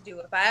know what to do.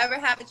 If I ever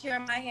have a chair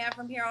in my hand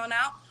from here on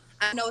out,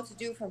 I know what to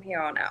do from here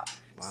on out.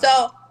 Wow.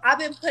 So I've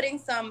been putting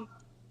some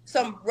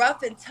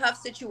rough and tough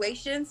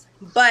situations,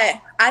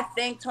 but I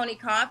thank Tony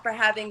Khan for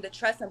having the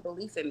trust and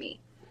belief in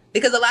me,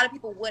 because a lot of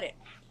people wouldn't.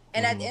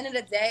 And at the end of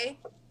the day,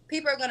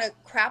 people are going to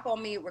crap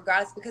on me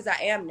regardless, because I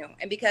am new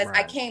and because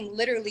I came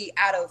literally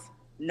out of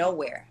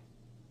nowhere.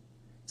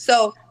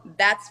 So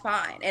that's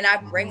fine. And I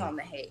bring on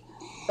the hate.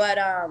 But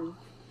I'm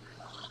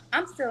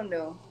still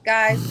new.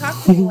 Guys,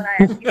 talk to me when I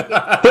actually get when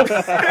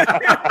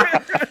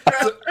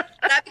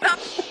I become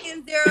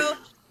champion zero,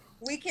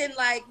 we can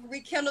like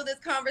rekindle this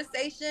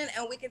conversation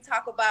and we can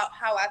talk about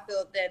how I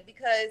feel then,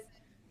 because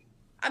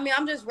I mean,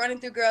 I'm just running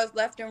through girls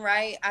left and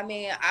right. I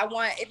mean,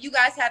 if you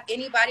guys have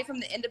anybody from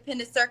the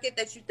independent circuit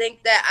that you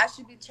think that I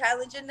should be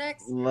challenging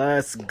next,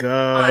 let's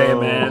go. Hey,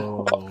 man.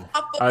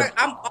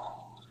 I'm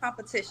all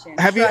competition.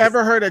 Have you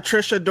ever heard of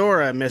Trisha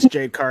Dora, Miss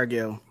Jade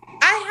Cargill?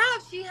 I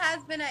have. She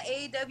has been at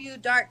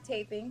AEW Dark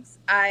tapings,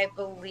 I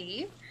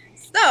believe.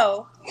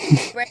 So,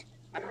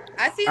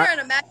 I see her in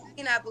a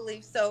magazine, I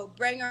believe. So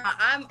bring her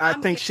on. I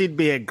think she'd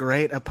be a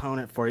great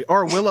opponent for you.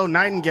 Or Willow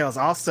Nightingale's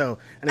also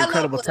an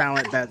incredible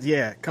talent.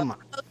 Come on.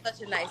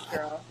 Such a nice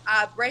girl.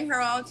 Bring her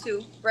on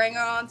too. Bring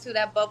her on to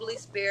that bubbly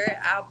spirit.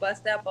 I'll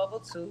bust that bubble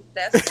too.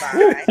 That's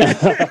fine.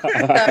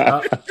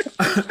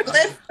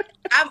 Listen,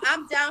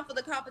 I'm down for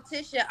the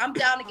competition. I'm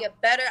down to get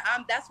better.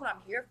 That's what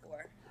I'm here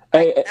for.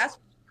 That's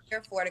what I'm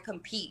here for, to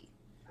compete.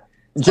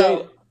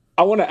 Jay,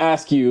 I want to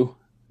ask you,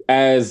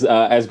 as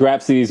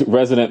Grapsy's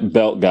resident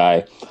belt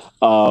guy,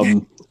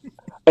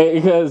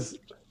 because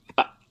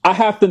I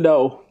have to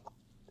know,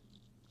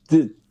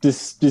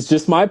 this is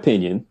just my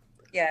opinion.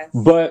 Yes.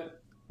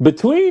 But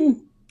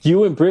between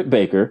you and Britt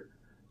Baker,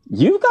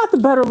 you got the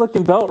better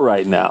looking belt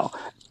right now.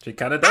 She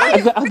kind of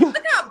does.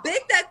 Look how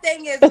big that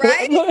thing is,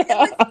 right? It looks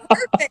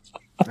perfect.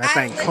 That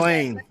thing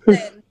clean.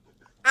 Listen,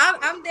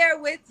 I'm there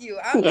with you.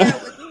 I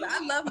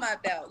love my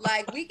belt.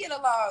 Like, we get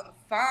along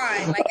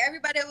fine. Like,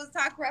 everybody that was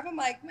talking crap, I'm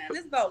like, man,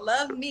 this belt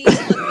loves me. This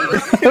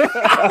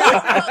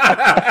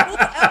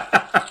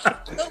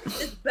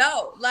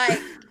belt. Like,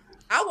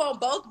 I want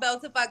both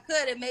belts if I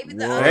could, and maybe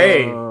the other.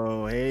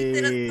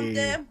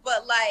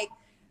 But like,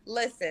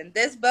 listen,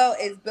 this belt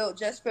is built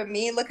just for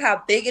me. Look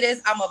how big it is.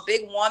 I'm a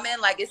big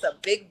woman. Like, it's a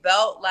big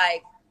belt.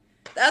 Like,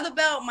 the other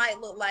belt might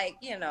look like,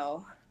 a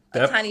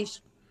tiny.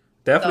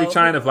 Definitely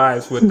China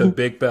vibes with the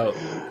big belt.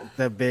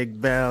 The big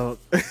belt.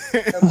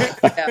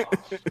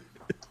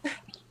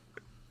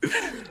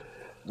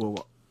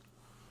 Well,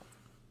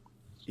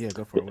 yeah,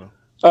 go for it, Will.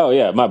 Oh,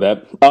 yeah, my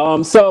bad.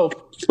 So,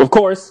 of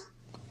course,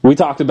 we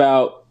talked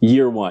about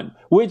year one,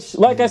 which,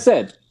 like I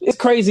said, it's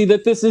crazy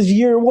that this is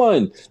year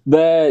one,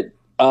 that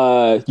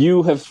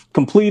you have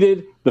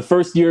completed the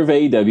first year of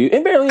AEW,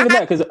 and barely even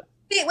that, because...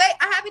 Wait,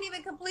 I haven't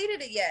even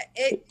completed it yet.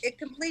 It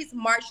completes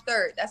March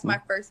 3rd. That's my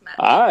first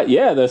match.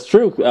 Yeah, that's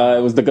true.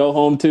 It was the go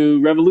home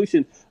to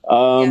Revolution.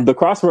 The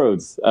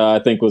Crossroads, I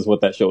think, was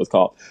what that show was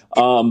called.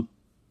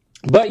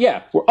 But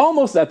yeah, we're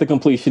almost at the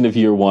completion of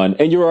year one,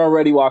 and you're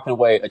already walking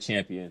away a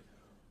champion.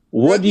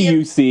 What do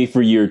you see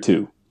for year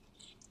two?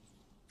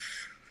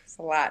 It's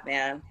a lot,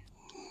 man.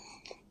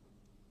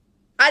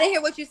 I didn't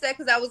hear what you said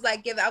because I was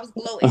like, I was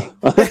gloating.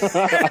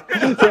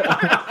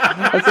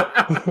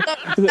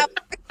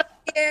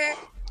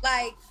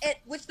 Like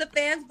which the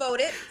fans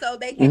voted, so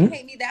they can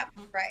hate me that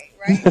right?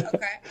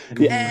 Okay.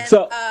 Yeah. And,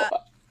 so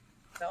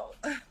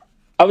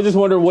I was just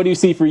wondering, what do you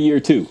see for year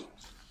two?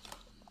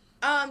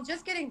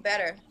 Just getting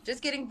better,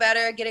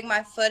 getting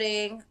my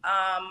footing.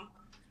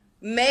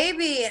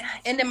 Maybe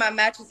ending my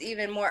matches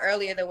even more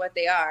earlier than what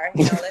they are.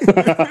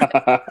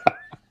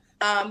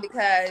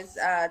 because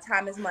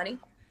time is money.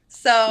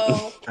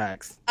 So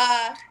Facts.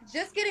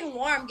 Just getting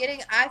warm,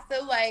 I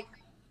feel like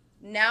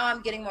now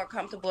I'm getting more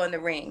comfortable in the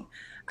ring.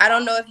 I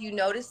don't know if you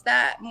noticed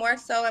that more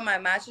so in my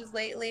matches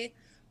lately,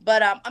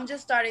 but I'm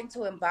just starting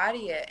to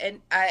embody it.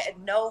 And I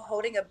know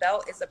holding a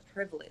belt is a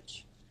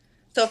privilege.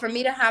 So for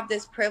me to have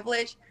this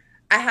privilege,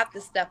 I have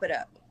to step it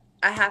up.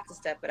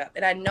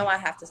 And I know I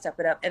have to step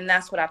it up. And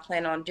that's what I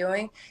plan on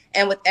doing.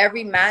 And with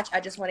every match, I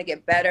just want to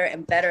get better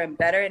and better and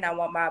better. And I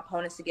want my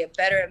opponents to get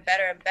better and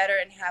better and better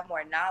and have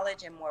more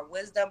knowledge and more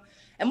wisdom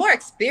and more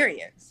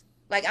experience.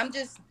 Like, I'm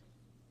just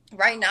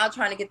right now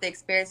trying to get the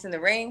experience in the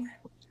ring.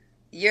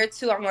 Year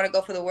 2, I want to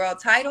go for the world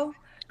title.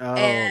 Oh,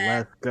 and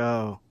let's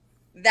go.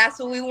 That's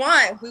what we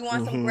want. We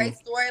want some great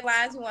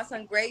storylines. We want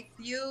some great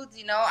feuds.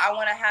 You know, I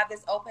want to have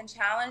this open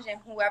challenge,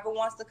 and whoever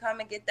wants to come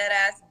and get that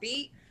ass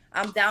beat,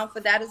 I'm down for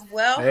that as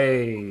well.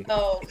 Hey.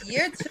 So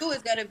year 2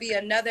 is going to be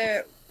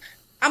another.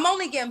 I'm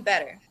only getting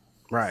better.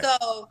 Right.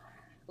 So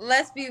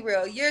let's be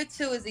real. Year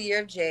 2 is the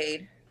year of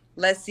Jade.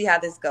 Let's see how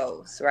this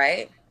goes.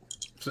 Right.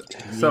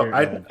 So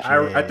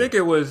I think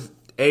it was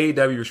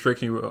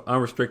AEW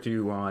unrestricted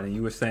you on, and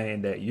you were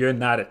saying that you're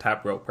not a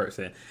top rope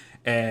person,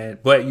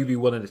 but you'd be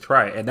willing to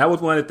try it. And that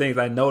was one of the things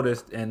I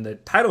noticed in the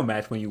title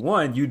match when you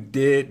won. You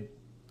did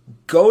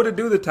go to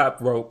do the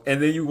top rope,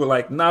 and then you were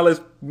like, "Nah, let's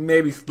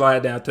maybe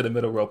slide down to the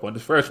middle rope on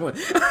this first one."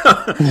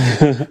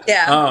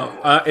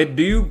 Yeah.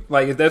 Do you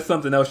is that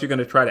something else you're going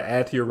to try to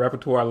add to your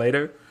repertoire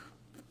later?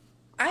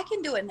 I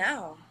can do it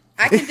now.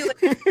 I can do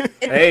it.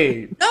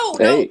 Hey. No.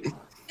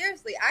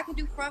 Seriously, I can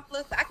do front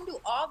flips. I can do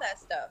all that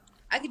stuff.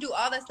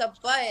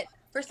 But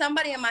for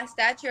somebody in my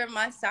stature and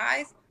my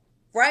size,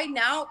 right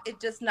now, it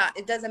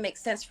doesn't make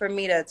sense for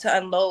me to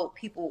unload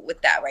people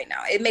with that right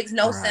now. It makes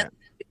no sense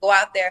to go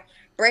out there,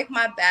 break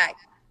my back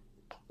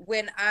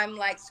when I'm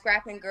like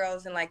scrapping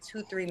girls in like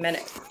 2-3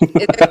 minutes.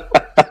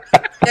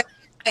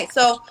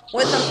 So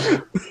with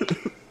a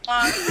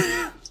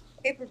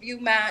pay-per-view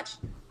match,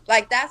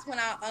 like that's when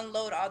I'll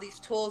unload all these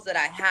tools that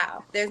I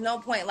have. There's no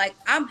point. Like,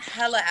 I'm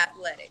hella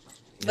athletic,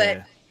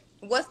 but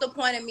what's the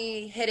point of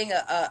me hitting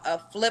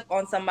a flip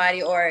on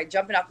somebody or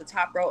jumping off the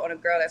top rope on a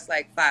girl that's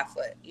like 5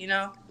 foot, you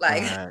know?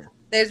 Like,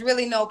 there's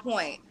really no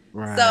point.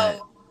 Right.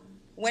 So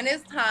when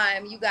it's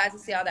time, you guys will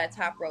see all that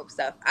top rope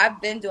stuff. I've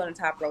been doing the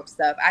top rope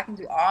stuff. I can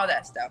do all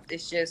that stuff.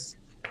 It's just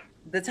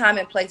the time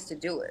and place to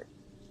do it.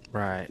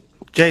 Right.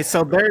 Jay,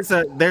 so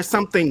there's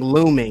something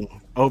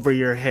looming over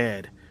your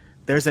head.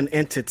 There's an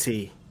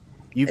entity.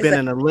 You've been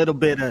in a little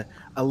bit of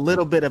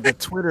a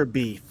Twitter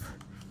beef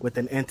with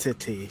an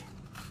entity.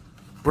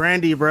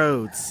 Brandi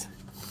Rhodes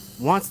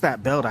wants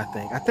that belt, I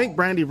think. I think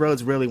Brandi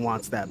Rhodes really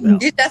wants that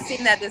belt. You just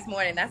seen that this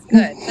morning. That's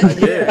good.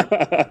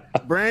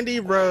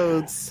 Brandi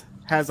Rhodes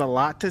has a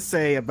lot to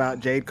say about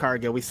Jade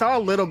Cargill. We saw a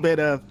little bit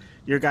of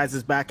your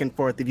guys' back and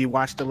forth. If you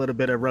watched a little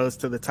bit of Rose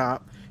to the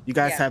Top, you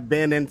guys have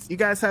been in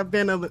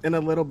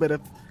a little bit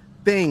of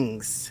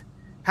things.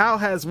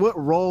 What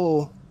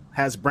role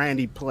has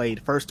Brandi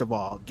played, first of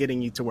all,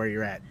 getting you to where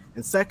you're at?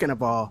 And second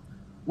of all,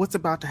 what's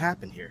about to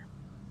happen here?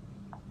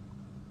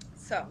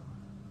 So,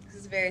 this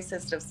is a very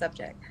sensitive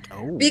subject.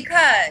 Oh.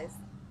 Because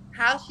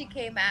how she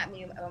came at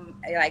me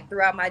like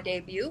throughout my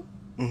debut,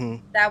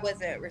 that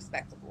wasn't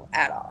respectable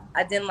at all.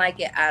 I didn't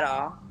like it at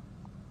all.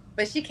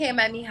 But she came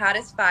at me hot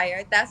as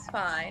fire. That's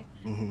fine.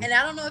 And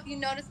I don't know if you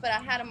noticed, but I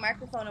had a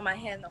microphone in my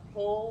hand the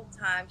whole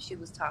time she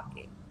was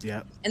talking.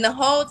 Yep. And the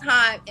whole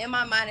time in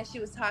my mind as she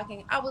was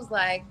talking, I was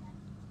like,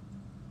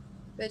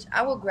 bitch,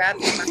 I will grab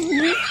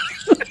you.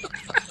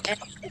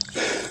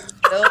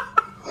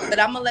 But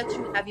I'm going to let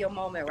you have your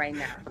moment right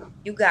now.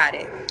 You got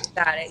it.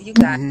 You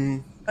got it.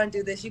 I'm going to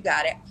do this. You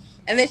got it.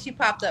 And then she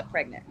popped up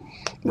pregnant.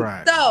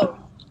 Right. So,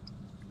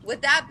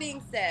 with that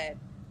being said,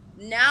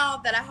 now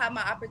that I have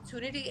my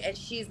opportunity and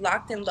she's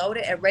locked and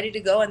loaded and ready to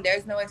go and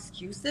there's no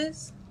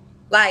excuses,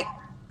 like,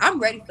 I'm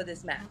ready for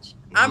this match.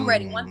 I'm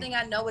ready. One thing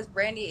I know is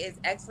Brandi is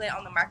excellent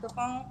on the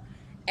microphone.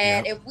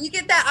 And if we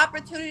get that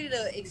opportunity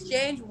to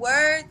exchange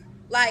words,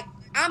 like,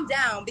 I'm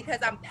down because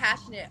I'm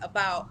passionate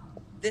about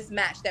this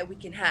match that we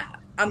can have.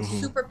 I'm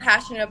super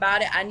passionate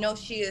about it. I know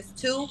she is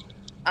too.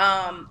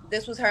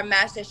 This was her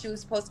match that she was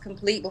supposed to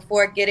complete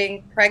before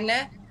getting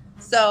pregnant.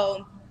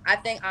 So I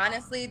think,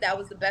 honestly, that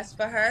was the best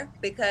for her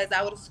because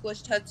I would have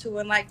squished her too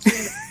in like 2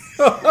 minutes.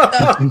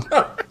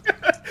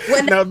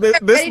 Now,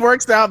 this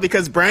works out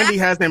because Brandi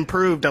has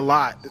improved a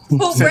lot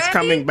since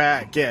coming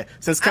back. Yeah,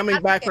 since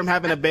coming back from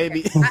having a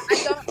baby.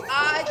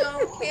 I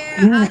don't care.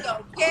 I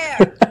don't care.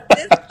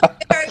 This is a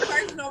very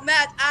personal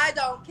match. I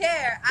don't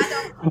care.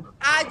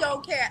 I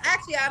don't care.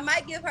 Actually, I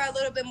might give her a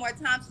little bit more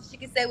time so she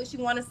can say what she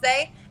want to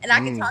say, and I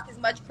can talk as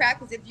much crap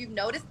because if you've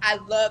noticed, I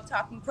love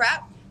talking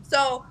crap.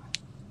 So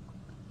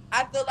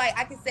I feel like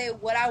I can say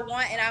what I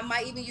want, and I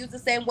might even use the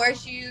same word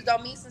she used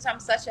on me since I'm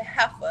such a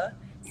heifer.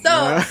 So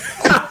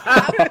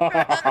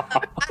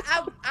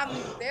I'm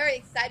very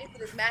excited for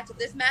this match. If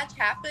this match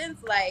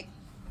happens, like,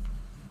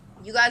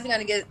 you guys are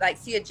gonna get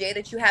see a Jay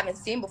that you haven't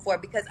seen before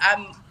because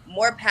I'm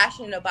more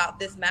passionate about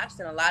this match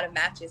than a lot of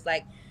matches.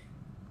 Like,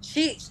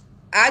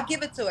 I'll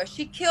give it to her.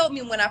 She killed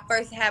me when I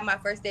first had my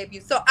first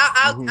debut. So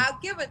I'll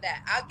give her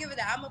that. I'll give her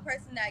that. I'm a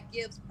person that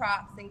gives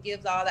props and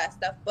gives all that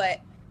stuff.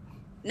 But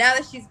now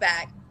that she's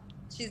back,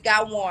 she's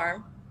got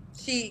warm.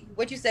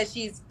 What you said,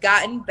 she's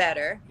gotten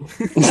better.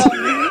 So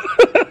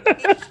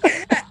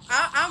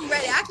I'm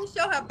ready. I can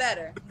show her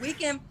better.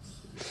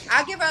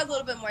 I'll give her a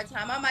little bit more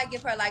time. I might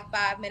give her like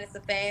 5 minutes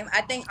of fame.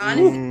 I think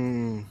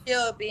honestly,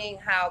 still being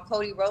how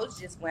Cody Rhodes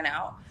just went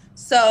out.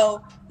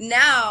 So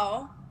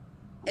now,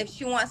 if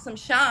she wants some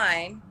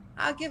shine,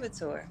 I'll give it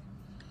to her.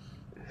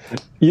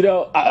 You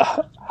know,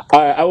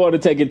 I want to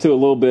take it to a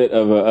little bit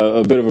of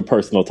a bit of a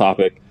personal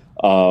topic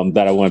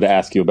that I wanted to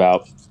ask you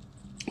about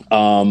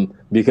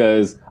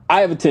because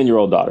I have a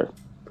 10-year-old daughter,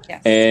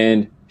 yes.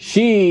 And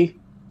she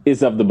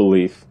is of the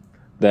belief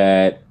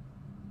that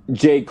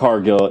Jade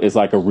Cargill is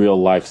like a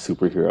real life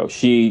superhero.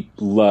 She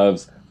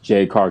loves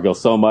Jade Cargill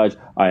so much.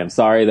 I am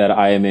sorry that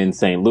I am in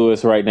St.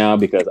 Louis right now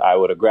because I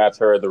would have grabbed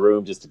her in the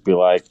room just to be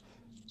like,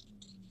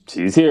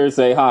 she's here,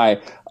 say hi.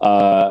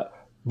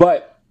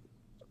 But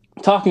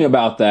talking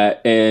about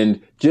that and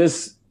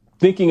just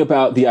thinking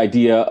about the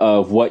idea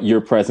of what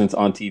your presence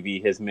on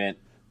TV has meant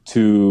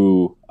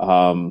to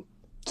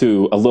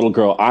a little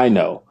girl I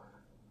know.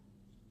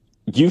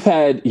 You've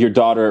had your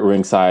daughter at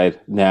ringside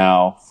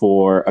now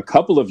for a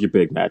couple of your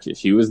big matches.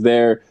 She was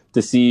there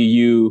to see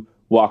you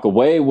walk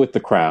away with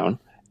the crown,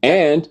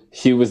 and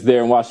she was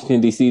there in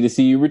Washington, D.C. to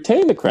see you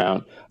retain the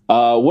crown.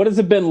 What has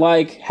it been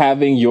like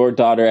having your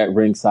daughter at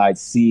ringside,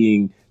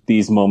 seeing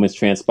these moments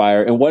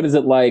transpire? And what is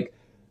it like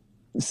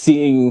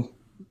seeing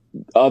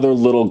other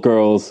little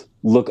girls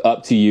look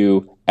up to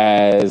you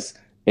as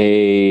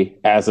a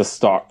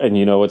star? And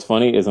you know what's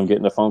funny is I'm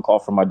getting a phone call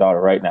from my daughter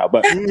right now,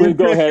 but please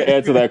go ahead and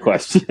answer that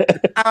question.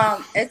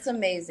 It's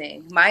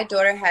amazing. My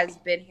daughter has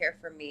been here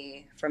for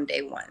me from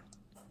day one.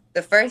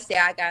 The first day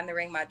I got in the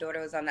ring, my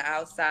daughter was on the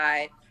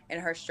outside in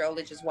her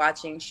stroller just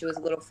watching. She was a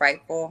little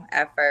frightful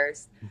at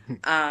first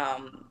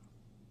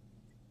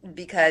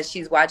because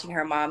she's watching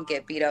her mom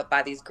get beat up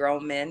by these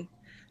grown men.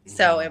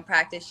 So in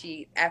practice,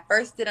 she at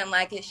first didn't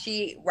like it.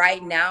 She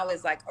right now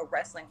is like a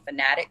wrestling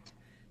fanatic.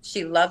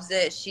 She loves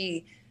it.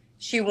 She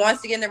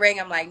wants to get in the ring.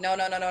 I'm like, no,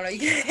 you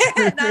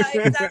can't. No,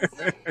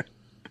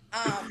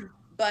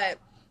 but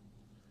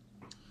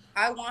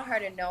I want her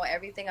to know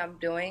everything I'm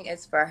doing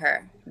is for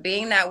her.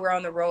 Being that we're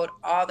on the road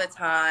all the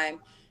time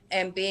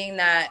and being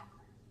that,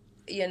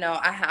 you know,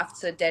 I have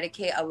to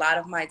dedicate a lot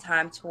of my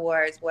time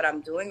towards what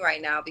I'm doing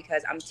right now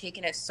because I'm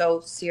taking it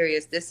so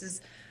serious. This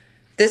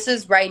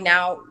is right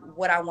now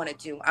what I want to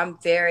do. I'm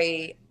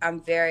very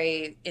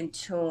in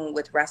tune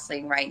with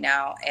wrestling right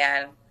now.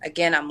 And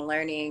again, I'm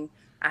learning.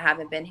 I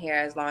haven't been here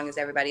as long as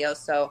everybody else.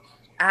 So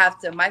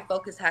my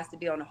focus has to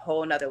be on a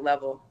whole nother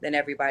level than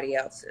everybody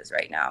else's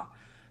right now.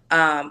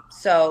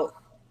 So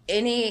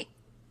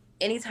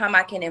anytime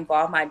I can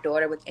involve my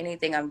daughter with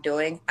anything I'm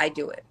doing, I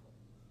do it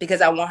because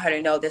I want her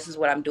to know this is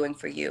what I'm doing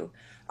for you.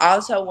 I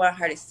also want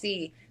her to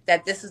see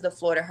that this is the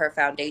floor to her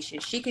foundation.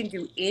 She can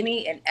do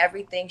any and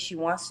everything she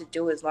wants to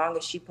do as long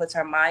as she puts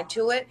her mind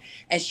to it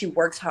and she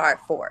works hard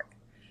for it.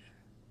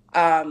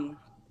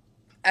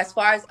 As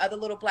far as other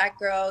little Black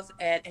girls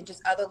and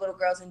just other little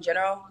girls in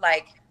general,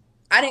 like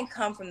I didn't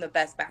come from the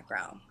best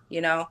background,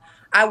 you know.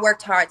 I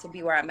worked hard to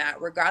be where I'm at,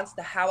 regardless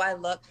of how I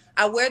look.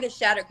 I wear the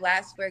shattered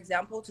glass, for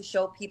example, to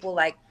show people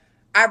like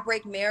I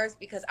break mirrors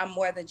because I'm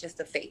more than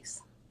just a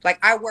face. Like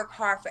I work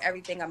hard for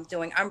everything I'm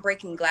doing. I'm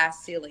breaking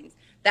glass ceilings.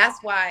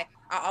 That's why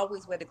I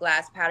always wear the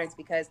glass patterns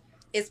because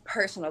it's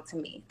personal to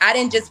me. I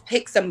didn't just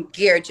pick some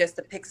gear just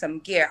to pick some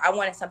gear. I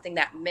wanted something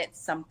that meant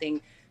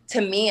something to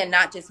me and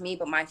not just me,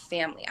 but my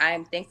family. I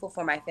am thankful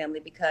for my family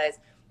because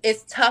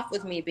it's tough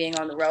with me being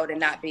on the road and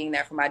not being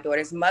there for my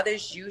daughters.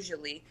 Mothers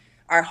usually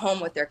are home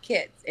with their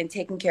kids and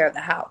taking care of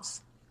the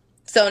house.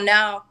 So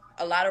now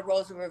a lot of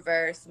roles are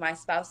reversed. My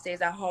spouse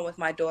stays at home with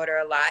my daughter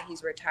a lot.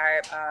 He's a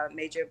retired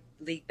Major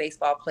League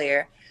Baseball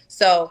player.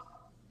 So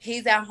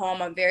he's at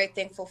home. I'm very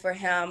thankful for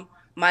him.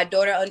 My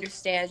daughter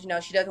understands, you know,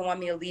 she doesn't want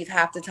me to leave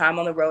half the time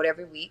on the road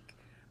every week.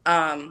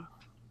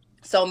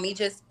 So me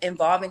just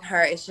involving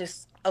her is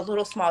just a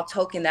little small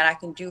token that I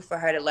can do for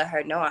her to let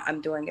her know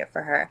I'm doing it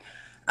for her.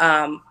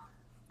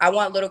 I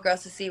want little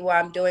girls to see what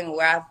I'm doing and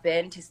where I've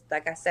been. Just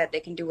like I said, they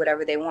can do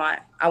whatever they want.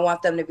 I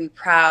want them to be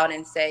proud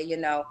and say, you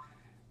know,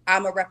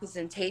 I'm a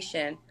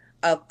representation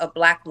of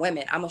Black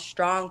women. I'm a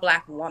strong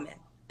Black woman.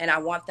 And I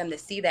want them to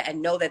see that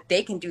and know that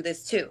they can do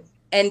this too.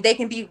 And they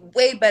can be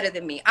way better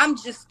than me. I'm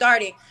just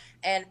starting.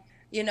 And,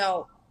 you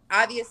know,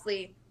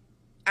 obviously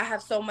I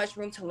have so much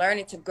room to learn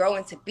and to grow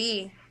and to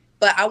be,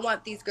 but I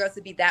want these girls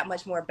to be that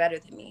much more better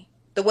than me.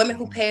 The women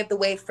who paved the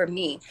way for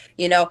me,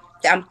 you know,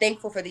 I'm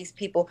thankful for these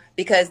people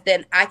because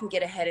then I can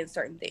get ahead in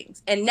certain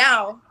things. And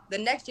now the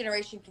next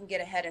generation can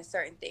get ahead in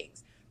certain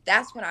things.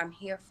 That's what I'm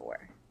here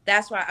for.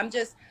 That's why I'm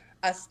just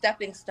a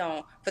stepping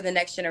stone for the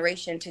next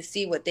generation to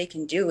see what they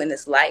can do in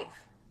this life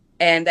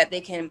and that they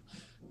can,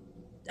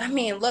 I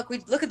mean, look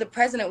at the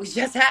president we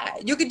just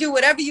had. You can do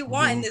whatever you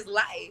want in this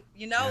life,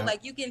 you know,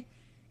 like you can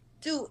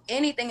do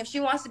anything. If she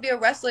wants to be a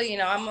wrestler, you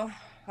know,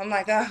 I'm I'm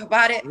like,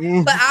 about it.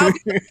 But I'll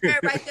be there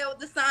right there with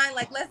the sign,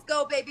 like, let's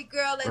go, baby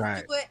girl,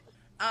 let's do it.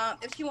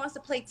 If she wants to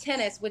play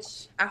tennis,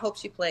 which I hope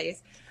she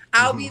plays,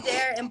 I'll be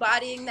there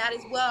embodying that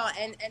as well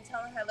and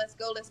telling her, let's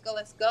go, let's go,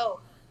 let's go.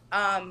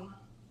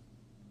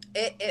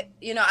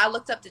 You know, I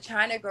looked up to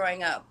China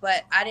growing up,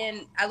 but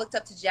I looked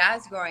up to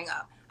Jazz growing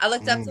up. I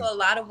looked up to a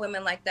lot of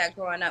women like that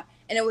growing up,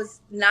 and it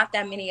was not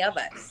that many of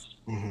us.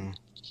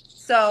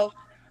 So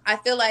I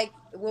feel like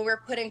when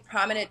we're putting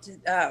prominent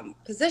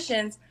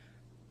positions,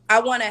 I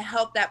want to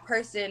help that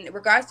person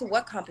regardless to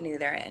what company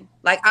they're in.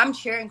 Like, I'm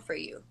cheering for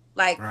you.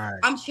 Like,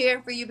 I'm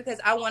cheering for you because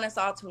I want us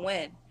all to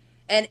win.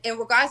 And in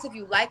regards if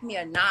you like me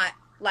or not,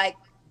 like,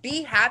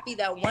 be happy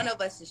that one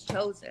of us is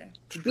chosen.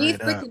 Be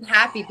freaking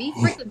happy. Be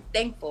freaking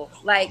thankful.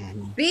 Like,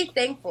 be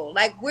thankful.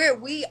 Like,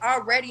 we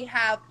already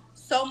have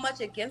so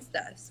much against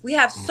us. We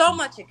have so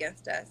much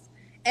against us.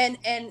 And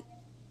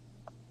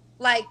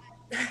like,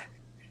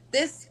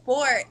 this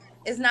sport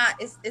is not,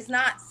 it's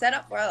not set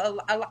up for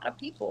a lot of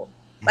people.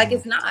 Like,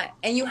 it's not.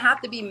 And you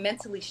have to be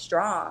mentally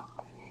strong,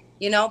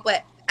 you know,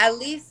 but at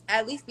least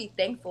be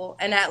thankful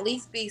and at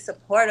least be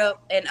supportive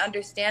and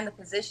understand the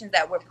positions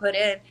that we're put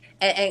in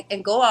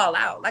and go all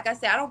out. Like I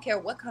said, I don't care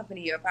what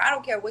company you're for. I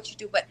don't care what you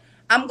do, but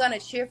I'm going to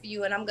cheer for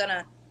you and I'm going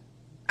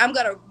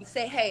to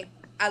say, hey,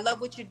 I love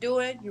what you're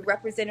doing. You're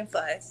representing for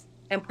us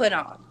and put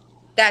on.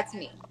 That's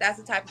me. That's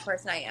the type of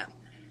person I am.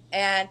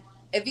 And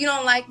if you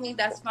don't like me,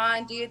 that's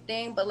fine. Do your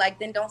thing. But like,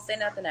 then don't say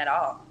nothing at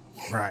all.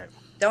 Right.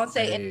 Don't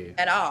say anything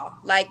at all.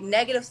 Like,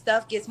 negative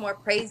stuff gets more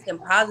praise than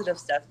positive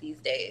stuff these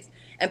days.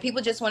 And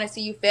people just want to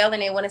see you fail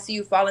and they want to see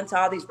you fall into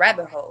all these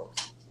rabbit holes.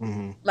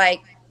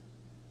 Like,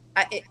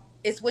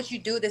 it's what you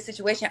do, this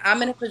situation.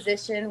 I'm in a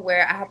position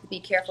where I have to be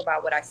careful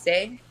about what I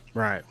say.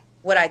 Right.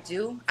 What I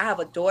do. I have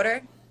a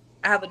daughter.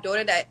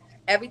 That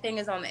everything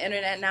is on the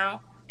internet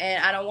now.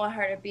 And I don't want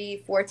her to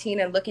be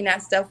 14 and looking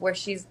at stuff where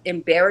she's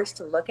embarrassed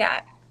to look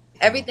at.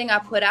 Everything I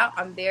put out,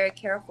 I'm very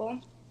careful.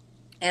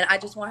 And I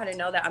just want her to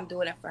know that I'm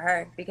doing it for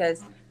her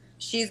because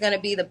she's going to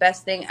be the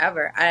best thing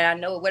ever. And I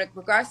know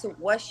regardless to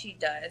what she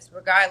does,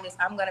 regardless,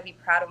 I'm going to be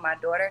proud of my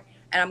daughter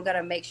and I'm going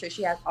to make sure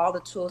she has all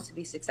the tools to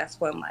be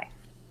successful in life.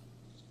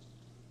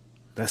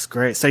 That's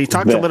great. So you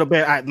talked a little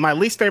bit, my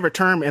least favorite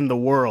term in the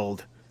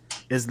world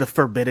is the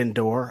forbidden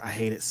door. I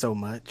hate it so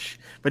much.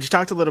 But you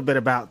talked a little bit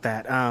about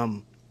that.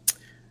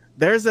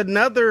 There's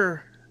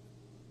another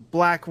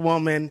Black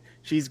woman.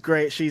 She's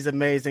great. She's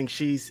amazing.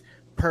 She's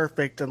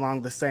perfect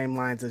along the same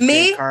lines as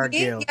Jade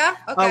Cargill. Yeah?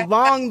 Okay.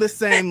 Along the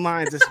same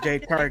lines as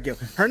Jade Cargill.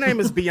 Her name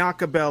is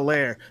Bianca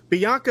Belair.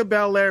 Bianca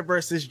Belair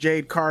versus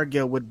Jade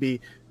Cargill would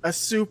be a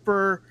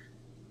super...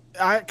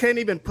 I can't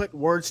even put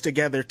words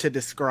together to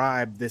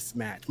describe this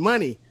match.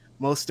 Money,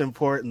 most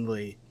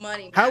importantly.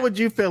 Money. How would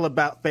you feel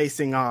about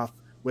facing off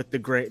with the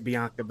great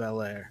Bianca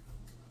Belair?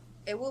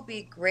 It will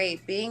be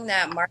great, being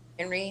that Mark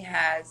Henry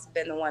has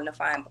been the one to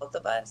find both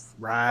of us.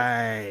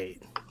 Right.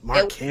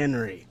 Mark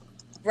Henry.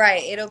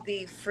 Right. It'll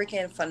be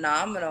freaking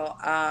phenomenal.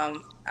 I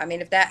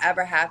mean, if that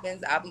ever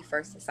happens, I'll be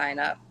first to sign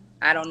up.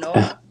 I don't know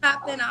what will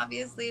happen,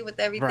 obviously, with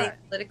everything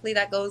politically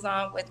that goes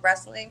on with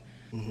wrestling.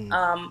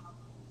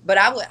 But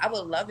I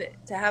would love it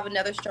to have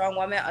another strong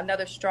woman,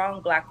 another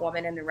strong Black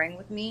woman in the ring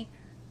with me.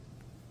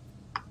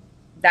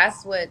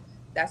 That's what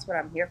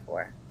I'm here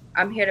for.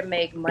 I'm here to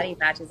make money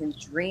matches and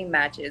dream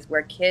matches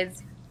where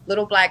kids,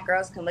 little Black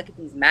girls can look at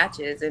these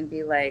matches and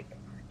be like,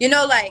 you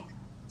know, like,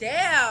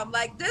 damn,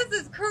 like, this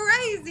is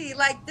crazy.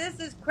 Like, this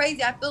is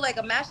crazy. I feel like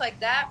a match like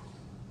that,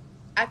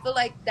 I feel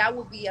like that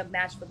would be a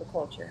match for the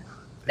culture.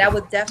 That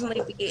would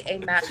definitely be a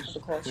match for the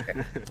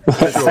culture.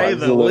 To say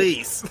the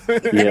least.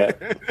 Yeah.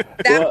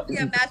 That would be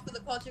a match for the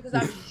culture because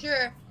I'm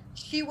sure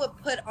she would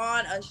put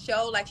on a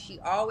show like she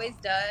always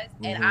does.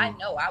 And I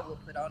know I will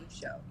put on a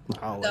show.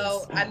 Always.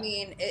 So, I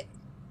mean,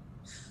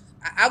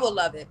 I would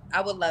love it.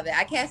 I would love it.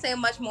 I can't say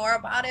much more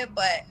about it,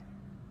 but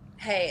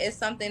hey, it's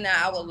something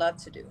that I would love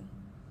to do.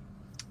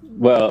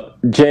 Well,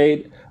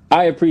 Jade,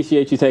 I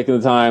appreciate you taking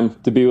the time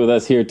to be with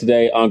us here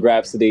today on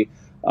Grapsody.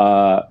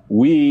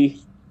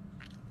 We,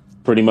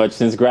 pretty much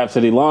since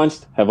Grapsody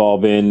launched, have all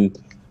been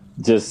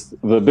just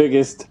the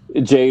biggest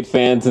Jade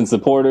fans and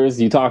supporters.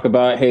 You talk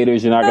about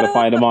haters, you're not going to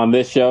find them on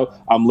this show.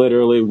 I'm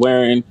literally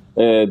wearing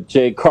a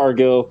Jade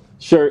Cargill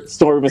shirt.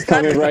 Storm is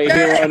coming right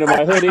here under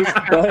my hoodie.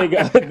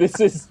 Like, this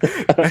is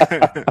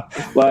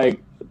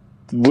like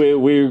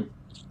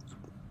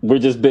we're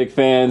just big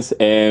fans,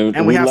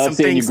 and we have love some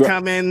seeing things you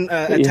coming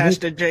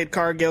attached to Jade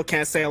Cargill.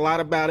 Can't say a lot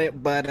about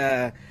it,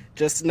 but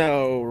just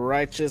know,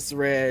 Righteous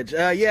Reg.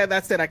 Yeah,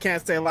 that's it. I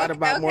can't say a lot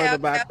about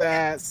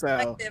that.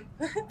 So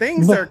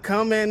things are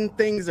coming,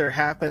 things are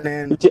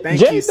happening.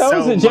 Thank you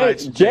so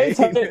much. Jay's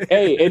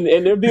hey, and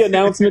there'll be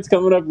announcements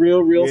coming up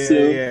real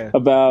soon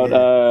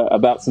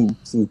about some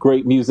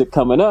great music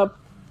coming up.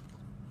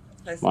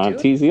 On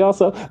TZ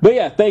also. But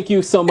yeah, thank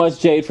you so much,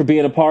 Jade, for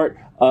being a part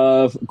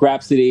of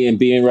Grapsody and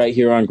being right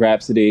here on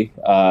Grapsody.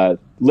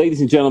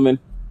 Ladies and gentlemen,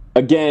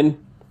 again,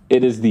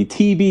 it is the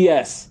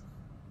TBS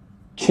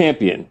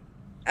champion.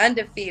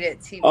 Undefeated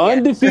TBS.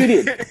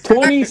 Undefeated.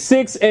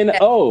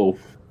 26-0.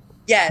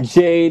 Yes.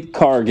 Jade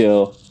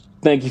Cargill.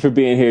 Thank you for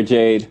being here,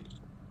 Jade.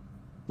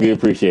 We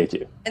appreciate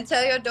you. And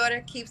tell your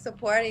daughter keep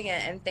supporting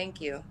it, and thank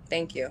you.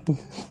 Thank you.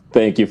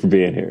 Thank you for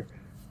being here.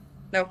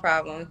 No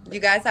problem. You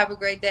guys have a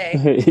great day.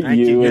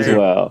 you as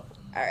well.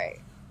 All right.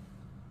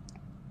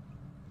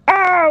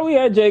 We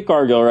had Jade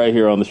Cargill right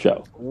here on the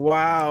show.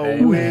 Wow,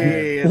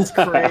 it's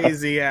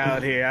crazy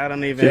out here. I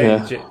don't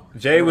even.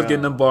 Jay was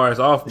getting them bars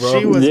off, bro.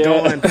 She was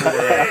going for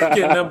it.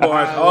 Getting them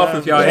bars off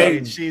if y'all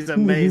hate. She's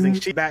amazing.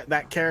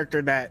 That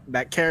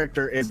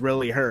character is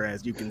really her,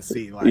 as you can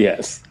see. Like,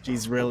 yes,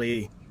 she's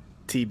really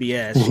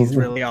TBS. She's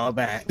really all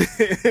that.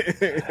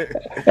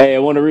 Hey, I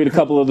want to read a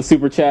couple of the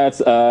super chats.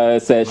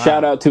 It says,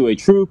 shout out to a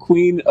true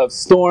queen of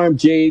storm,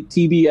 Jade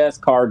TBS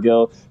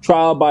Cargill,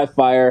 trial by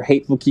fire,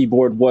 hateful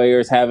keyboard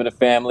warriors, having a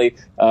family,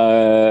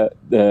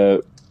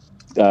 the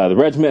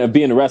regiment of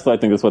being a wrestler. I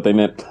think that's what they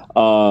meant.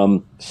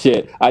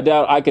 Shit, I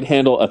doubt I could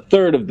handle a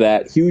third of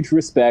that. Huge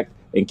respect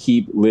and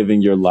keep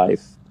living your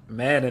life.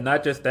 Man, and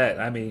not just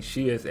that. I mean,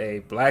 she is a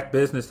black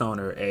business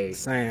owner.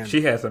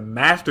 She has a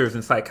master's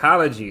in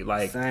psychology.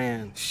 Like,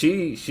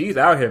 she's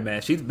out here,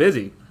 man. She's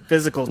busy.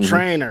 Physical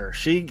trainer.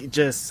 She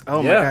just,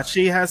 my God,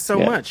 she has so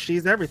much.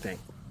 She's everything.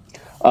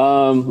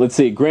 Let's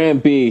see. Graham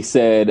B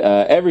said,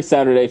 every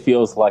Saturday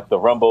feels like the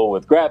Rumble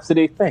with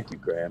Grapsody. Thank you,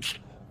 Graham.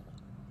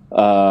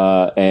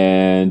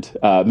 And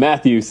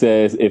Matthew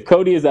says, if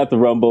Cody is at the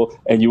Rumble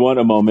and you want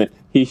a moment,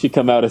 he should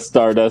come out as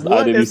Stardust.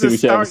 What is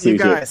the you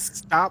guys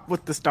stop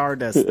with the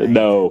Stardust thing.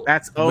 No,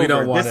 that's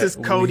over. This is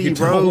Cody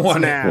Rhodes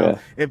now.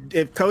 Yeah.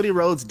 If Cody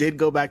Rhodes did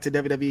go back to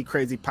WWE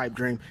Crazy Pipe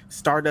Dream,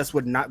 Stardust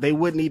would not. They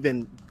wouldn't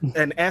even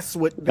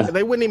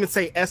They wouldn't even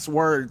say S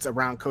words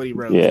around Cody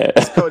Rhodes. Yeah.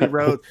 It's Cody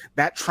Rhodes.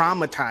 That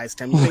traumatized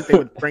him. You think they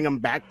would bring him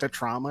back to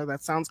trauma?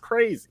 That sounds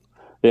crazy.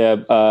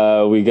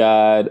 Yeah, we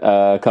got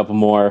a couple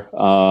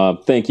more.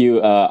 Thank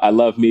you. I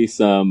love me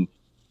some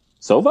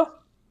Sova.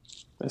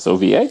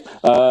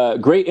 SOVA.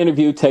 Great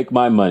interview. Take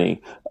my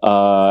money.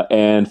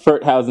 And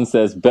Ferthausen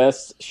says,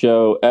 best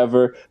show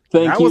ever.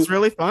 Thank you. That was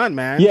really fun,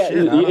 man. Yeah,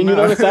 and you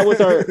notice that was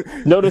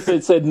notice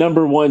it said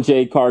number 1,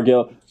 Jade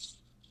Cargill.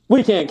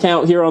 We can't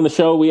count here on the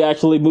show. We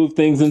actually move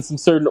things in some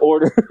certain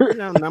order.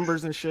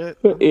 Numbers and shit.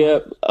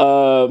 Yeah.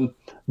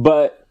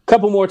 But a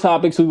couple more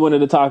topics we wanted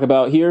to talk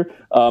about here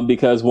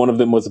because one of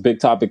them was a big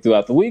topic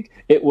throughout the week.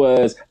 It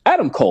was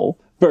Adam Cole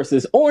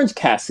versus Orange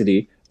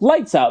Cassidy.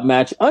 Lights out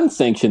match,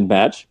 unsanctioned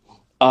match.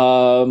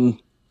 I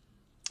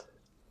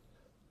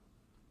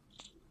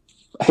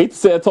hate to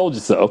say I told you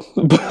so,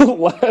 but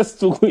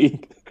last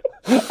week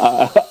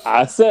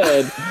I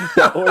said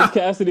that Orange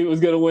Cassidy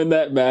was going to win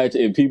that match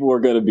and people were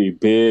going to be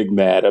big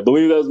mad. I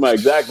believe those were my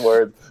exact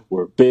words.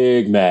 Were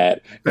big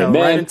mad. And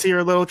right into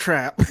your little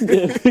trap.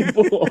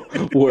 People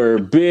were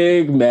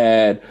big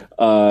mad.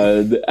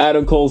 The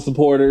Adam Cole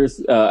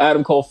supporters,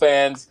 Adam Cole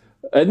fans,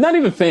 not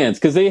even fans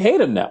because they hate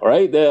him now,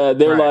 right?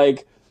 They're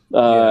like,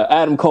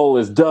 Adam Cole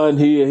is done.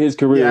 His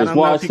career is washed. I don't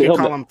know if you can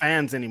call them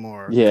fans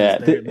anymore. Yeah,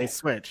 they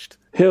switched.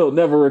 He'll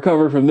never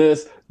recover from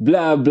this.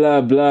 Blah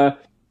blah blah.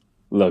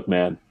 Look,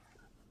 man.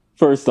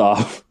 First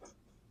off,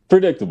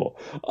 predictable.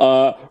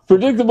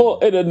 Predictable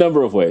in a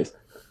number of ways.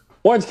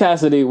 Orange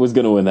Cassidy was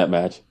going to win that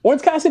match.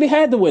 Orange Cassidy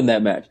had to win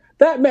that match.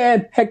 That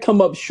man had come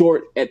up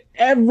short at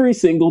every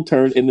single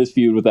turn in this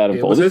feud with Adam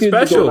Cole. It was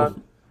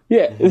special.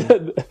 Yeah,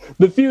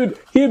 the feud,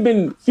 he had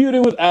been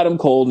feuding with Adam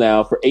Cole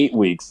now for 8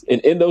 weeks.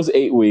 And in those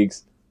 8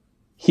 weeks,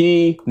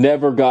 he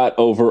never got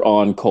over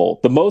on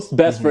Cole. The most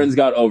best friends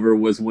got over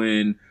was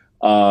when,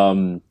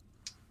 I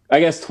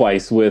guess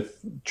twice, with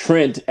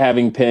Trent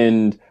having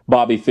pinned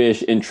Bobby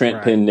Fish and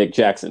Trent pinned Nick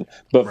Jackson.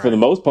 But for the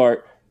most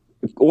part,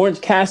 Orange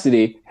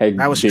Cassidy had...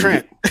 That was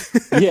Trent.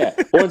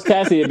 Orange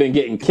Cassidy had been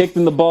getting kicked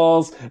in the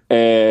balls,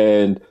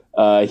 and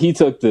he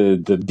took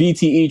the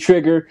BTE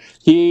trigger.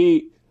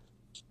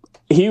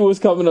 He was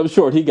coming up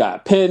short. He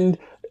got pinned.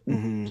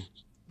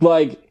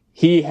 Like,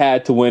 he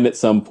had to win at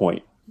some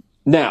point.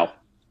 Now,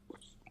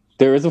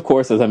 there is, of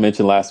course, as I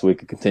mentioned last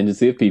week, a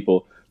contingency of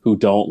people who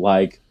don't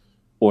like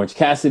Orange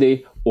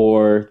Cassidy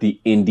or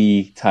the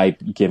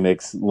indie-type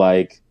gimmicks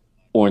like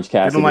Orange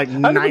Cassidy. Like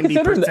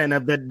 90%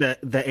 of the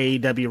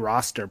AEW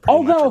roster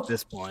pretty much at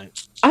this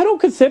point. I don't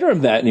consider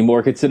him that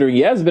anymore, considering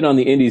he has been on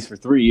the indies for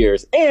 3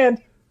 years.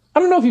 And I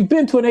don't know if you've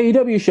been to an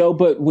AEW show,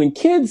 but when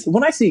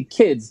I see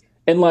kids...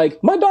 And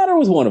like my daughter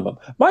was one of them.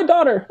 My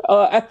daughter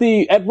at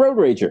Road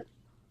Rager.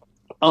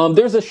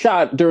 There's a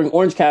shot during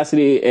Orange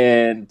Cassidy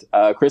and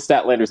Chris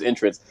Statlander's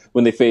entrance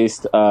when they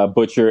faced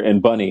Butcher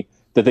and Bunny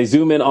that they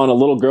zoom in on a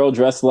little girl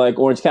dressed like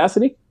Orange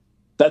Cassidy.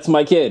 That's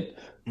my kid.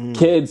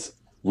 Kids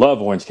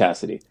love Orange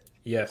Cassidy.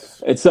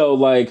 Yes. And so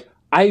like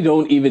I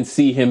don't even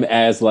see him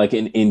as like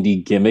an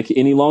indie gimmick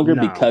any longer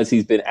because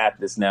he's been at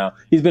this now.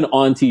 He's been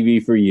on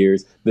TV for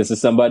years. This is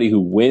somebody who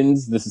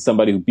wins. This is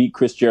somebody who beat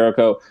Chris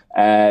Jericho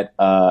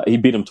he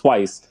beat him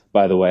twice,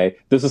 by the way.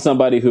 This is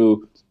somebody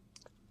who,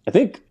 I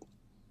think,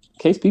 in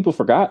case people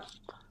forgot,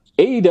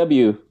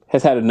 AEW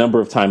has had a number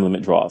of time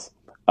limit draws.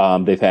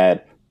 They've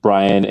had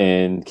Bryan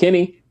and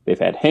Kenny. They've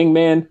had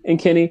Hangman and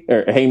Kenny,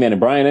 or Hangman and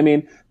Bryan, I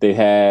mean. They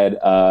had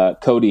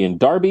Cody and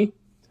Darby.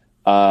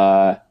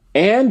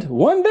 And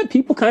one that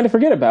people kind of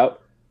forget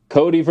about,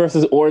 Cody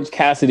versus Orange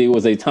Cassidy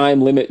was a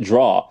time limit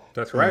draw.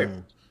 That's right.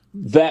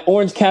 That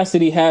Orange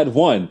Cassidy had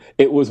won.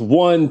 It was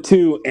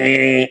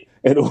 1-2,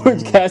 and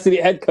Orange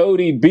Cassidy had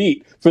Cody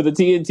beat for the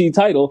TNT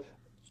title.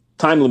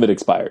 Time limit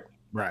expired.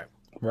 Right.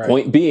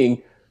 Point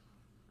being,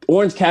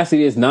 Orange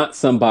Cassidy is not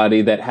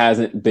somebody that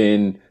hasn't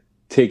been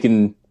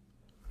taken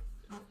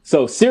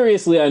so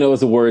seriously. I know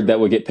is a word that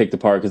would get picked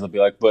apart because they'll be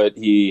like, but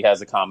he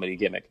has a comedy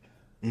gimmick.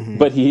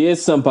 But he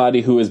is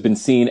somebody who has been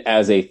seen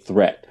as a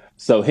threat.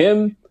 So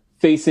him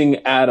facing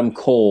Adam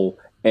Cole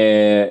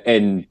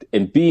and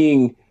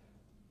being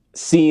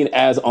seen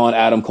as on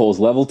Adam Cole's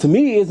level, to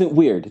me, isn't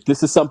weird.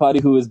 This is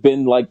somebody who has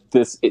been like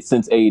this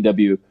since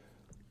AEW,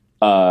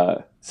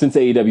 since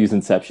AEW's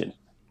inception.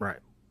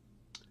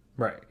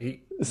 Right.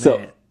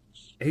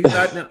 He's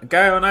not a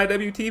guy on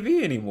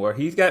IWTV anymore.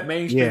 He's got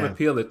mainstream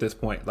appeal at this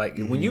point. Like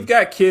when you've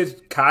got kids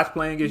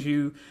cosplaying as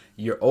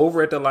you're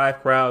over at the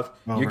live crowds.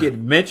 You're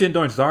getting mentioned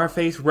on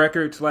Czarface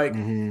records. Like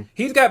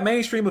he's got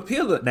mainstream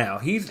appeal now.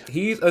 He's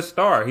a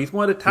star. He's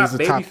one of the top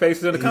baby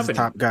faces in the company.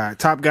 Top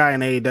guy in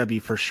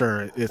AEW for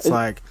sure. It's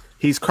like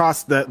he's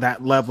crossed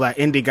that level, that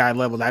indie guy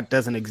level that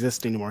doesn't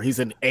exist anymore. He's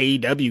an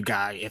AEW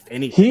guy, if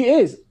anything. He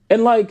is,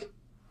 and like.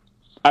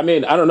 I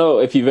mean, I don't know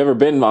if you've ever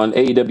been on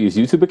AEW's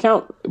YouTube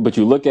account, but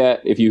you look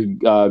at, if you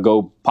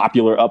go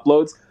popular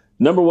uploads,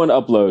 number one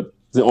upload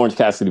is an Orange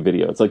Cassidy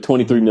video. It's like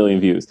 23 million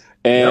views.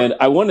 And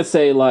I want to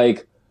say,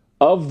 like,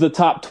 of the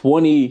top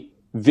 20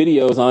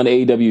 videos on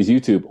AEW's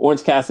YouTube,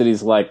 Orange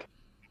Cassidy's like...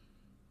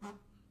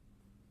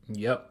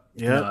 Yep.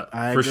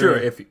 Yeah, for sure.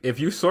 If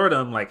you sort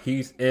him, like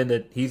he's in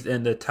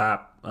the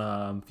top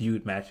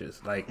viewed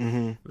matches. Like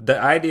the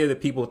idea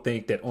that people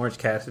think that Orange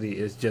Cassidy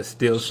is just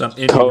still some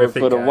code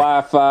for the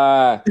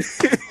Wi-Fi,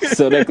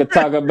 so they could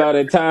talk about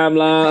a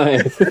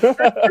timeline.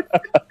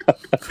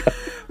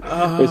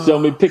 Or show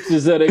me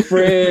pictures of their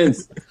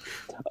friends.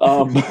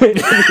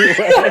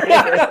 The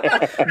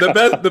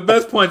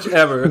best punch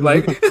ever.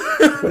 Like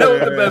that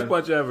was the best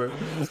punch ever.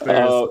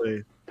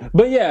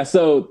 But yeah,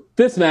 so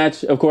this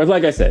match, of course,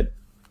 like I said,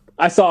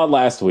 I saw it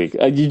last week.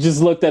 You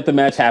just looked at the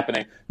match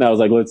happening, and I was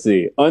like, let's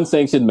see.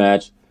 Unsanctioned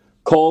match.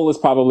 Cole is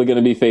probably going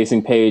to be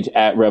facing Page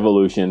at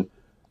Revolution.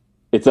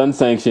 It's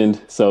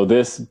unsanctioned, so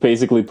this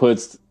basically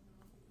puts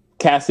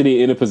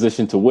Cassidy in a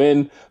position to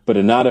win, but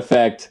to not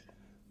affect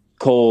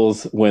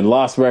Cole's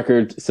win-loss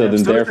record. So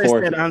then, therefore,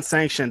 they said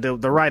unsanctioned.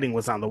 The writing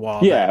was on the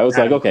wall. Yeah, I was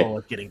like, okay, Cole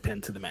is getting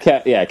pinned to the match.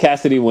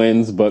 Cassidy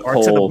wins, but or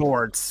Cole to the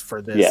boards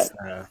for this.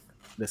 Yeah.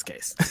 This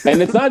case.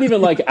 And it's not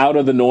even like out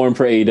of the norm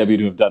for AEW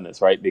to have done this,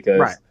 right?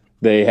 Because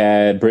they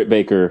had Britt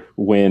Baker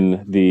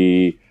win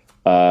the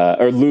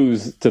or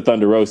lose to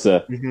Thunder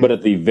Rosa, but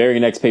at the very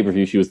next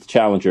pay-per-view, she was the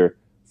challenger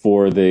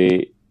for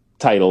the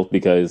title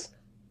because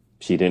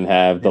she didn't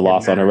have the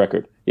loss on her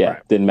record. Yeah,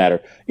 didn't matter.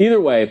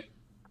 Either way,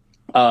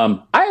 I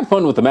had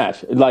fun with the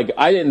match. Like,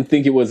 I didn't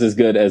think it was as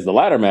good as the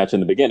ladder match in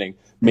the beginning,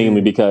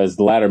 mainly because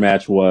the ladder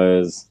match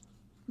was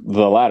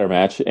the ladder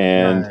match,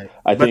 and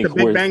I think the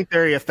Big Bang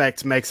Theory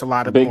effect makes a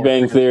lot of Big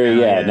Bang Theory.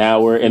 Yeah,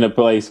 now we're in a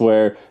place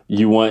where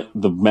you want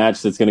the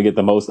match that's going to get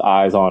the most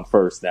eyes on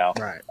first. Now,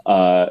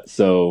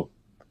 so,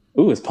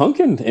 is Punk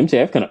and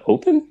MJF going to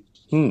open?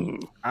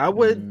 I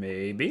would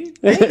maybe.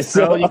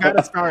 So you got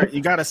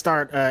to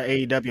start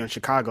AEW in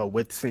Chicago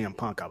with CM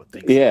Punk. I would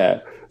think.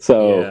 Yeah.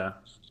 So,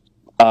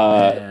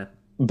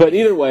 but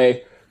either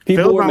way.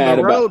 People were mad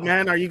about.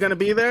 Man, are you going to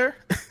be there?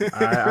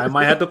 I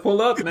might have to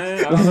pull up,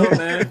 man. I don't know,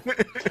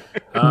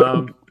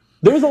 man.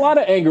 There was a lot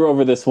of anger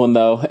over this one,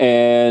 though,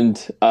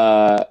 and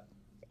I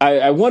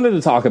wanted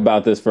to talk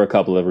about this for a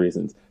couple of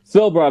reasons.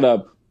 Phil brought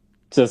up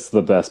just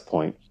the best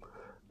point,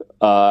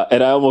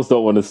 and I almost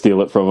don't want to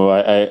steal it from him.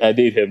 I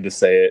need him to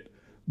say it,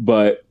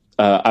 but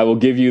I will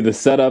give you the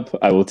setup.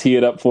 I will tee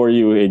it up for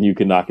you, and you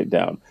can knock it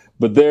down.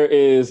 But there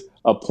is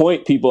a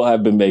point people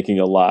have been making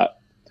a lot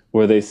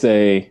where they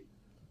say,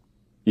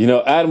 you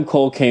know, Adam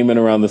Cole came in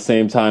around the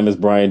same time as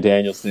Bryan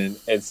Danielson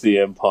and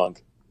CM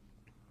Punk.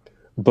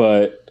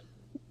 But,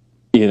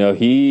 you know,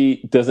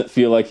 he doesn't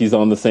feel like he's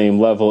on the same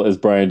level as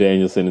Bryan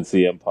Danielson and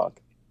CM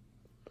Punk.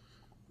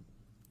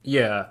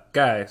 Yeah,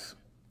 guys.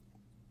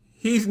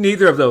 He's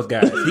neither of those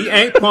guys. He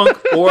ain't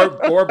Punk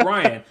or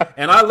Bryan.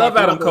 And I love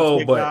Adam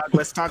Cole, but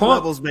let's talk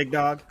levels, big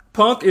dog.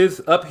 Punk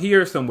is up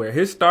here somewhere.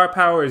 His star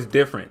power is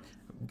different.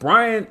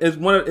 Bryan is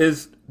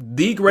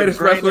the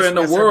greatest wrestler in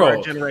the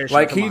world.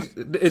 Like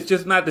it's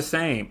just not the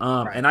same.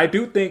 And I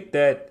do think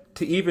that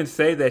to even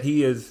say that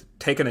he is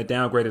taking a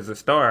downgrade as a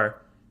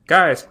star,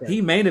 guys,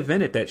 he main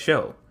evented that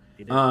show.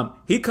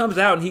 He comes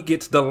out and he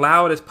gets the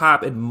loudest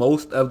pop in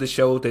most of the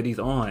shows that he's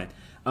on.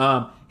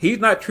 He's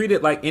not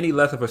treated like any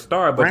less of a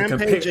star, but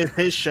Rampage is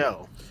his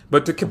show.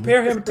 But to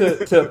compare him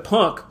to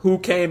Punk, who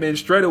came in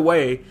straight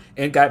away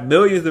and got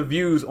millions of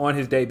views on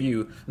his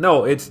debut,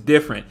 no, it's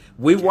different.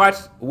 We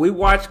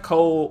watched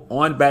Cole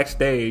on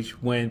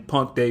Backstage when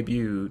Punk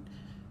debuted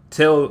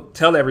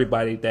tell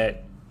everybody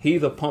that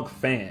he's a Punk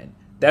fan.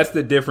 That's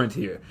the difference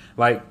here.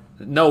 Like,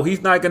 no,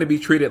 he's not going to be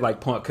treated like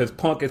Punk because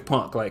Punk is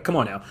Punk. Like, come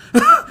on now.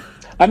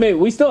 I mean,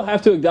 we still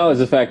have to acknowledge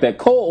the fact that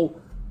Cole,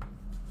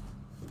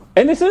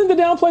 and this isn't to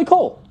downplay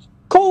Cole.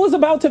 Cole is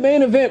about to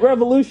main event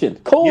Revolution.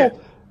 Cole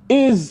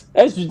is,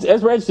 as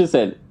Reg just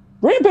said,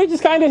 Rampage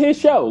is kind of his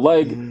show.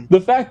 Like,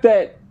 the fact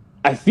that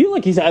I feel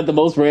like he's had the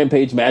most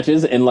Rampage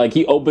matches, and like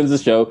he opens the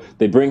show,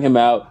 they bring him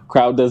out,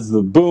 crowd does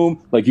the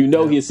boom. Like, you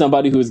know, he's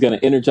somebody who is going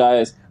to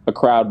energize a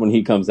crowd when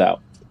he comes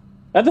out.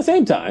 At the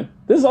same time,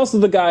 this is also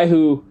the guy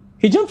who,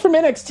 he jumped from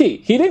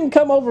NXT. He didn't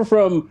come over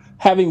from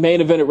having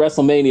main event at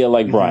WrestleMania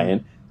like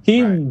Brian.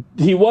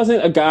 He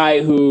wasn't a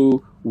guy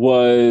who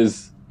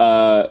was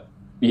a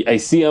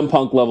CM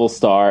Punk level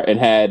star and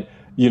had,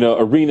 you know,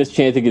 arenas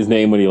chanting his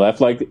name when he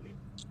left. Like,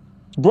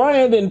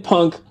 Brian and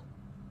Punk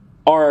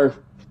are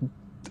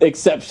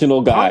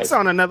exceptional guys. Punk's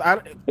on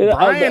another.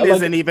 Brian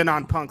isn't even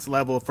on Punk's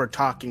level for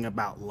talking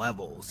about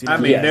levels. You know? I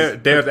mean,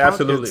 there's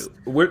absolutely.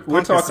 We're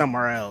talking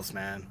somewhere else,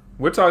 man.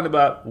 We're talking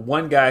about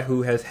one guy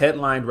who has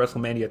headlined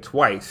WrestleMania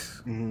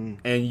twice, and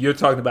you're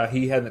talking about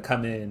he hasn't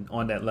come in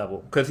on that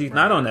level because he's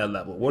not on that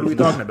level. What are we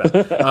talking about?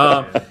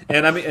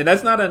 And I mean, and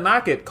that's not a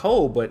knock at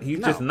Cole, but he's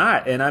just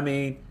not. And I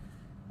mean,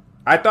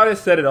 I thought it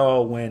said it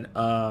all when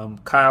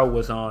Kyle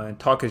was on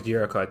Talk is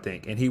Jericho, I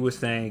think, and he was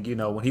saying, you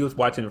know, when he was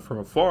watching it from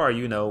afar,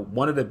 you know,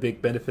 one of the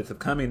big benefits of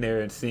coming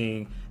there and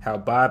seeing how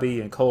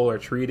Bobby and Cole are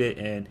treated,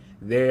 and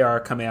they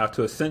are coming out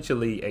to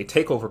essentially a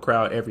takeover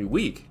crowd every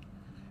week.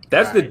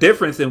 That's the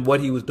difference in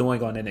what he was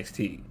doing on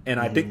NXT, and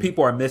I think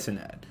people are missing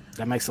that.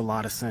 That makes a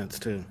lot of sense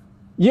too.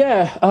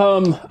 Yeah,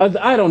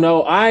 I don't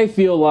know. I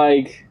feel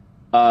like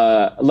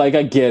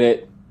I get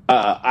it.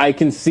 I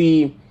can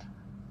see,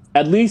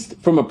 at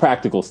least from a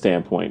practical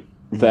standpoint,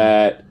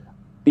 that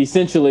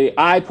essentially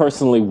I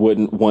personally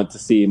wouldn't want to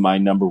see my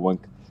number one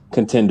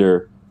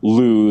contender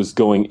lose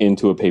going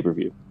into a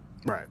pay-per-view.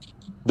 Right.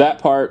 That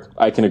part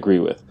I can agree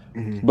with.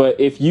 But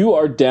if you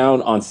are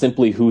down on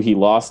simply who he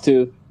lost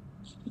to,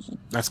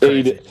 that's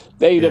crazy.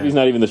 AEW's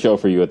not even the show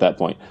for you at that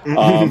point.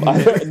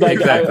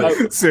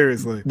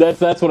 Seriously.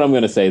 That's what I'm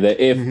going to say.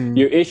 That if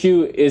your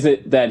issue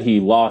isn't that he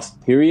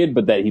lost, period,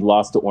 but that he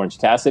lost to Orange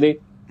Cassidy,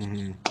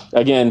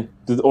 again,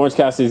 Orange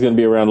Cassidy is going to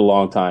be around a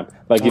long time.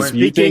 Like,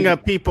 speaking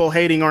of people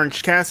hating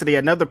Orange Cassidy,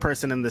 another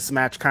person in this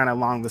match kind of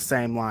along the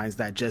same lines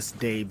that just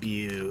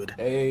debuted.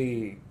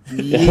 Hey.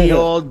 Ye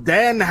old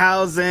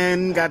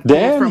Danhausen got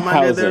pulled from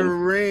under the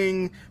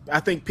ring. I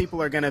think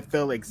people are going to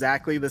feel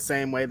exactly the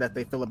same way that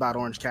they feel about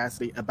Orange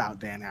Cassidy about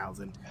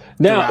Danhausen.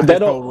 Now,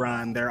 that whole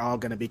run, they're all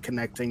going to be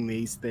connecting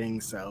these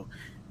things, so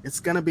it's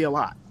going to be a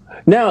lot.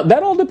 Now,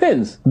 that all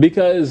depends,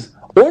 because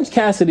Orange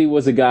Cassidy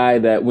was a guy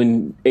that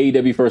when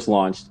AEW first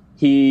launched,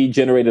 he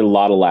generated a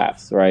lot of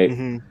laughs,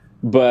 right?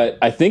 But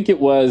I think it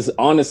was,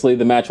 honestly,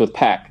 the match with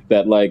Pac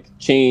that, like,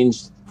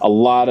 changed a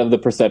lot of the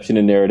perception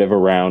and narrative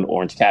around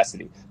Orange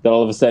Cassidy. That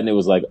all of a sudden it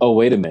was like, oh,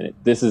 wait a minute.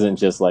 This isn't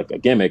just like a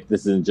gimmick.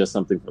 This isn't just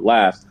something for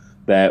laughs.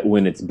 That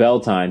when it's bell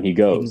time, he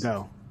goes.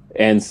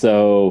 And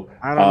so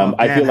I don't know if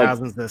I feel like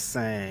Danhausen's the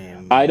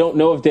same. I don't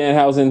know if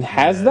Danhausen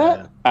has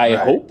that. I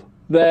hope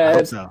that. I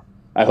hope so.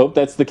 I hope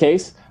that's the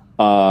case.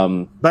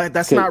 But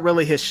that's not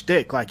really his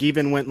shtick. Like,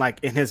 even when, like,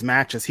 in his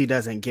matches, he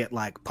doesn't get,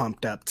 like,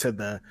 pumped up to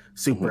the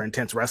super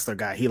intense wrestler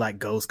guy. He, like,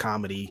 goes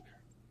comedy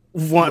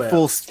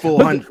full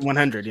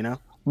 100, you know?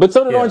 But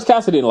so did Orange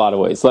Cassidy in a lot of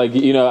ways. Like,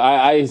 you know,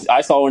 I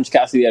saw Orange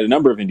Cassidy at a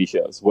number of indie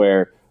shows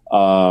where,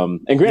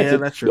 and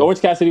granted,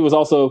 Orange Cassidy was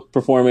also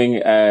performing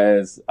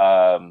as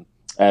Fire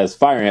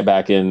Ant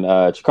back in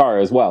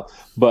Chikara as well.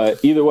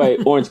 But either way,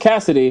 Orange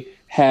Cassidy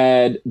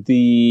had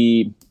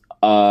he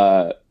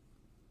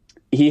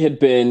had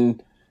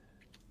been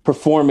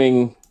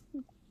performing,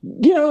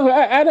 you know,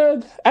 at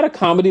a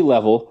comedy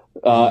level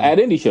at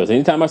indie shows.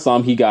 Anytime I saw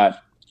him, he got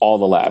all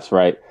the laughs,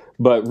 right?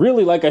 But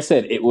really, like I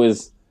said, it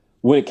was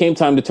when it came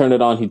time to turn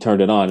it on, he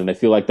turned it on, and I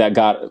feel like that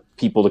got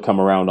people to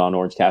come around on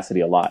Orange Cassidy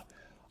a lot.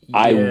 Yeah.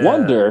 I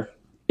wonder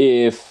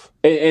if,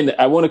 and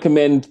I want to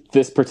commend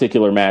this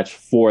particular match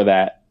for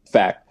that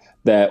fact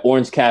that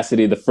Orange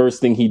Cassidy, the first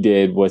thing he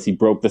did was he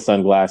broke the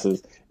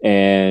sunglasses,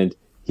 and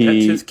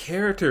that's his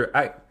character.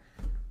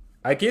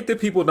 I get that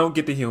people don't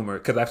get the humor,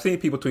 because I've seen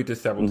people tweet this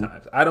several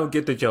times. I don't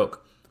get the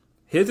joke.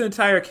 His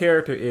entire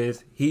character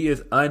is he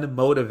is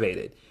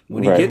unmotivated.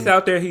 When he gets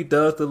out there, he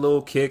does the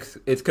little kicks.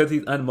 It's because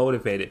he's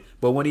unmotivated.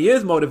 But when he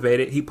is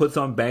motivated, he puts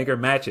on banger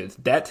matches.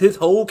 That's his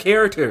whole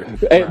character.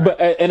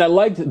 And I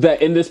liked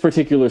that in this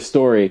particular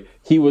story,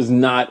 he was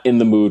not in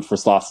the mood for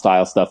sloth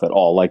style stuff at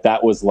all. Like,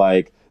 that was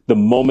like the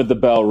moment the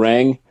bell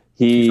rang,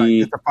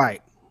 it's a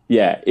fight.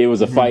 Yeah, it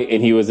was a fight,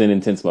 and he was in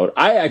intense mode.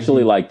 I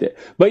actually liked it.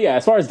 But yeah,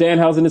 as far as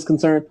Danhausen is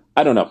concerned,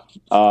 I don't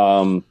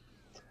know.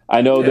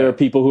 I know there are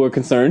people who are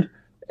concerned,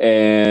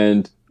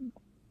 but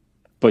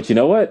you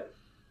know what?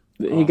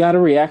 He got a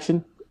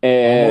reaction,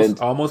 and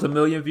almost 1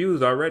 million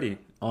views already.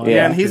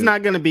 And he's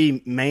not going to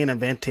be main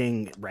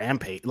eventing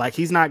Rampage. Like,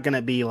 he's not going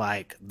to be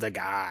like the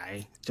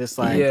guy. Just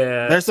like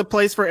there's a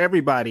place for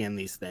everybody in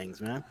these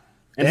things, man.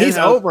 And he's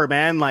over,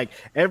 man. Like,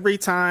 every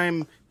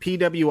time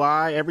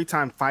PWI, every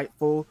time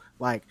Fightful,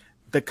 like,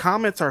 the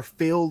comments are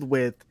filled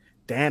with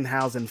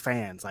Danhausen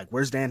fans. Like,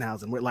 where's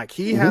Danhausen?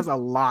 He has a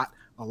lot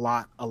a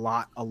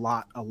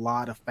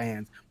lot of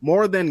fans,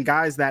 more than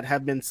guys that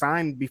have been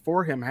signed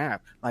before him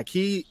have. Like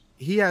he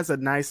has a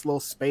nice little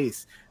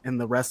space in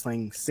the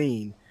wrestling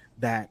scene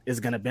that is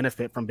going to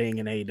benefit from being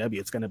in AEW.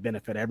 It's going to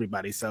benefit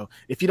everybody. So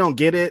if you don't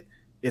get it,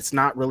 it's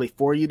not really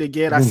for you to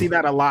get. I see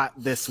that a lot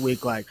this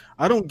week. Like,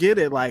 I don't get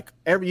it. Like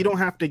you don't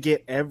have to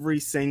get every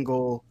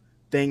single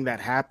thing that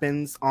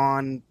happens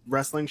on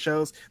wrestling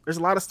shows. There's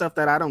a lot of stuff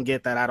that I don't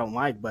get, that I don't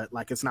like, but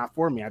like, it's not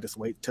for me. I just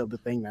wait till the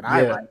thing that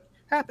I like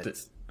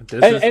happens.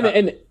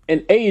 And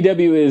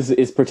AEW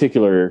is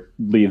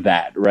particularly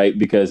that, right?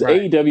 Because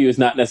AEW is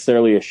not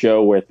necessarily a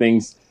show where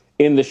things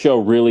in the show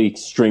really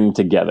string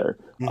together.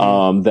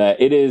 That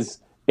it is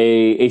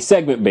a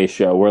segment-based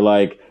show where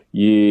like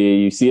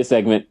you see a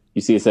segment,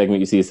 you see a segment,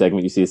 you see a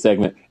segment, you see a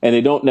segment, and they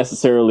don't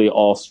necessarily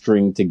all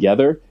string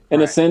together in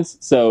a sense.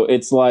 So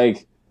it's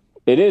like,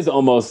 it is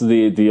almost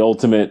the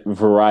ultimate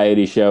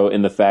variety show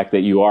in the fact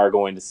that you are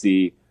going to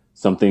see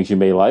some things you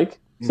may like,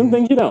 some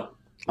things you don't.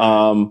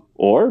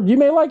 Or you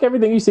may like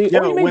everything you see,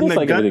 or you may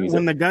dislike everything you see.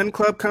 When the Gun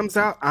Club comes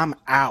out, I'm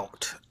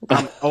out.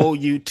 I'm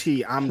OUT.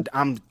 I'm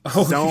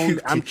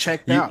zoned. I'm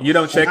checked out. You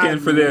don't check in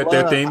for their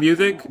theme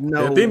music?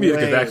 No, their theme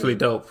music is actually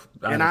dope.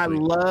 Honestly. And I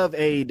love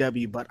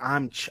AEW, but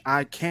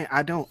I can't.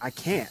 I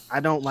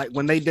don't like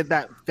when they did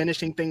that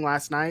finishing thing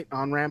last night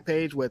on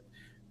Rampage with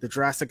the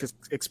Jurassic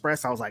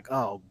Express. I was like,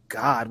 oh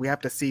God, we have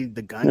to see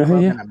the Gun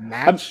Club in a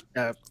match.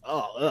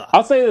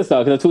 I'll say this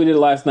though, because I tweeted it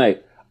last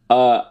night.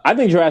 I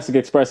think Jurassic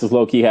Express is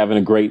low-key having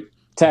a great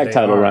tag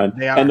title run.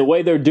 And the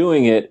way they're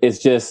doing it is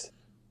just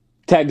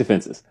tag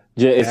defenses.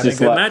 It's just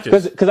like,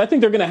 because I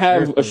think they're going to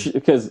have,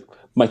 because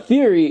my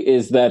theory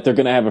is that they're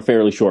going to have a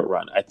fairly short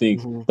run. I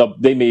think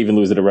they may even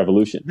lose it at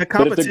Revolution. The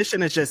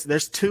competition is just,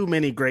 there's too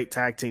many great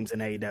tag teams in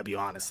AEW,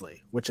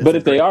 honestly. But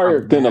if they are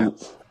going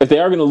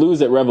to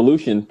lose at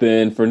Revolution,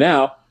 then for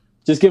now,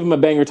 just give them a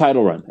banger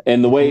title run.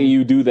 And the way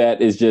you do that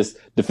is just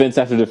defense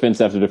after defense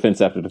after defense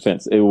after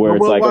defense. Where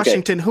it's like,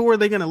 Washington, who are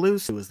they going to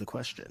lose to is the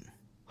question.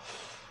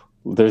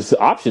 There's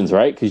options,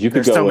 right? Because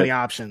there's so many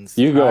options.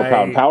 You go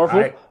Proud and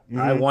Powerful.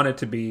 I want it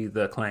to be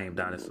the Acclaimed,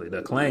 honestly. The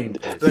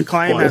Acclaimed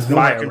has been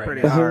working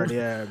pretty hard.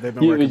 Yeah, they've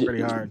been working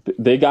pretty hard.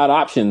 They got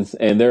options,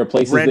 and there are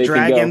places Red they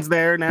Dragons can go.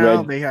 There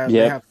now. They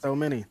have so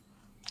many.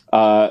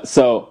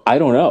 So I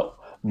don't know,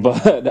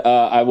 but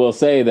I will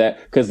say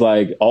that because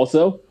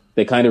also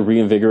they kind of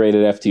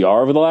reinvigorated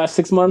FTR over the last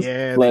 6 months.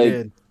 Yeah, they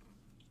did.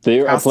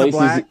 There are places.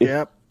 Black,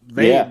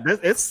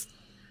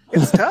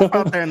 it's tough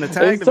out there in the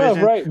tag division.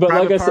 Tough, right? But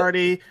Private like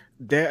Party,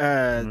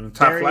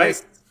 Top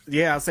Flight.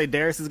 Yeah, I'll say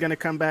Darius is going to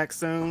come back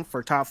soon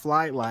for Top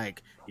Flight.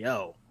 Like,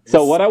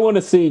 So what I want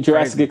to see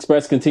Jurassic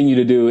Express continue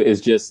to do is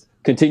just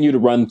continue to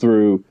run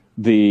through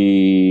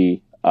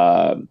the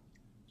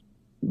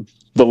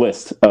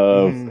list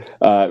of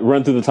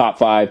run through the top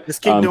 5.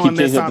 Just keep doing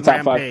this on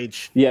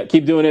Rampage. 5. Yeah,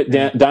 keep doing it.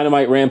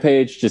 Dynamite,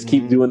 Rampage. Just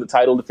keep doing the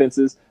title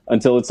defenses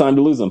until it's time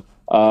to lose them.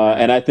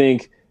 And I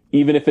think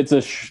even if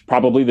it's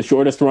probably the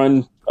shortest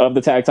run of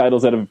the tag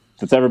titles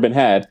that's ever been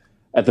had,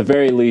 at the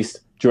very least,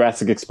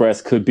 Jurassic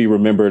Express could be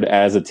remembered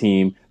as a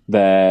team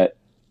that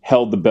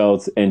held the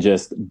belts and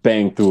just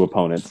banged through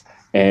opponents.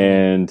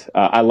 And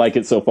I like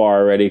it so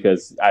far already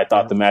because I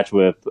thought the match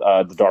with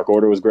the Dark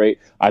Order was great.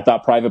 I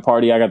thought Private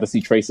Party, I got to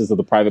see traces of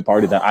the Private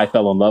Party that I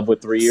fell in love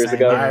with 3 years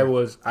ago. I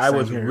was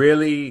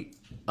really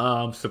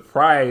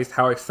surprised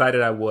how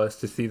excited I was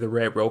to see the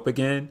Red Rope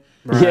again.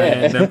 Right.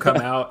 And them come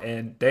out,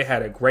 and they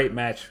had a great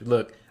match.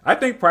 Look, I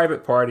think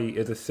Private Party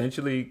is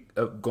essentially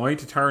going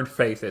to turn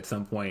face at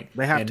some point.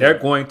 They're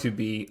going to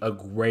be a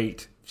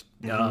great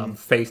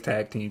face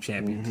tag team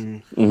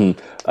champions.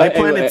 They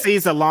planted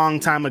seeds a long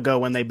time ago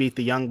when they beat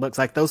the Young Bucks.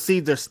 Like, those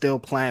seeds are still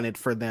planted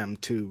for them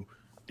to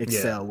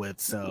excel with.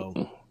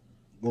 So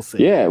we'll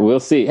see. Yeah, we'll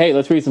see. Hey,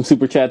 let's read some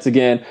super chats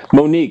again.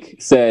 Monique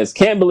says,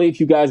 can't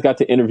believe you guys got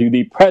to interview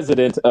the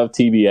president of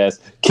TBS,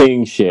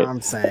 King Shit.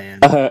 I'm saying.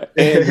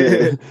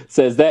 Andrew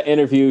says, that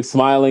interview,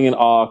 smiling in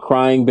awe,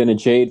 crying, been a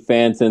Jade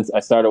fan since I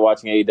started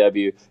watching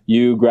AEW.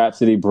 You,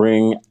 Grapsody,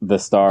 bring the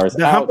stars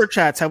The out. Humper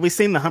Chats. Have we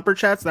seen the Humper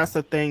Chats? That's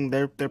the thing.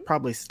 They're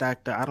probably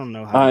stacked up. I don't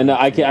know how. No,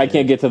 I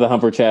can't get to the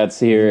Humper Chats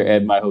here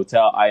at my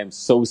hotel. I am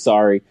so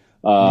sorry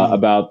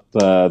about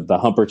the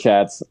Humper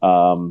Chats.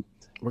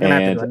 We're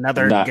gonna have to do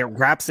another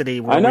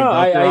Grapsody. I know.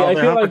 I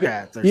feel like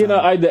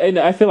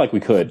I feel like we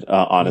could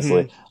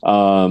honestly.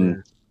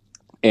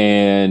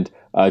 And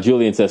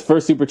Julian says,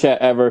 first super chat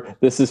ever.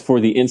 This is for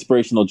the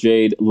inspirational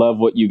Jade. Love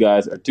what you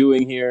guys are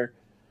doing here.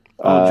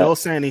 Joel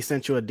saying he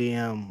sent you a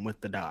DM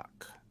with the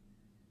doc.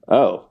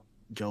 Oh,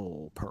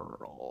 Joel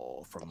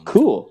Pearl from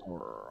cool.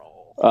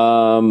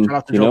 Pearl. Shout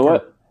out to you Joel know Pearl.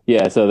 what?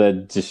 Yeah, so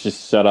that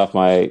just shut off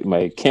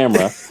my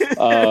camera.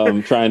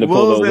 Trying to pull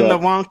Wolves those in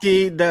up.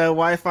 the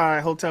Wi-Fi,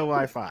 hotel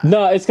Wi-Fi.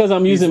 No, it's because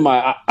I'm using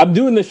I'm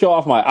doing the show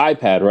off my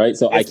iPad, right?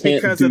 So It's I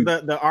can't because of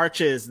the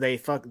arches. They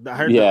fuck. I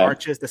heard the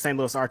arches, the St.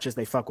 Louis arches.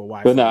 They fuck with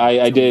Wi-Fi. But no,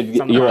 I did.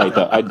 You're right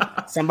though.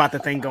 Something about the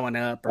thing going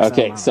up. Or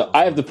Okay, so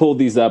I have to pull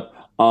these up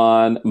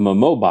on my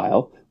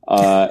mobile,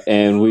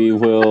 and we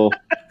will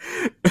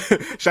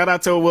Shout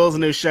out to Will's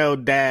new show,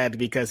 Dad,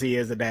 because he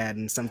is a dad,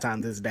 and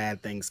sometimes his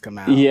dad things come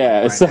out.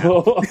 Yeah,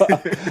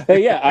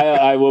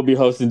 I will be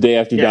hosting Day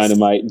After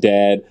Dynamite,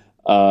 Dad.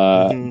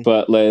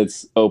 But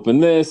let's open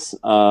this.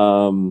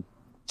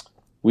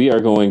 We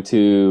are going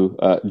to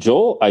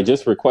Joel. I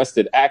just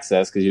requested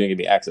access because you didn't give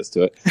me access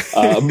to it.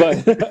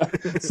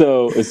 But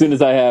so as soon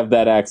as I have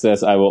that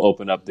access, I will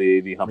open up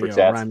the Humper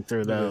chats. Run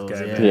through those.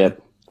 Yeah.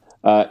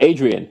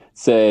 Adrian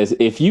says,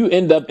 if you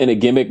end up in a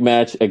gimmick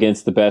match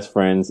against the Best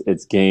Friends,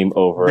 it's game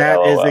over.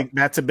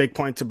 That's a big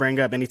point to bring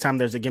up. Anytime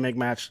there's a gimmick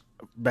match,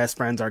 Best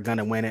Friends are going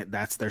to win it.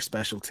 That's their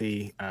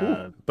specialty.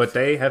 But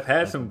they have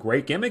had some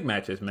great gimmick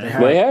matches,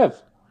 man. They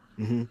have.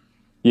 Mm-hmm.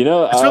 You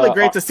know, it's really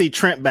great to see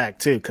Trent back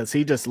too, because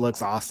he just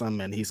looks awesome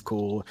and he's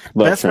cool.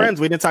 Best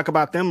Friends, we didn't talk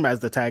about them as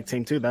the tag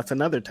team too. That's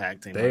another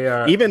tag team.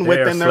 Even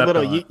within their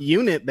little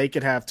unit, they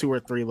could have 2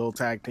 or 3 little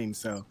tag teams.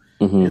 So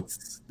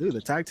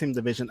the tag team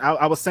division.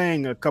 I was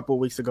saying a couple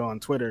of weeks ago on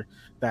Twitter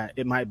that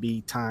it might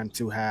be time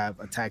to have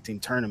a tag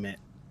team tournament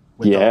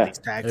with all these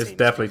tag teams. It's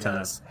definitely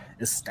time.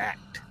 It's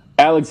stacked.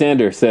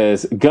 Alexander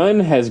says, Gunn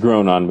has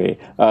grown on me.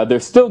 They're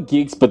still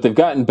geeks, but they've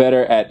gotten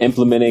better at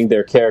implementing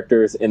their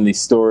characters in the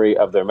story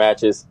of their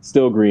matches.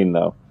 Still green,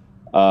 though.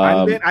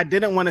 I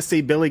didn't want to see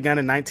Billy Gunn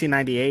in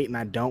 1998, and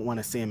I don't want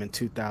to see him in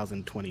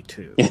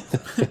 2022.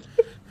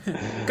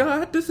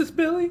 God, this is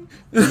Billy?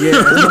 Yeah,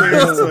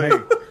 seriously.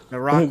 The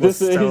Rock was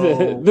this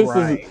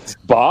is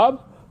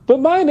Bob, but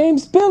my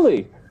name's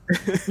Billy.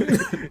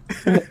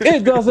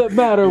 It doesn't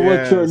matter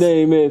what your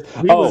name is.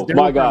 Oh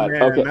my God!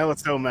 Man. Okay, that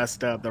was so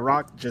messed up. The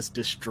Rock just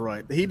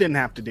destroyed. He didn't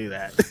have to do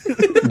that.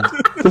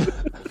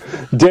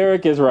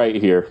 Derek is right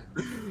here.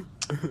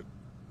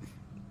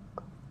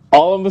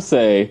 All I'm gonna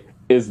say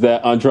is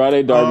that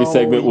Andrade Darby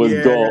segment was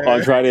gold.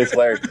 Andrade is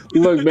hilarious.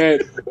 Look,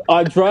 man,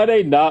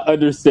 Andrade not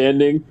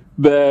understanding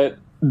that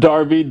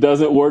Darby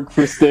doesn't work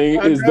for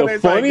Sting is the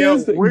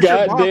funniest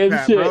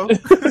goddamn shit.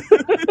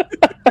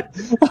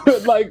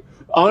 Like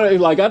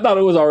I thought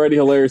it was already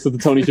hilarious with the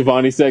Tony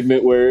Schiavone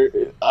segment where,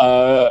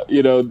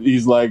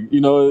 he's like,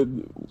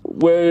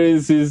 where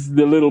is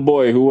the little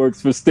boy who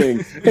works for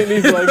Sting? And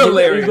he's like,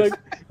 hilarious.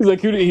 He's like,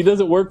 he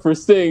doesn't work for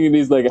Sting, and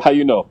he's like, how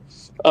you know?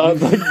 So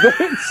good.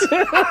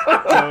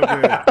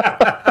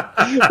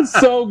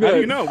 So good. How do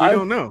you know? We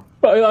don't know.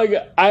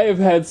 I have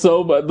had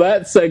so much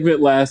that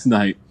segment last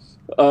night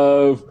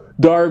of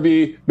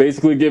Darby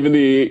basically giving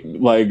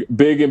the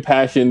big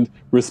impassioned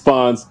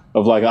response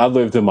of I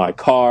lived in my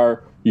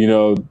car.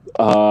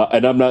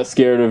 And I'm not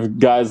scared of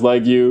guys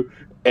like you.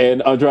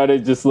 And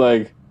Andrade just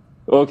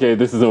okay,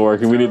 this isn't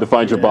working. We need to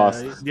find your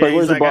boss. Yeah,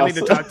 where's your boss? I need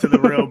to talk to the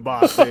real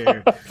boss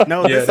here.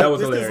 No, this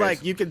was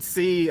is you can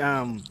see.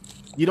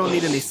 You don't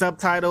need any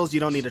subtitles. You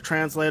don't need a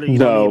translator. You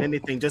don't need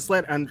anything. Just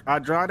let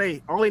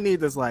Andrade. All he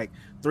needs is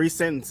 3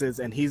 sentences,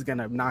 and he's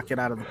gonna knock it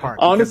out of the park.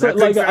 Honestly,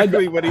 that's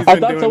exactly what he's I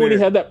been thought doing so when there.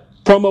 he had that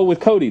promo with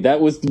Cody. That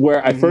was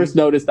where I first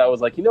noticed. I was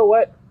like, you know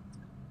what?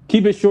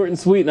 Keep it short and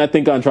sweet, and I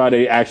think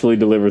Andrade actually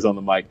delivers on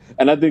the mic.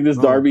 And I think this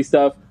Darby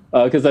stuff,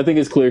 because I think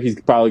it's clear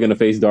he's probably going to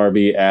face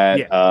Darby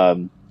at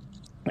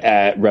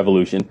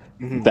Revolution.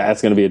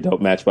 That's going to be a dope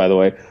match, by the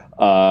way.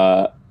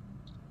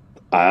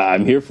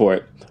 I'm here for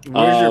it.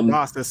 Where's your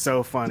boss? Is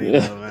so funny,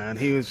 though, man.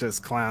 He was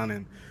just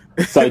clowning.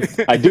 So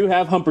I do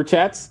have Humper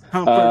Chats.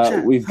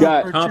 We've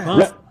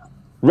got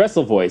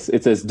Wrestle Voice.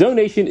 It says,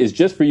 donation is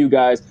just for you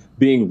guys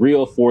being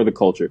real for the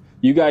culture.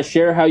 You guys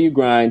share how you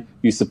grind.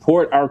 You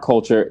support our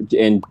culture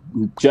and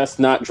just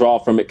not draw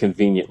from it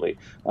conveniently.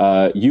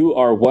 You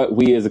are what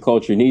we as a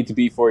culture need to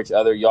be for each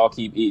other. Y'all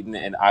keep eating,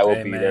 and I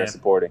will be there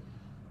supporting.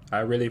 I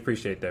really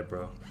appreciate that,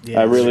 bro. Yeah,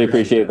 I really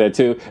appreciate that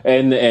too.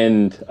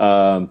 And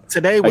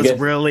today was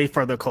really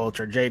for the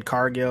culture. Jade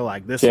Cargill,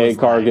 Jade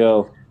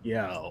Cargill.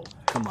 Yo,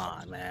 come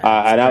on,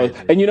 man.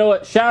 And you know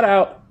what? Shout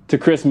out to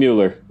Chris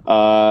Mueller,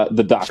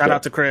 the doctor. Shout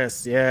out to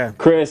Chris. Yeah,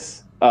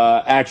 Chris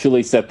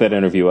actually set that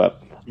interview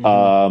up,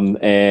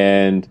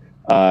 and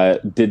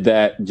did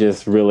that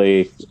just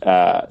really.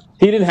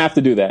 He didn't have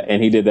to do that,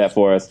 and he did that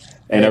for us,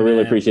 and I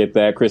really appreciate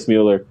that. Chris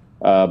Mueller,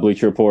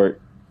 Bleacher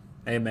Report.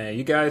 Hey, man,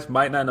 you guys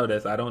might not know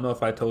this. I don't know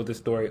if I told this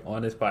story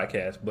on this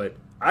podcast, but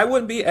I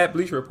wouldn't be at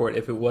Bleacher Report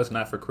if it was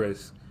not for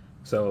Chris.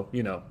 So,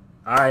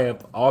 I am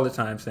all the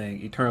time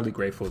saying eternally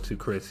grateful to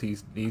Chris.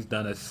 He's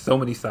done us so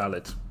many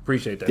solids.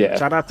 Appreciate that. Yeah.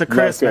 Shout out to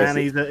Chris, man.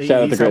 He's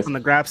helping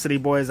the Grap City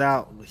boys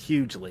out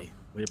hugely.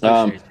 We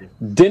appreciate you.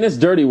 Dennis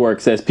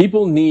Dirtywork says,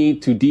 people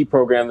need to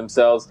deprogram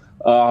themselves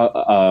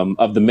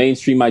of the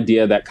mainstream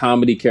idea that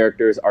comedy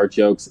characters are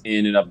jokes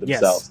in and of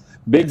themselves. Yes.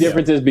 Big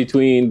differences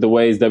between the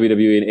ways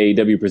WWE and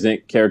AEW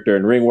present character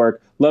and ring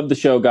work. Love the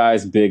show,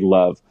 guys. Big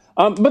love.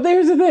 But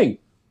there's the thing.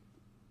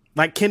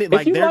 Kenny,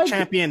 their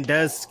champion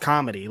does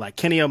comedy.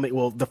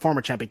 The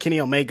former champion,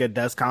 Kenny Omega,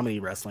 does comedy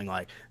wrestling.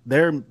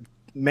 Their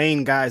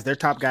main guys, their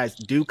top guys,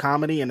 do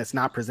comedy, and it's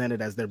not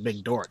presented as their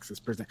big dorks.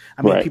 It's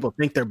people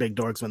think they're big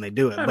dorks when they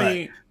do it,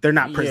 but they're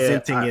not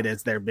presenting it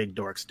as their big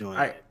dorks doing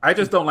it. I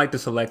just don't like the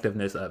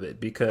selectiveness of it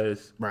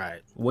because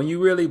when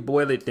you really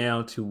boil it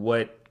down to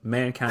what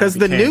Mankind, because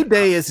the New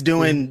Day is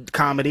doing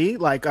comedy,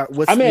 like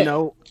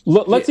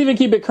let's even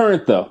keep it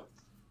current though.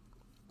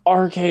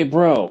 RK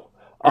Bro.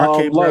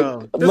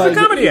 Bro. This is a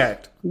comedy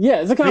act.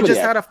 Yeah, it's a comedy act. We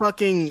just had a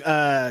fucking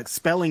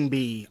spelling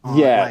bee on.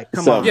 Yeah.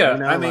 Come on. Yeah,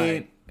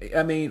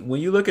 I mean,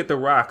 when you look at The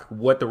Rock,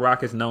 what The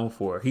Rock is known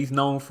for, he's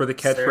known for the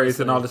catchphrase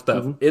and all the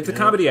stuff. Mm-hmm. It's a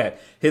comedy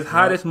act. His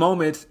hottest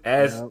moments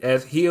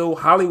as heel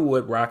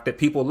Hollywood Rock that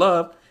people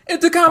love,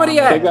 it's a comedy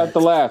act. They got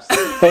the laughs.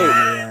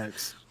 Hey,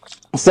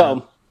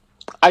 so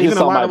I even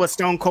just a lot of what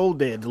Stone Cold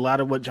did, a lot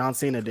of what John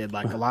Cena did,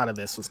 like a lot of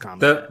this was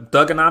comedy. The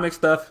Thugonomics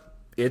stuff,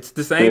 it's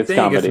the same thing.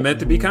 Comedy. It's meant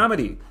to be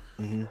comedy.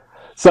 Mm-hmm.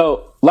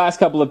 So last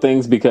couple of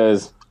things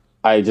because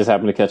I just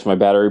happened to catch my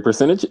battery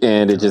percentage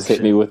and it just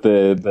hit me with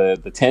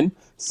the 10.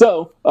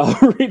 So I'll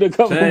read a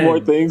couple more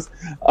things.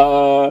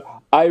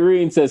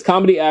 Irene says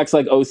comedy acts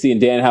like OC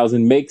and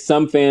Danhausen make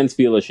some fans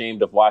feel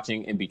ashamed of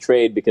watching and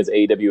betrayed because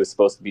AEW is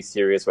supposed to be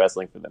serious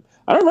wrestling for them.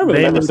 I don't remember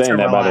them ever saying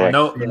that, by the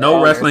way.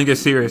 No wrestling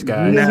is serious,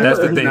 guys. That's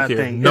the thing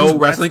here. No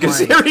wrestling is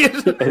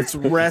serious. It's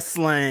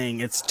wrestling.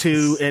 It's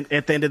two, and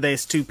at the end of the day,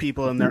 it's two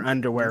people in their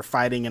underwear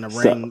fighting in a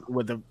ring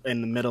in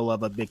the middle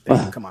of a big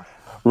thing. Come on.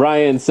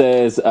 Ryan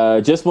says,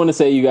 just want to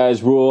say you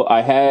guys rule.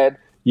 I had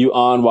you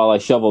on while I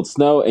shoveled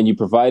snow, and you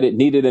provided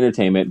needed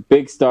entertainment.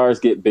 Big stars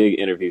get big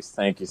interviews.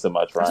 Thank you so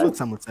much, Ryan. That's what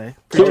some would say.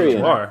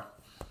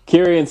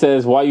 Kieran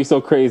says, why are you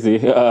so crazy?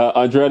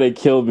 Andrade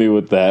killed me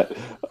with that.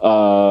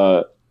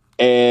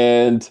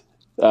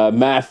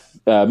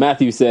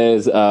 Matthew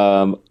says,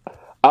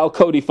 I'll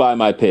codify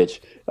my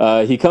pitch.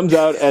 He comes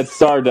out at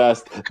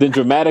Stardust, then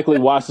dramatically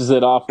washes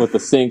it off with the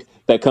sink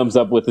that comes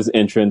up with his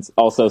entrance.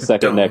 Also,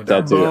 second neck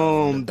tattoo.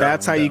 Boom.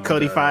 That's how you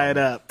codify it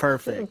up.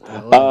 Perfect.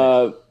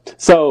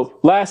 So,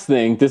 last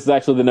thing. This is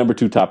actually the number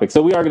 2 topic.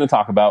 So, we are going to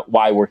talk about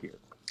why we're here.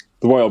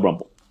 The Royal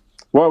Rumble.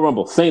 Royal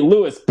Rumble. St.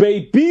 Louis,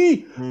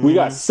 baby! Mm-hmm. We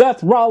got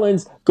Seth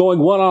Rollins going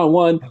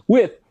one-on-one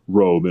with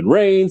Roman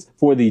Reigns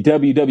for the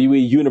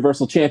WWE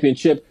Universal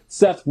Championship.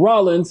 Seth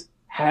Rollins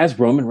has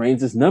Roman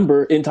Reigns'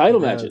 number in title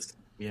matches.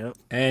 Yep.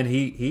 And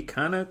he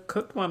kind of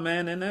cooked my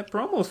man in that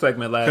promo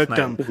segment last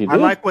night. I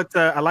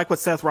like what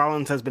Seth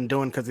Rollins has been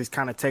doing because he's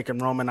kind of taken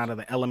Roman out of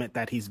the element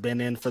that he's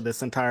been in for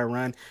this entire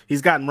run.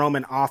 He's gotten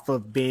Roman off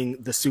of being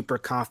the super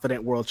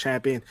confident world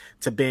champion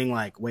to being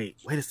like, wait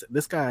a second,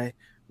 this guy,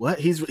 what?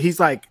 He's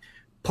like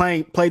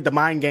played the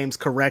mind games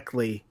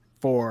correctly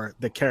for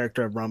the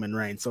character of Roman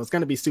Reigns. So it's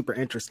going to be super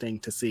interesting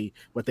to see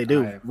what they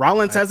do.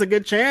 Rollins has a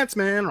good chance,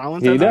 man.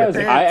 Rollins has a good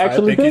chance. I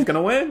actually think he's going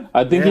to win.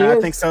 I think he is. I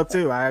think so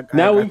too.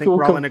 We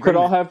could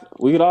all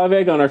have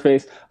egg on our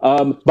face.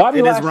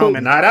 Bobby Lashley,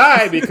 Roman. Not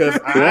I, because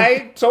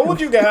I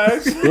told you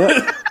guys.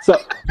 Yeah. So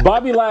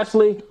Bobby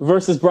Lashley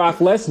versus Brock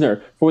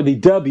Lesnar for the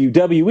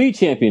WWE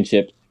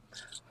Championship.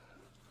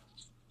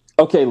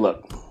 Okay,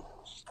 look.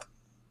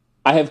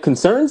 I have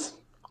concerns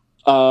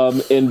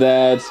in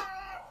that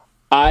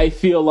I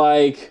feel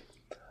like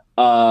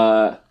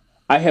I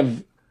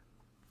have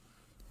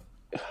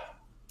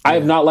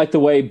not liked the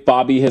way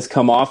Bobby has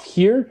come off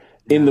here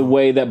in the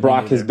way that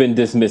Brock has been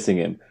dismissing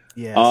him.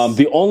 Yes.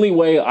 The only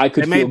way I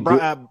could made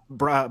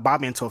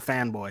Bobby into a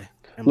fanboy.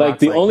 And like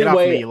Brock's the only get off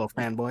way, me, you little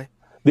fanboy.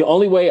 The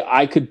only way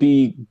I could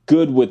be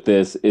good with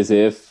this is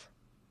if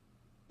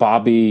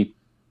Bobby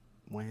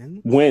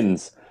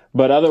wins.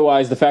 But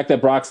otherwise, the fact that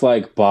Brock's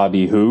like,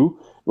 Bobby who?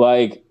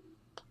 Like,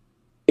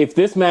 if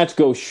this match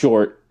goes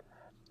short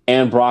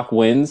and Brock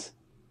wins,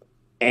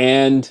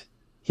 and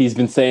he's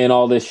been saying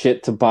all this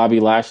shit to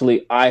Bobby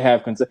Lashley, I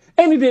have concern.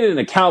 And he did it in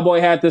a cowboy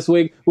hat this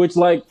week, which,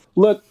 like,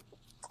 look,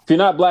 if you're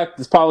not black,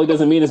 this probably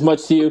doesn't mean as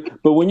much to you.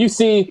 But when you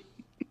see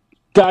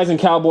guys in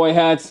cowboy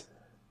hats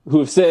who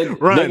have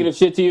said negative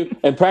shit to you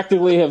and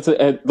practically have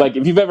like,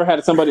 if you've ever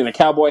had somebody in a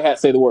cowboy hat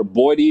say the word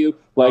boy to you,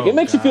 like, it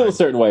makes you feel a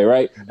certain way,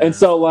 right? And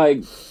so,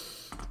 like,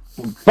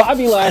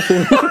 Bobby Lashley.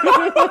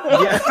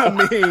 Yeah,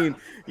 I mean,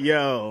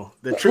 yo,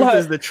 the truth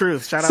is the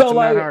truth. Shout out to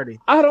Matt Hardy.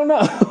 I don't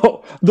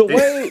know. The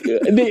way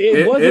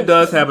it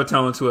does have a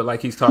tone to it,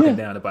 like he's talking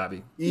down to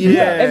Bobby.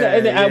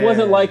 And I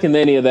wasn't liking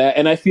any of that,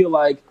 and I feel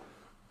like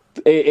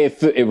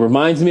it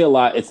reminds me a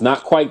lot. It's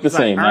not quite the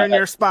same. Earn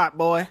your spot,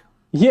 boy.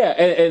 Yeah,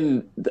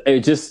 and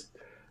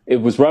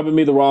it was rubbing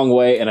me the wrong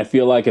way, and I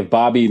feel like if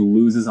Bobby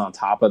loses on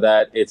top of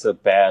that, it's a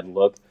bad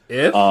look.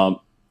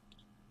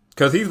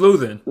 Because he's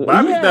losing.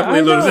 Bobby's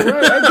definitely losing.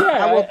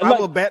 Right? I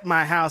will bet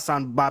my house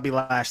on Bobby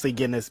Lashley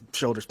getting his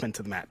shoulders pinned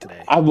to the mat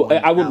today. I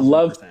would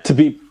love to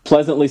be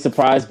pleasantly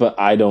surprised, but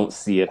I don't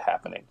see it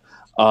happening.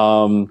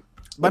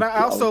 But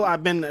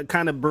I've been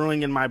kind of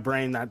brewing in my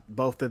brain that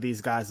both of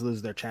these guys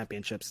lose their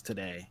championships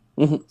today.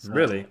 Mm-hmm. So,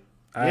 really?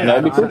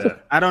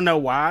 I don't know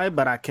why,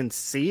 but I can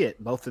see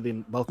it. Both of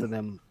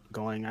them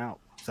going out.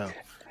 So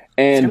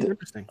and it's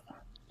interesting.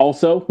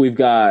 Also, we've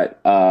got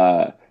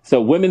so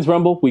Women's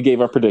Rumble. We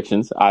gave our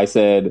predictions. I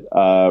said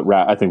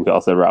I think we all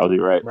said Rousey,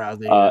 right?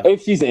 Rousey,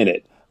 if she's in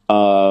it.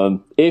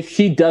 If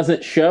she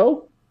doesn't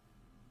show,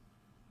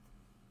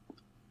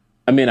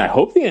 I mean, I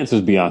hope the answer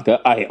is Bianca.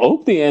 I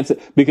hope the answer,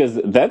 because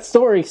that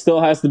story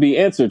still has to be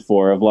answered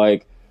for, of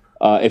like,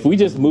 if we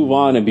just move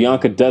on and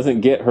Bianca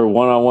doesn't get her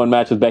one-on-one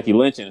match with Becky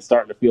Lynch and it's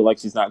starting to feel like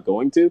she's not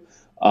going to,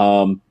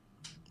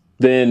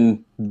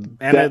 then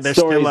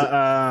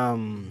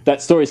that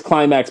story's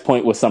climax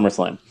point was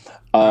SummerSlam.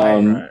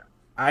 Right.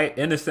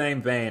 In the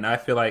same vein, I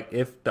feel like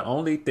if the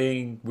only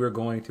thing we're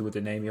going to with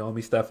the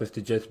Naomi stuff is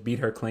to just beat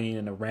her clean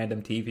in a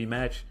random TV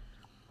match,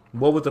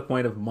 what was the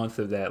point of months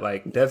of that?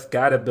 Like, that's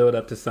got to build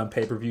up to some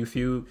pay-per-view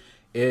feud.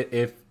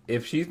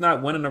 If she's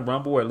not winning a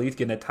Rumble or at least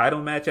getting a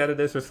title match out of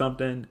this or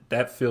something,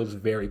 that feels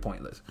very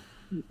pointless.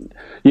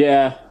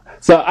 Yeah.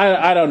 So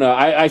I don't know.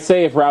 I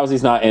say if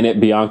Rousey's not in it,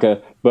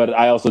 Bianca, but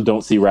I also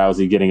don't see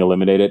Rousey getting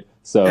eliminated.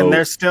 So, and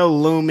they're still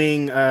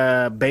looming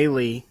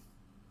Bayley.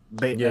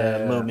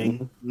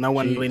 Looming. No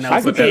one really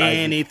knows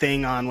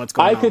anything on what's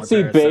going on. I could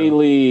see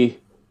Bayley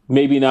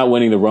maybe not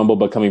winning the Rumble,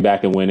 but coming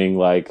back and winning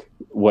like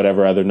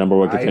whatever other number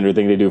one contender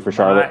thing they do for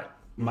Charlotte.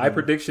 My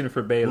prediction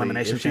for Bayley,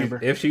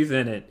 if she's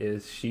in it,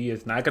 is she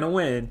is not going to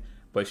win,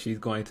 but she's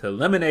going to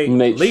eliminate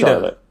Lita.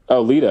 Charlotte.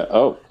 Oh, Lita.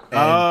 Oh. And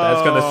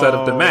that's going to set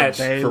up the match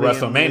Bayley for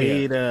WrestleMania.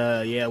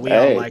 Lita. Yeah, we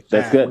all like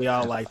that. That's good. We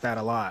all like that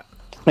a lot.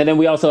 And then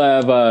we also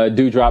have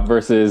Doudrop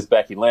versus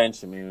Becky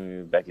Lynch. I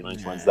mean, Becky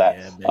Lynch wins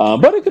that,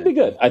 but it could be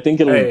good. I think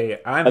it'll. Hey,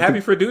 I'm happy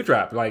for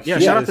Doudrop. Like,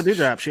 shout out to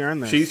Doudrop. She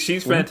earned this.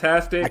 She's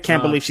fantastic. I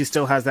can't believe she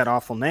still has that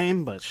awful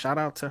name, but shout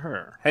out to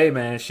her. Hey,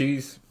 man,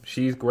 she's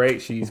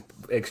great. She's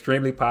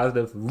extremely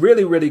positive.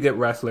 Really, really good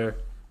wrestler.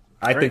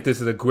 I think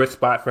this is a good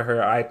spot for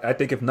her. I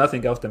think if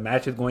nothing else, the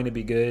match is going to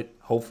be good.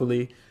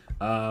 Hopefully.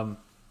 My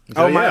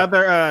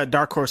other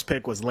dark horse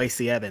pick was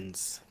Lacey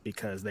Evans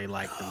because they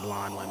like the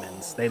blonde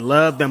women's. They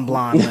love them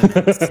blonde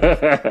women's.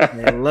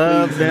 They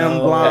love them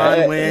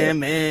blonde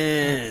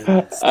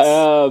women's.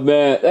 Oh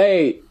man,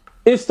 hey,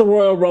 it's the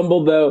Royal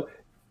Rumble though.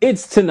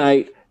 It's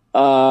tonight.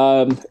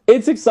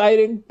 It's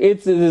exciting.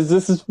 This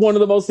is one of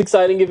the most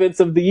exciting events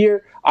of the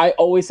year. I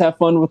always have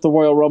fun with the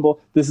Royal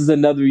Rumble. This is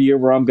another year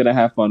where I'm going to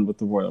have fun with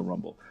the Royal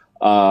Rumble.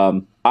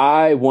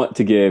 I want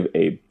to give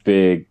a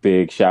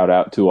big shout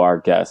out to our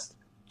guest,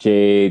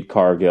 Jade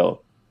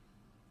Cargill,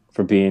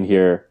 for being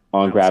here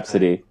on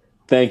Grapsody.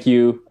 Thank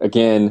you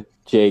again,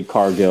 Jade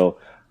Cargill.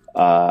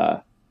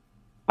 I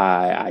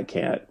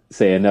can't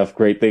say enough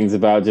great things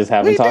about just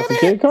having talked to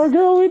Jade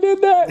Cargill. We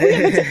did that.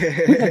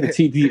 We had the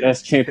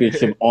TBS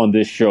Championship on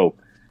this show.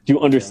 Do you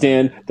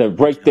understand that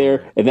right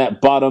there in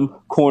that bottom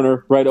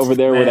corner, right over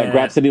there where that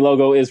Grapsody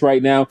logo is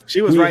right now?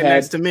 She was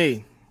next to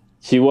me.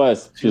 She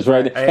was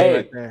right.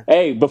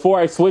 Hey, before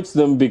I switched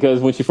them,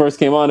 because when she first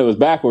came on, it was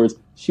backwards.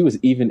 She was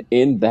even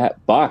in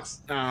that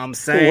box. I'm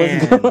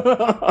saying,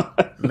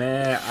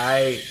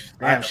 man,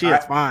 she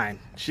is fine.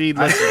 She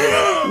looks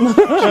good.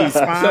 She's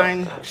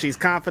fine. She's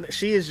confident.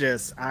 She is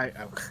just,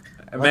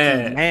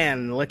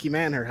 lucky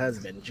man, her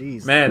husband.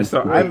 Jeez, man.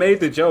 So I made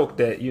the joke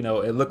that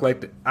it looked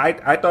like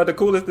I thought the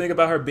coolest thing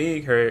about her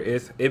being her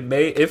is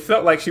it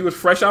felt like she was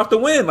fresh off the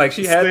win. Like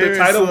she had the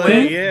title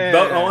win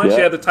belt on. Yeah.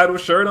 She had the title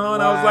shirt on.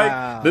 Wow. I was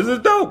like, this is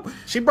dope.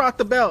 She brought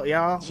the belt,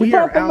 y'all. We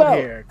are out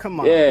here.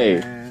 Come on,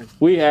 man.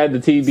 We had the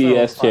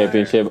TBS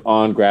Championship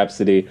on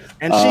Grapsody,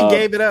 and she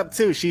gave it up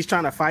too. She's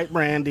trying to fight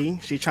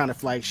Brandy. She's trying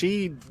to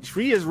she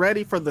is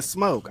ready for the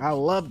smoke. I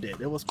loved it.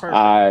 It was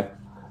perfect.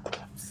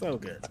 So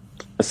good.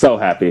 So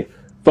happy.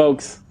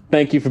 Folks,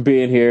 thank you for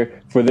being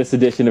here for this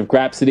edition of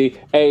Grapsody.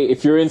 Hey,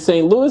 if you're in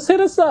St. Louis,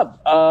 hit us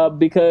up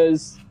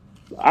because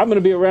I'm going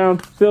to be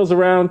around. Phil's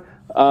around.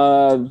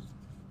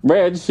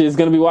 Reg is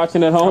going to be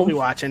watching at home. I'll be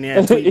watching,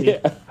 tweet me.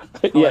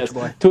 Yes.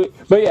 Tweet.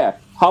 But yeah,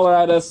 holler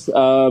at us.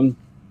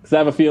 Because I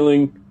have a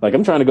feeling, like,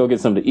 I'm trying to go get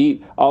something to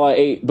eat. All I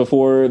ate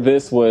before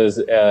this was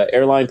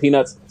airline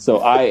peanuts, so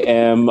I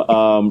am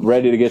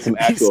ready to get some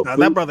actual food.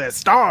 That brother is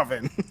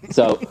starving.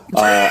 So,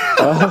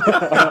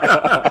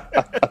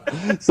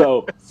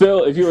 so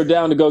Phil, if you were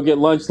down to go get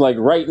lunch, like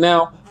right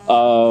now,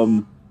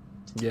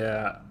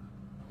 yeah.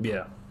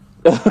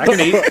 I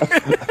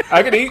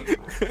can eat.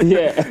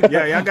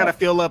 Yeah, y'all gotta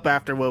fill up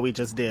after what we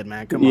just did,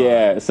 man. Come on.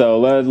 Yeah, so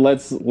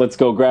let's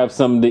go grab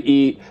something to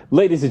eat,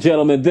 ladies and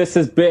gentlemen. This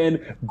has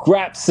been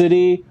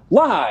Grapsody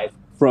live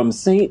from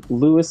St.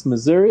 Louis,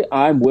 Missouri.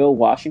 I'm Will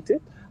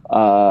Washington,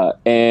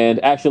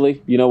 and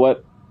actually, you know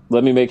what?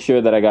 Let me make sure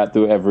that I got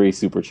through every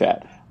super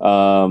chat.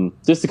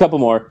 Just a couple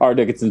more. R.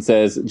 Dickinson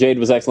says Jade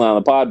was excellent on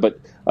the pod, but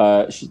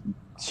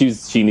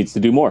she needs to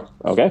do more.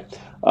 Okay.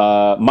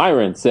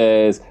 Myron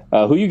says,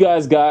 who you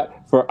guys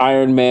got for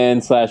Iron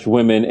Man /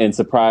 women and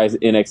surprise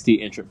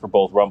NXT entrant for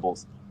both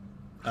Rumbles?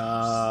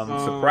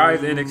 Surprise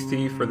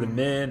NXT for the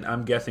men,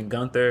 I'm guessing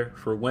Gunther.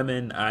 For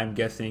women, I'm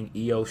guessing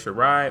Io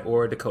Shirai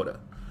or Dakota.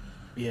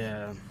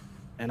 Yeah.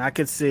 And I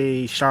could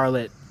see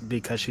Charlotte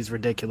because she's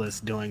ridiculous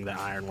doing the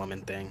Iron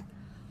Woman thing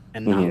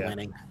and not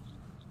winning.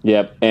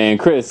 Yep. And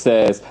Chris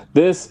says,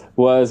 this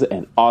was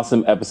an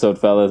awesome episode,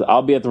 fellas.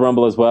 I'll be at the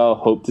Rumble as well.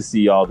 Hope to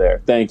see y'all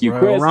there. Thank you,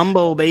 Chris.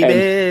 Rumble, baby.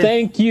 And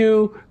thank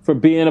you for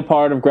being a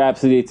part of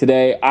Grapsody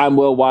today. I'm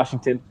Will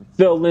Washington, for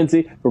Phil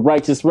Lindsay, for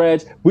Righteous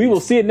Reg. We will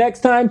see you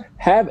next time.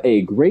 Have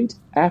a great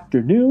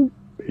afternoon.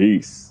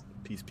 Peace.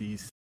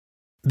 Peace.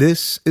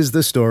 This is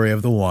the story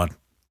of the one.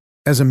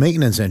 As a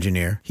maintenance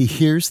engineer, he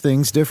hears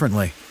things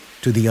differently.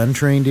 To the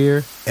untrained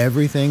ear,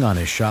 everything on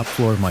his shop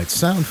floor might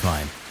sound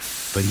fine,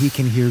 but he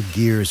can hear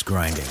gears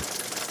grinding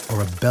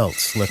or a belt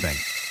slipping.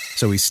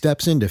 So he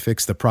steps in to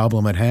fix the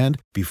problem at hand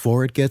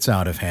before it gets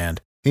out of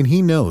hand. And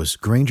he knows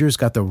Grainger's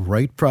got the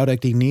right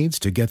product he needs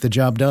to get the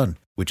job done,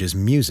 which is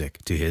music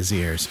to his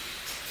ears.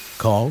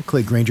 Call,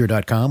 click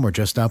Grainger.com, or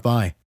just stop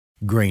by.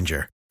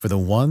 Grainger, for the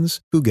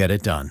ones who get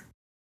it done.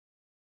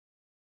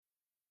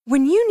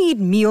 When you need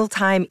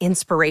mealtime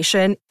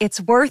inspiration,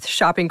 it's worth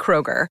shopping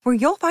Kroger, where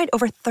you'll find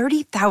over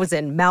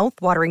 30,000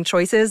 mouth-watering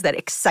choices that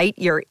excite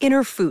your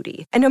inner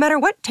foodie. And no matter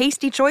what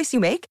tasty choice you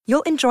make,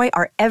 you'll enjoy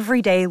our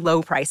everyday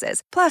low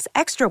prices, plus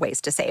extra ways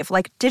to save,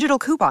 like digital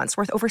coupons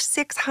worth over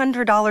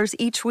 $600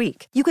 each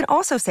week. You can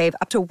also save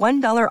up to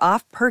 $1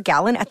 off per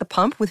gallon at the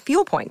pump with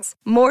fuel points.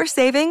 More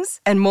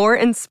savings and more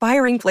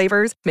inspiring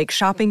flavors make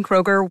shopping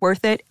Kroger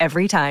worth it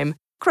every time.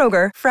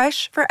 Kroger,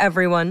 fresh for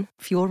everyone.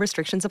 Fuel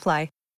restrictions apply.